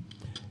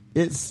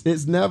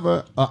 It's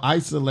never an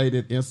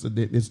isolated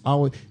incident. It's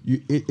always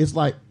it's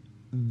like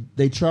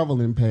they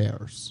travel in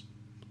pairs.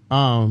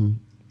 But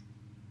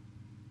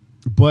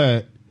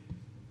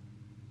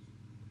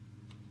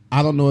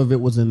I don't know if it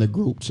was in the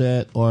group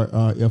chat or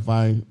if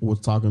I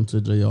was talking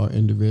to JR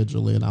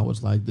individually, and I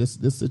was like, this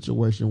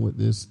situation with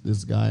this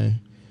guy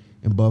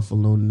in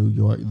Buffalo, New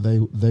York,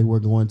 they were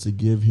going to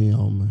give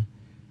him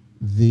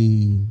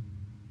the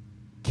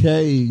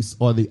case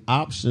or the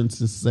option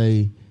to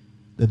say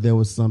that there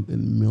was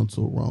something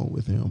mental wrong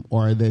with him,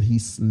 or that he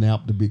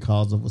snapped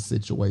because of a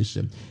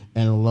situation.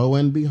 And lo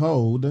and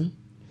behold,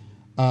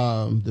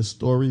 The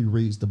story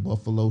reads: the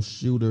Buffalo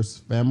shooter's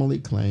family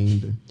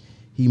claimed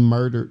he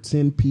murdered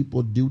 10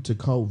 people due to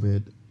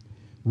COVID.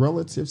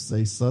 Relatives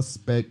say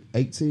suspect,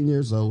 18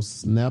 years old,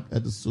 snapped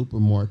at the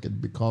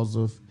supermarket because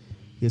of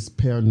his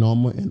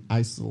paranormal and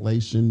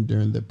isolation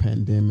during the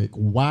pandemic.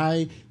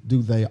 Why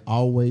do they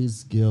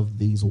always give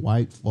these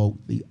white folk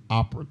the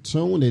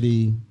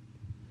opportunity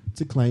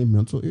to claim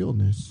mental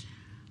illness?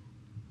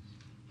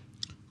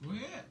 Go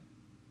ahead.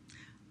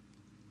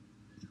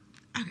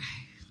 Okay.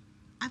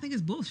 I think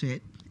it's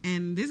bullshit.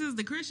 And this is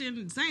the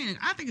Christian saying,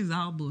 I think it's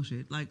all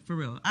bullshit. Like, for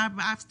real.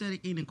 I've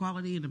studied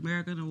inequality in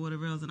America and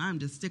whatever else, and I'm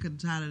just sick and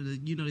tired of the,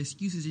 the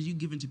excuses that you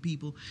giving to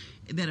people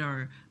that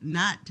are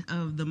not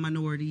of the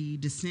minority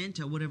descent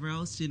or whatever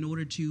else in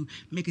order to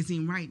make it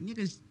seem right.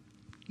 Niggas,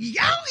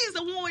 y'all is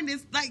the one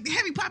that's, like,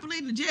 heavy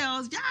populating the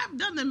jails. Y'all have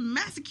done the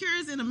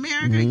massacres in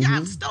America. Mm-hmm. Y'all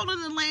have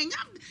stolen the land.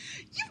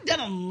 You've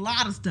done a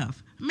lot of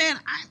stuff. Man,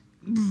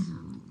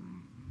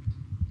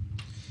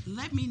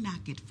 let me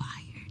not get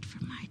fired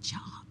from my job.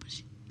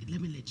 Let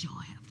me let y'all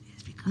have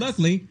this. Because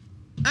Luckily,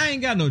 I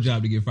ain't got no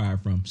job to get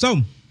fired from. So,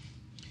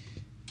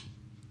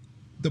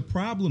 the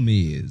problem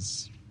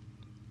is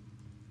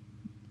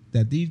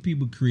that these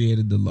people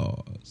created the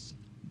laws,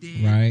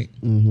 right?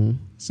 Mm-hmm.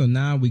 So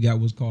now we got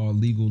what's called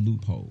legal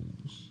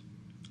loopholes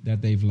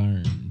that they've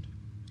learned.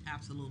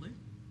 Absolutely.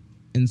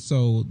 And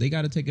so they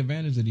got to take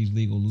advantage of these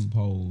legal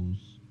loopholes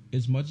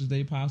as much as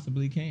they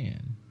possibly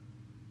can.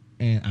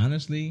 And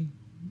honestly,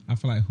 I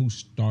feel like who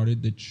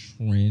started the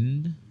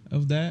trend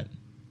of that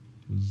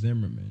was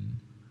Zimmerman.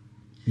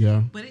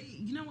 Yeah. But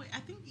you know what? I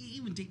think it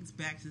even dates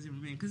back to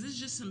Zimmerman because it's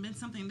just been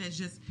something that's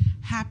just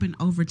happened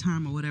over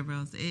time or whatever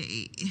else.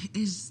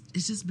 It's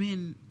just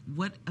been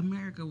what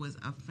America was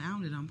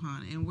founded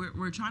upon, and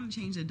we're trying to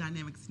change the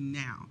dynamics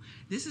now.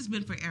 This has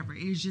been forever.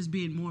 It's just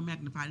being more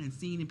magnified and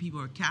seen, and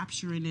people are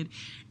capturing it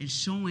and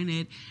showing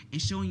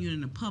you in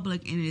the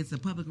public, and is the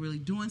public really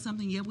doing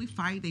something? Yeah, we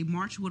fight, they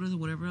march with us or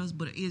whatever else,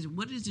 but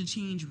what is the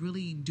change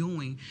really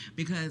doing?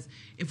 Because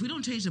if we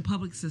don't change the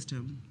public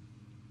system,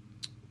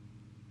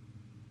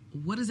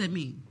 what does that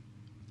mean?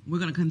 We're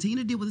going to continue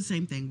to deal with the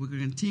same thing. We're going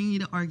to continue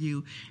to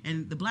argue.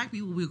 And the black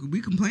people,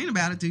 we complain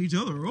about it to each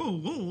other.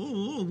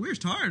 Oh, we're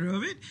tired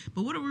of it.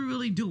 But what are we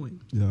really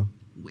doing? Yeah.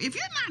 If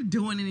you're not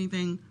doing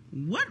anything,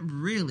 what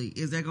really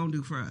is that going to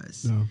do for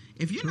us? Yeah.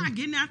 If you're not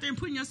getting out there and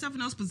putting yourself in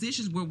those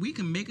positions where we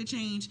can make a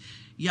change,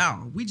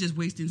 y'all, we just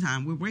wasting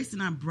time. We're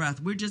wasting our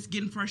breath. We're just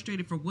getting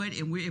frustrated for what?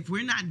 And if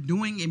we're not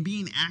doing and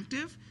being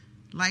active,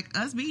 like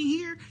us being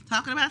here,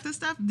 talking about this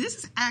stuff, this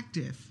is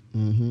active.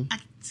 Mm-hmm.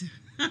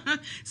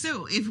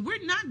 So if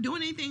we're not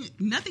doing anything,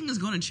 nothing is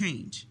going to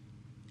change.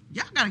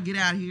 Y'all got to get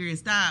out here and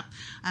stop.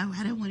 I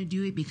don't want to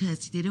do it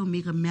because they don't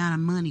make a amount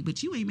of money.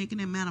 But you ain't making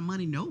that amount of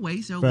money no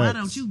way. So why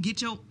don't you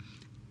get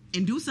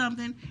and do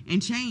something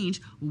and change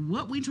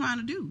what we trying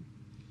to do?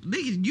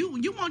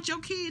 You want your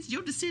kids,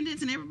 your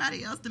descendants, and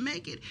everybody else to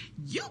make it.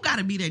 You got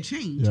to be that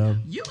change. Yeah.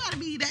 You got to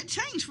be that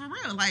change for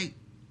real. Like,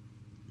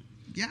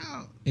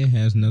 y'all. It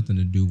has nothing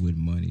to do with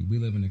money. We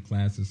live in a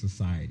classist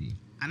society.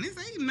 I didn't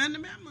say nothing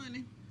about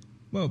money.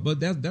 Well, but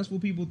that's what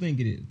people think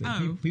it is.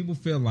 Oh. People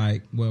feel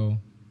like, well,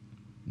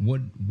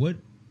 what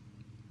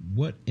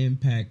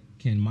impact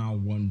can my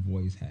one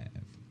voice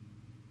have?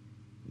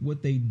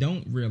 What they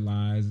don't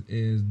realize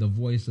is the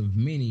voice of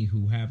many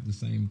who have the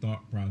same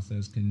thought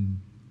process can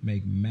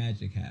make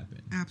magic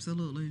happen.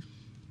 Absolutely.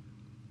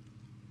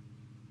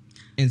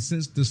 And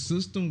since the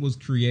system was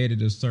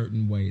created a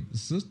certain way, the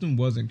system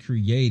wasn't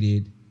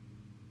created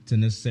to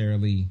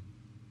necessarily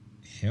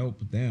help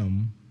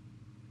them.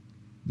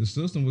 The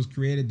system was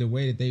created the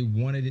way that they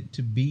wanted it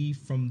to be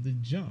from the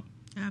jump.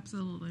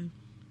 Absolutely.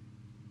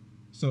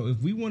 So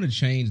if we want to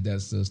change that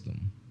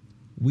system,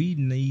 we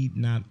need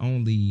not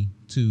only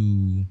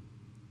to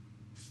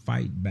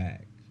fight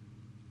back,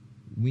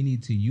 we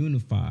need to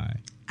unify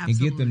and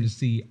get them to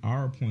see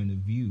our point of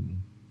view.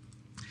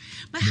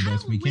 But how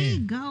do we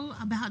go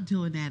about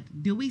doing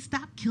that? Do we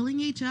stop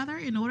killing each other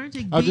in order to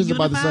be unified? I was just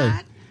about to say,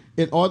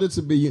 in order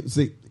to be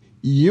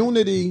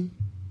unity,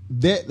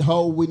 that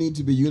whole we need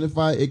to be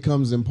unified, it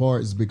comes in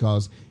parts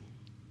because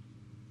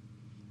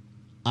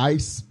I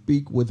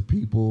speak with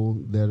people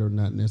that are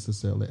not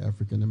necessarily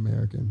African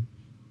American.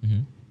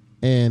 Mm-hmm.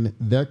 And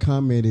their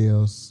comment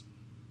is,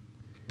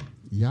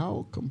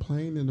 y'all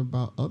complaining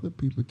about other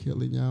people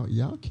killing y'all.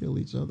 Y'all kill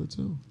each other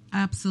too.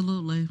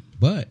 Absolutely.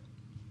 But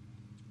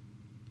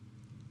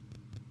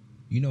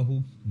you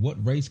know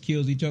what race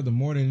kills each other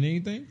more than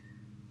anything?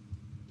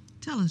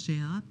 Tell us,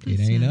 JL. It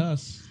ain't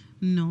us.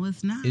 No,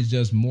 it's not. It's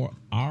just more.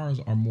 Ours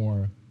are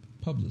more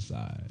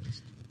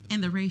publicized.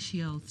 And the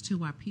ratios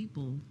to our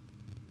people.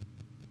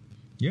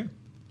 Yeah.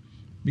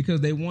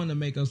 Because they want to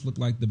make us look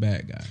like the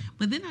bad guy.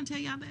 But then I tell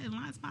y'all that in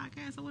last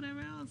podcast or whatever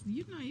else,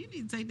 you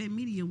need to take that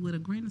media with a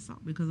grain of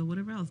salt because of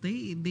whatever else.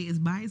 They is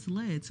bias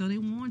led. So they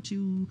want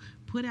to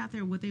put out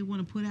there what they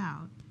want to put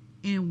out.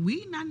 And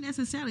we not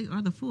necessarily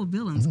are the full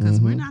villains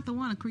because we're not the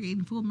one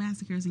creating full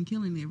massacres and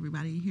killing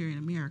everybody here in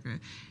America.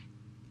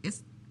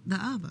 It's the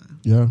other.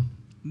 Yeah.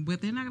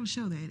 But they're not going to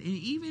show that. And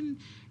even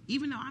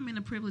even though I'm in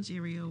a privileged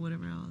area or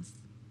whatever else,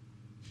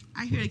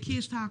 I hear the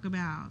kids talk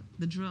about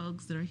the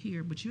drugs that are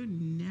here, but you'll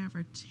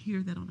never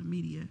hear that on the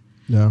media.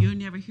 Yeah. You'll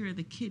never hear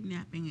the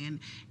kidnapping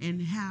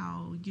and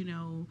how, you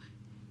know,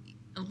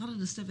 a lot of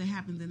the stuff that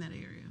happens in that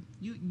area.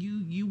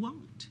 You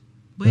won't.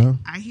 But Yeah.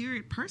 I hear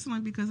it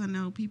personally because I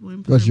know people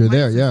in Because you're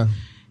there, places yeah.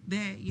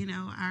 that, you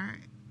know, our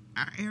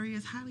area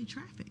is highly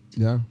trafficked.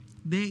 Yeah.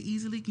 They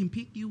easily can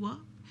pick you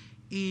up,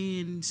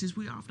 and since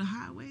we're off the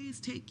highways,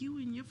 take you,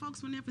 and your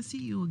folks will never see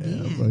you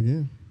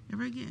again.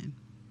 Ever again.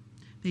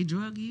 They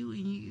drug you,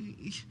 and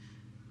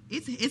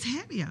it's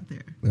heavy out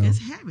there. Yeah. It's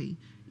heavy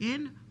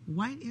in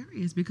white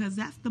areas because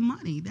that's the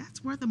money.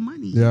 That's where the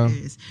money Yeah.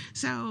 is.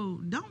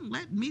 So don't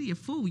let media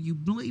fool you,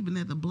 believing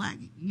that the black,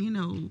 you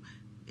know,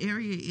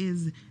 area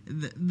is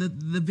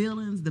the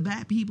villains, the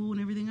bad people,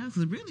 and everything else.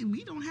 'Cause really,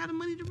 we don't have the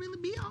money to really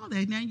be all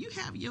that. Now you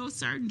have your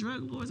certain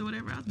drug lords or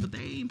whatever else, but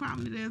they ain't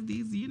prominent as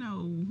these, you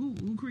know,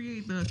 who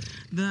create the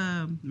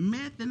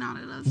meth and all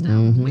that other stuff.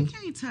 Mm-hmm. We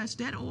can't touch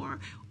that, or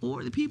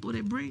the people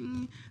that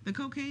bring the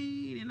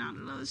cocaine and all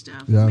that other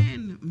stuff. Yeah.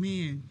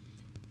 Man,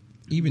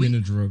 Even in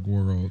the drug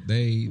world,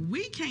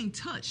 we can't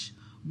touch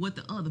what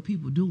the other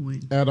people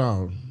doing At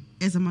all.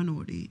 as a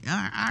minority.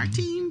 Our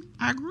team,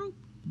 our group.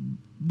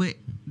 But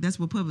that's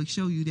what public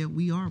show you that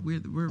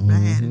we're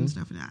bad and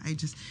stuff. And it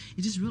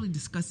just really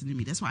disgusted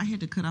me. That's why I had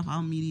to cut off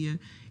all media.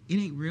 It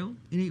ain't real.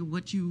 It ain't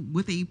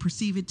what they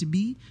perceive it to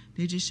be.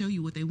 They just show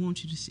you what they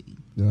want you to see.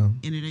 Yeah.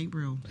 And it ain't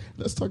real.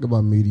 Let's talk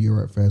about media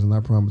right fast, and I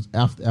promise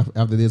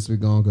after this we're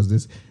going because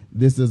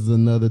this is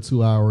another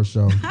 2-hour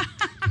show.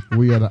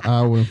 We are an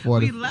hour and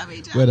 40. We love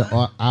each We're other.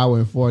 an hour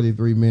and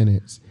 43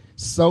 minutes.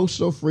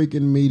 Social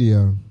freaking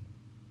media.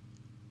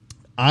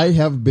 I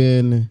have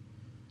been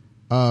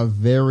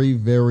very,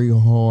 very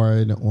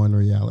hard on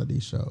reality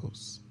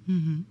shows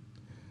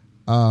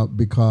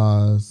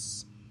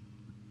because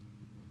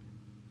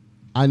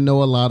I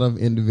know a lot of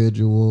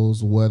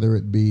individuals, whether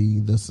it be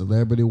the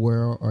celebrity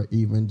world or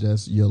even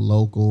just your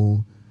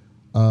local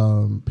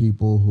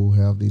people who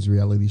have these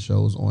reality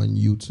shows on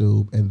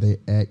YouTube, and they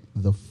act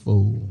the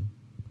fool.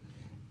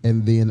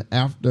 And then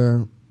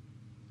after,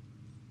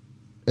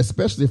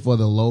 especially for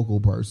the local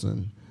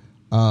person,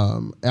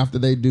 after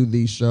they do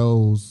these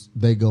shows,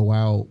 they go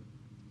out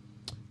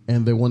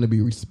and they want to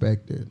be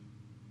respected.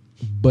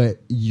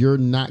 But you're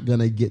not going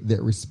to get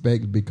that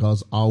respect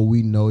because all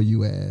we know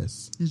you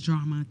as It's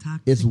drama,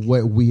 toxic. is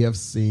what we have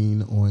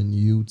seen on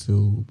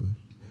YouTube.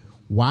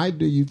 Why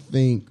do you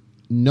think,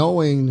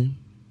 knowing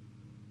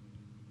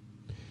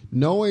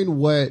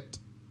what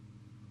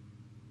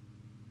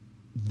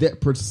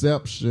that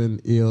perception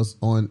is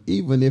on,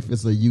 even if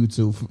it's a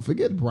YouTube,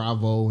 forget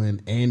Bravo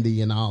and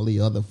Andy and all the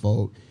other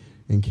folk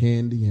and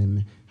Candy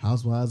and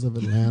Housewives of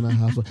Atlanta.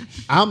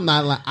 I'm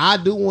not like, I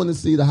do want to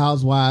see the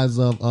Housewives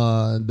of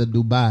the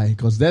Dubai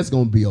because that's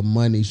going to be a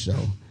money show.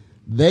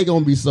 They're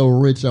going to be so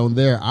rich on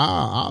there.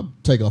 I'll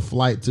take a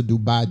flight to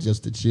Dubai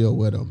just to chill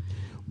with them.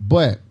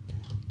 But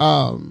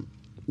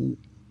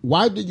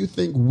why do you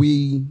think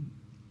we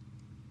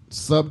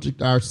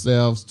subject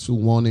ourselves to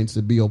wanting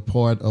to be a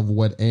part of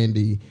what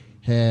Andy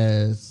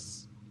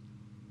has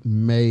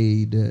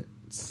made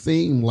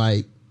seem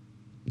like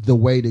the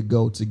way to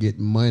go to get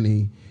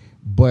money?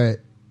 But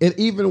and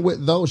even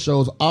with those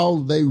shows, all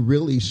they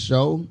really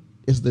show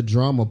is the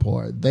drama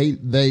part. They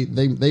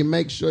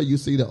make sure you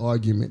see the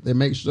argument. They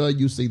make sure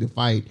you see the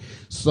fight.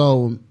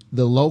 So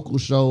the local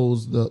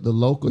shows, the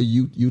local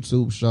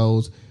YouTube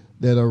shows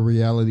that are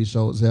reality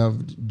shows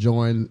have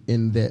joined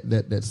in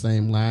that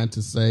same line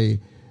to say,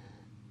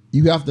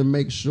 you have to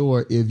make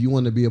sure if you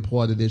want to be a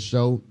part of this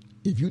show,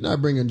 if you're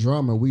not bringing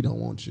drama, we don't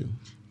want you.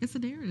 It's a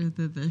narrative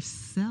that they're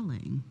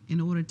selling in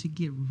order to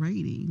get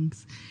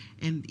ratings.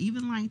 And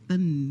even like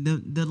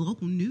the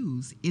local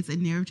news, it's a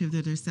narrative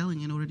that they're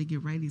selling in order to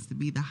get ratings to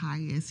be the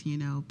highest,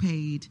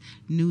 paid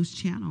news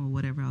channel or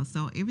whatever else.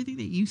 So everything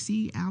that you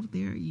see out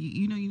there,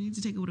 you need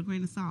to take it with a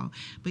grain of salt.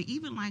 But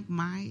even like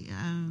my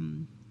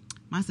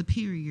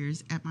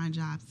superiors at my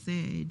job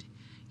said,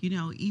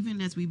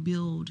 even as we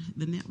build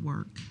the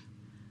network,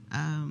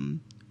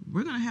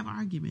 we're going to have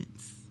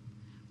arguments.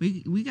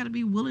 We got to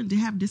be willing to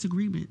have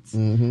disagreements,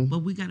 but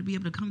we got to be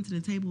able to come to the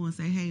table and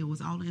say, hey, it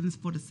was all in this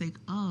for the sake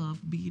of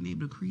being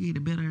able to create a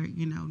better,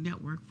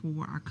 network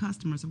for our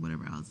customers or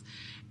whatever else,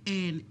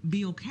 and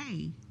be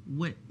okay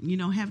with,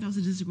 having those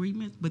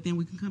disagreements, but then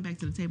we can come back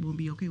to the table and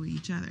be okay with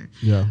each other.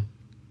 Yeah.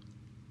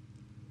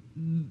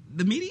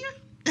 The media,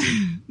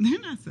 they're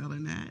not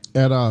selling that.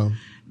 At all.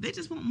 They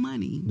just want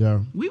money. Yeah.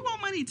 We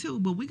want money too,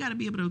 but we got to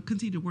be able to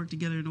continue to work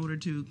together in order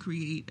to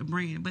create a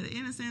brand. But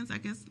in a sense, I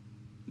guess,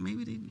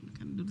 maybe they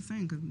kind of do the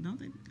same, because don't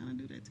they kind of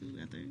do that too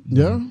out there?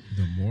 Yeah.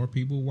 The more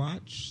people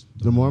watch,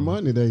 the more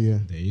money they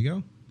get. There you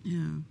go. Yeah.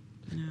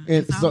 And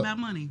it's all about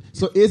money.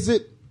 So is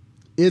it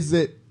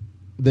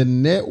the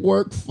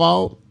network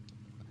fault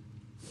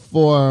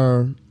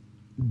for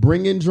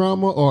bringing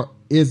drama, or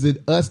is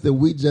it us that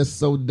we just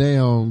so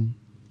damn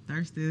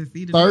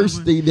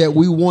thirsty that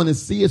we want to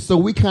see it, so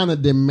we kind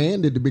of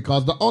demanded it?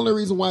 Because the only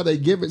reason why they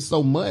give it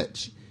so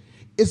much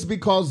is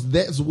because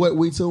that's what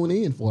we tune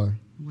in for.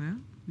 Well,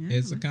 yeah,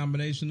 It's a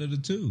combination of the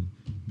two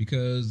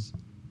because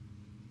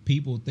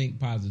people think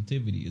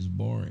positivity is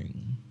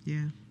boring.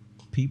 yeah.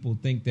 People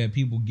think that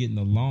people getting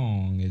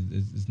along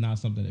is not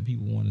something that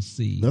people want to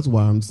see. That's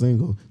why I'm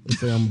single. They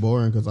say I'm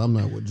boring because I'm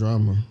not with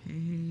drama.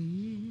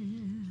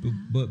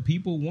 But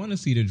people want to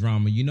see the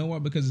drama. You know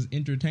what? Because it's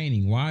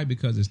entertaining. Why?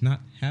 Because it's not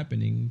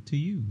happening to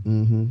you.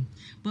 Mm-hmm.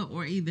 But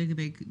or either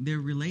they're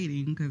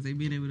relating because they've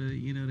been able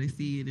to, they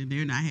see it and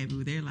they're not happy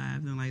with their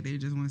lives and like they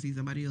just want to see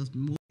somebody else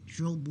more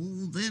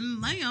miserable than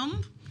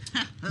them.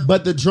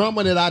 But the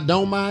drama that I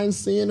don't mind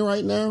seeing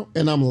right now,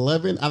 and I'm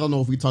loving, I don't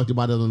know if we talked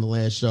about it on the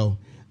last show.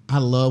 I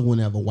love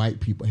whenever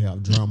white people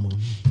have drama.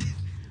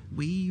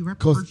 We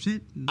Because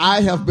represent.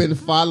 I have been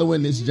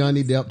following this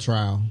Johnny Depp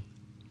trial.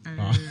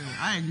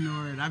 I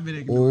ignore it. I've been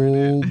ignoring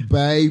Oh, it.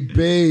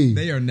 baby.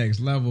 They are next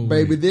level.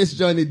 Baby, this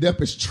Johnny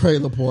Depp is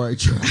trailer park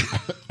trial.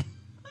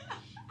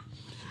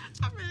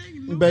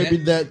 Baby,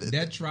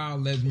 that trial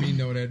lets me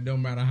know that no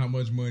matter how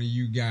much money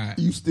you got,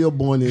 you still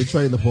born in a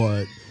trailer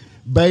park.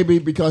 Baby,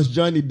 because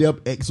Johnny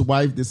Depp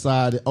ex-wife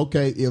decided,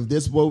 okay, if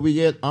this where we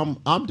get,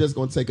 I'm just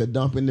gonna take a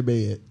dump in the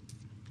bed.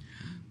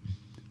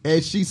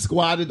 And she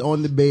squatted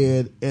on the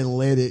bed and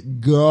let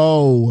it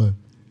go.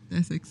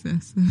 That's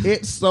excessive.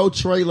 It's so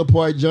trailer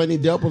park. Johnny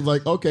Depp was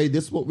like, okay,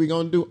 this is what we're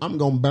gonna do. I'm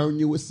gonna burn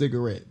you with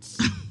cigarettes.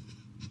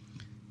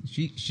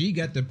 she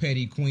got the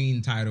petty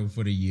queen title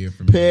for the year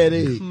for me.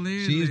 Petty.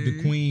 She is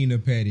the queen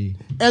of petty.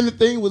 And the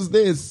thing was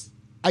this,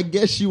 I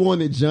guess she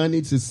wanted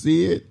Johnny to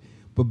see it,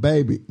 but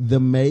baby, the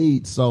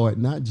maid saw it,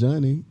 not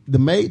Johnny. The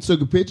maid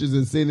took pictures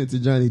and sent it to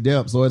Johnny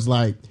Depp. So it's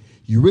like,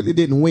 you really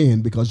didn't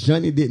win because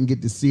Johnny didn't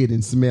get to see it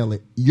and smell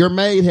it. Your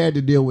maid had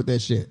to deal with that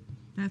shit.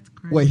 That's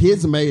crazy. Well,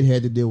 his maid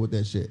had to deal with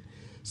that shit.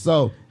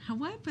 So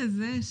What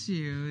possessed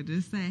you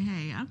to say,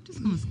 hey, I'm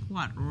just going to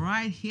squat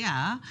right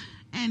here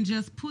and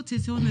just put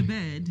it on the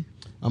bed?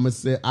 I'm going to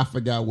say, I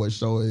forgot what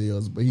show it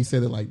is, but he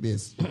said it like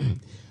this.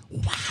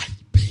 White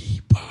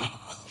people.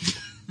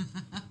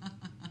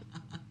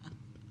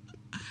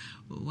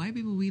 Well, white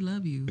people, we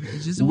love you.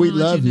 Just We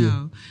wanna let love you.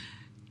 Know.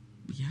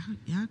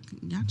 Y'all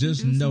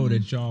Just know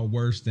that y'all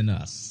worse than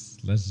us.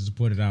 Let's just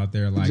put it out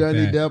there like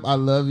Johnny that. Depp, I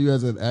love you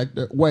as an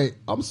actor. Wait,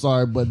 I'm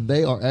sorry, but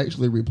they are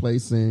actually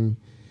replacing,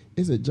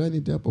 is it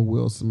Johnny Depp or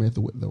Will Smith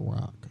with The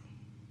Rock?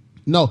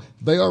 No,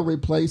 they are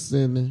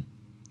replacing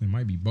It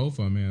might be both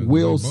of them. Man.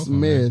 Will Both of them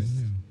Smith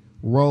actors, yeah.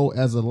 role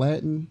as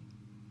Aladdin.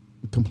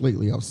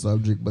 Completely off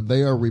subject, but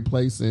they are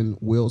replacing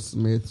Will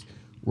Smith's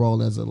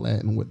role as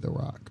Aladdin with The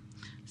Rock.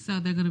 So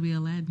they're going to be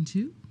Aladdin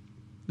too?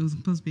 It was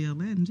supposed to be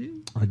Aladdin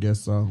too? I guess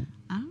so.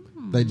 Oh.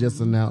 They just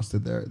announced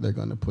that they're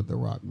going to put The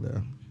Rock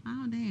there.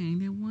 Oh, dang.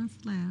 They're one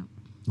slap.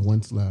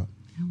 One slap.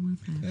 And one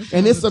slap. That's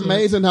And all it's took.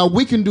 amazing how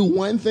we can do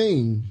one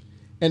thing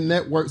and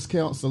networks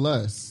counsel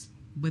us.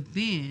 But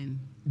then,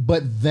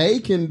 But they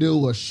can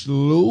do a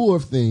slew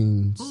of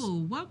things.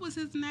 oh, what was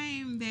his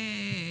name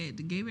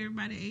that gave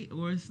everybody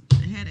or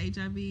had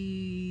HIV?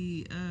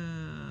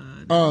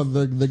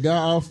 The guy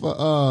off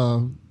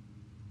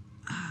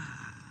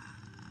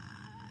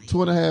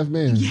 2.5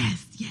 Men.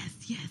 Yes,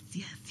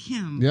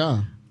 him.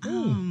 Yeah.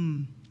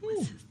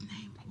 What's his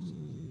name?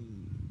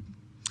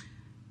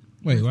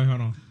 Wait,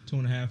 hold on.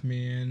 2.5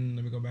 Men.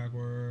 Let me go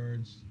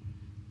backwards.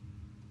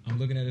 I'm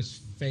looking at his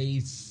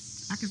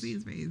face. I can see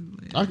his face.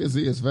 But I can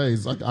see his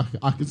face. I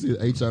can see the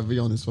HIV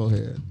on his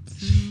forehead.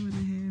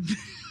 2.5.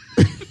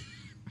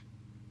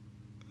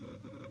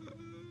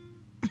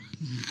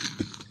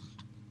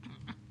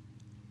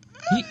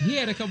 He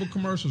had a couple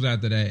commercials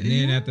after that, and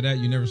then after that,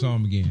 you never saw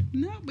him again.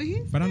 No, but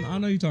he's. But I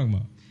know who you're talking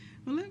about.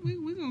 Well,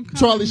 we're gonna call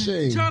Charlie him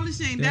Sheen. Charlie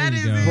Sheen. There That you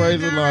is go. it.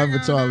 Praise the There Lord we for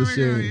go, Charlie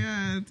there we go.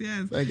 Sheen.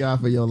 Yes. Thank God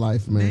for your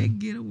life, They man.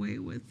 get away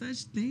with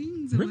such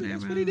things or Really? whatever.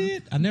 That's what he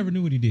did? I never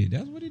knew what he did.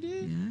 That's what he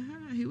did?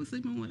 Yeah, he was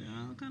sleeping with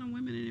all kind of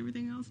women and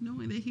everything else,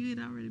 knowing that he had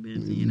already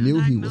been, Knew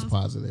he was diagnosed.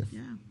 positive.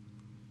 Yeah.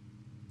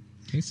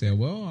 He said,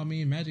 well, I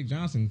mean, Magic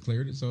Johnson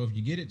cleared it, so if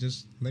you get it,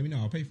 just let me know.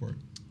 I'll pay for it.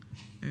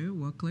 Oh,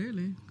 well,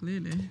 clearly.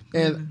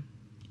 And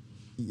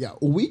yeah,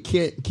 we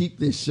can't keep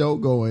this show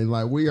going.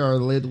 Like we are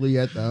literally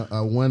at the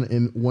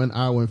 1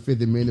 hour and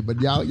 50 minutes. But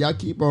y'all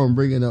keep on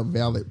bringing up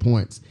valid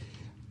points,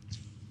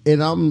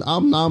 and I'm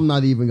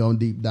not even gonna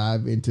deep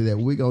dive into that.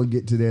 We're gonna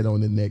get to that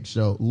on the next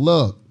show.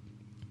 Look,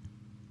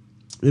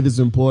 it is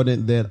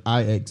important that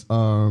I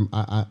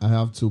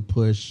have to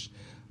push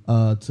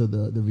to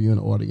the viewing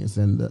audience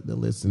and the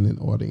listening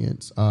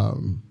audience.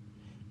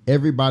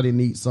 Everybody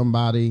needs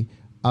somebody.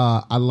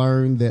 I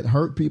learned that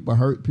hurt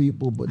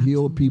people, but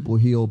heal people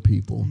heal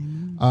people.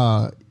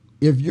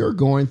 If you're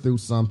going through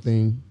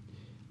something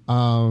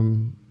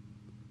in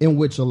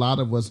which a lot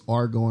of us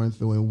are going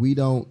through, and we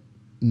don't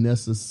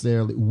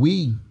necessarily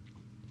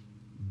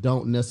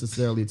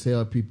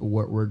tell people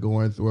what we're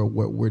going through or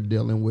what we're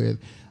dealing with,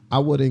 I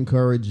would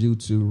encourage you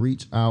to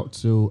reach out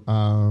to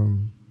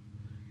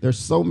there's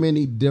so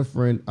many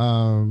different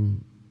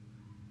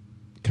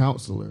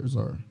counselors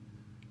or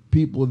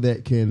people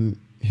that can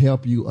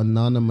help you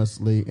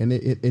anonymously, and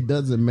it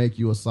doesn't make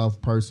you a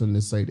soft person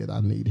to say that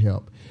I need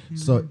help.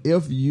 So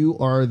if you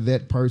are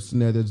that person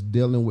that is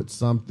dealing with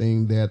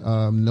something that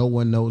no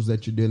one knows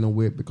that you're dealing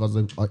with, because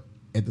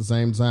at the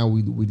same time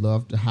we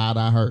love to hide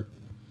our hurt,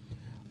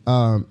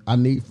 I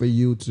need for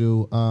you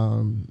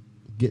to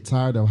get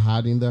tired of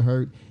hiding the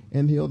hurt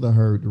and heal the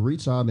hurt.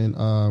 Reach out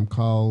and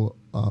call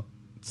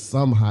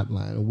some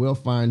hotline. We'll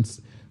find a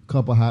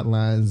couple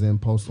hotlines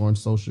and post on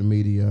social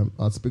media.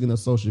 Speaking of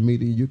social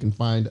media, you can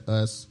find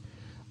us.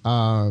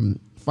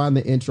 Find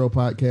the Intro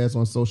Podcast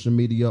on social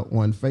media.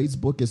 On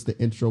Facebook, it's the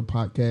Intro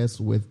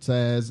Podcast with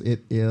Taz.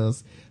 It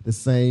is the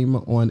same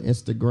on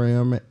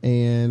Instagram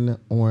and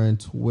on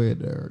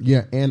Twitter.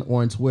 Yeah, and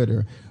on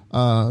Twitter.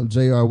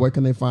 JR, where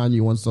can they find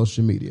you on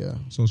social media?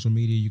 Social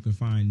media, you can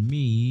find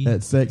me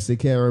at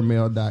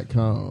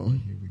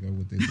sexycaramel.com. Here we go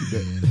with this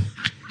again.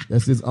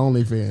 That's his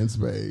OnlyFans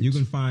page. You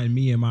can find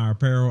me and my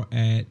apparel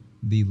at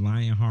the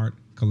Lionheart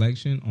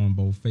Collection on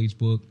both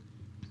Facebook,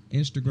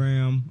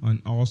 Instagram,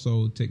 and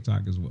also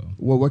TikTok as well.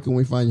 Well, where can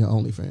we find your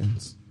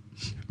OnlyFans?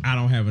 I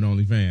don't have an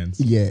OnlyFans.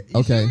 Yeah,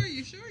 okay.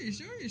 You sure?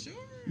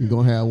 You're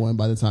going to have one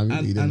by the time you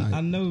leave tonight.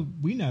 I know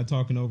we're not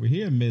talking over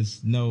here,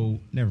 Miss. No,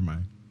 never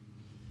mind.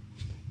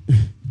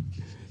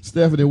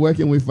 Stephanie, where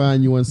can we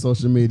find you on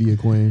social media,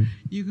 Queen?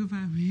 You can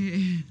find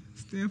me at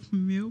Steph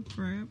Meal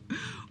Prep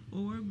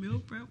or Meal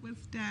Prep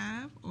with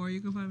Staff, or you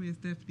can find me at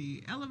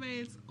Stephanie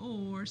Elevates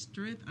or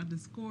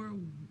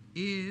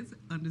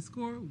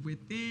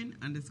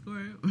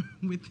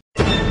Strength_is_within_within.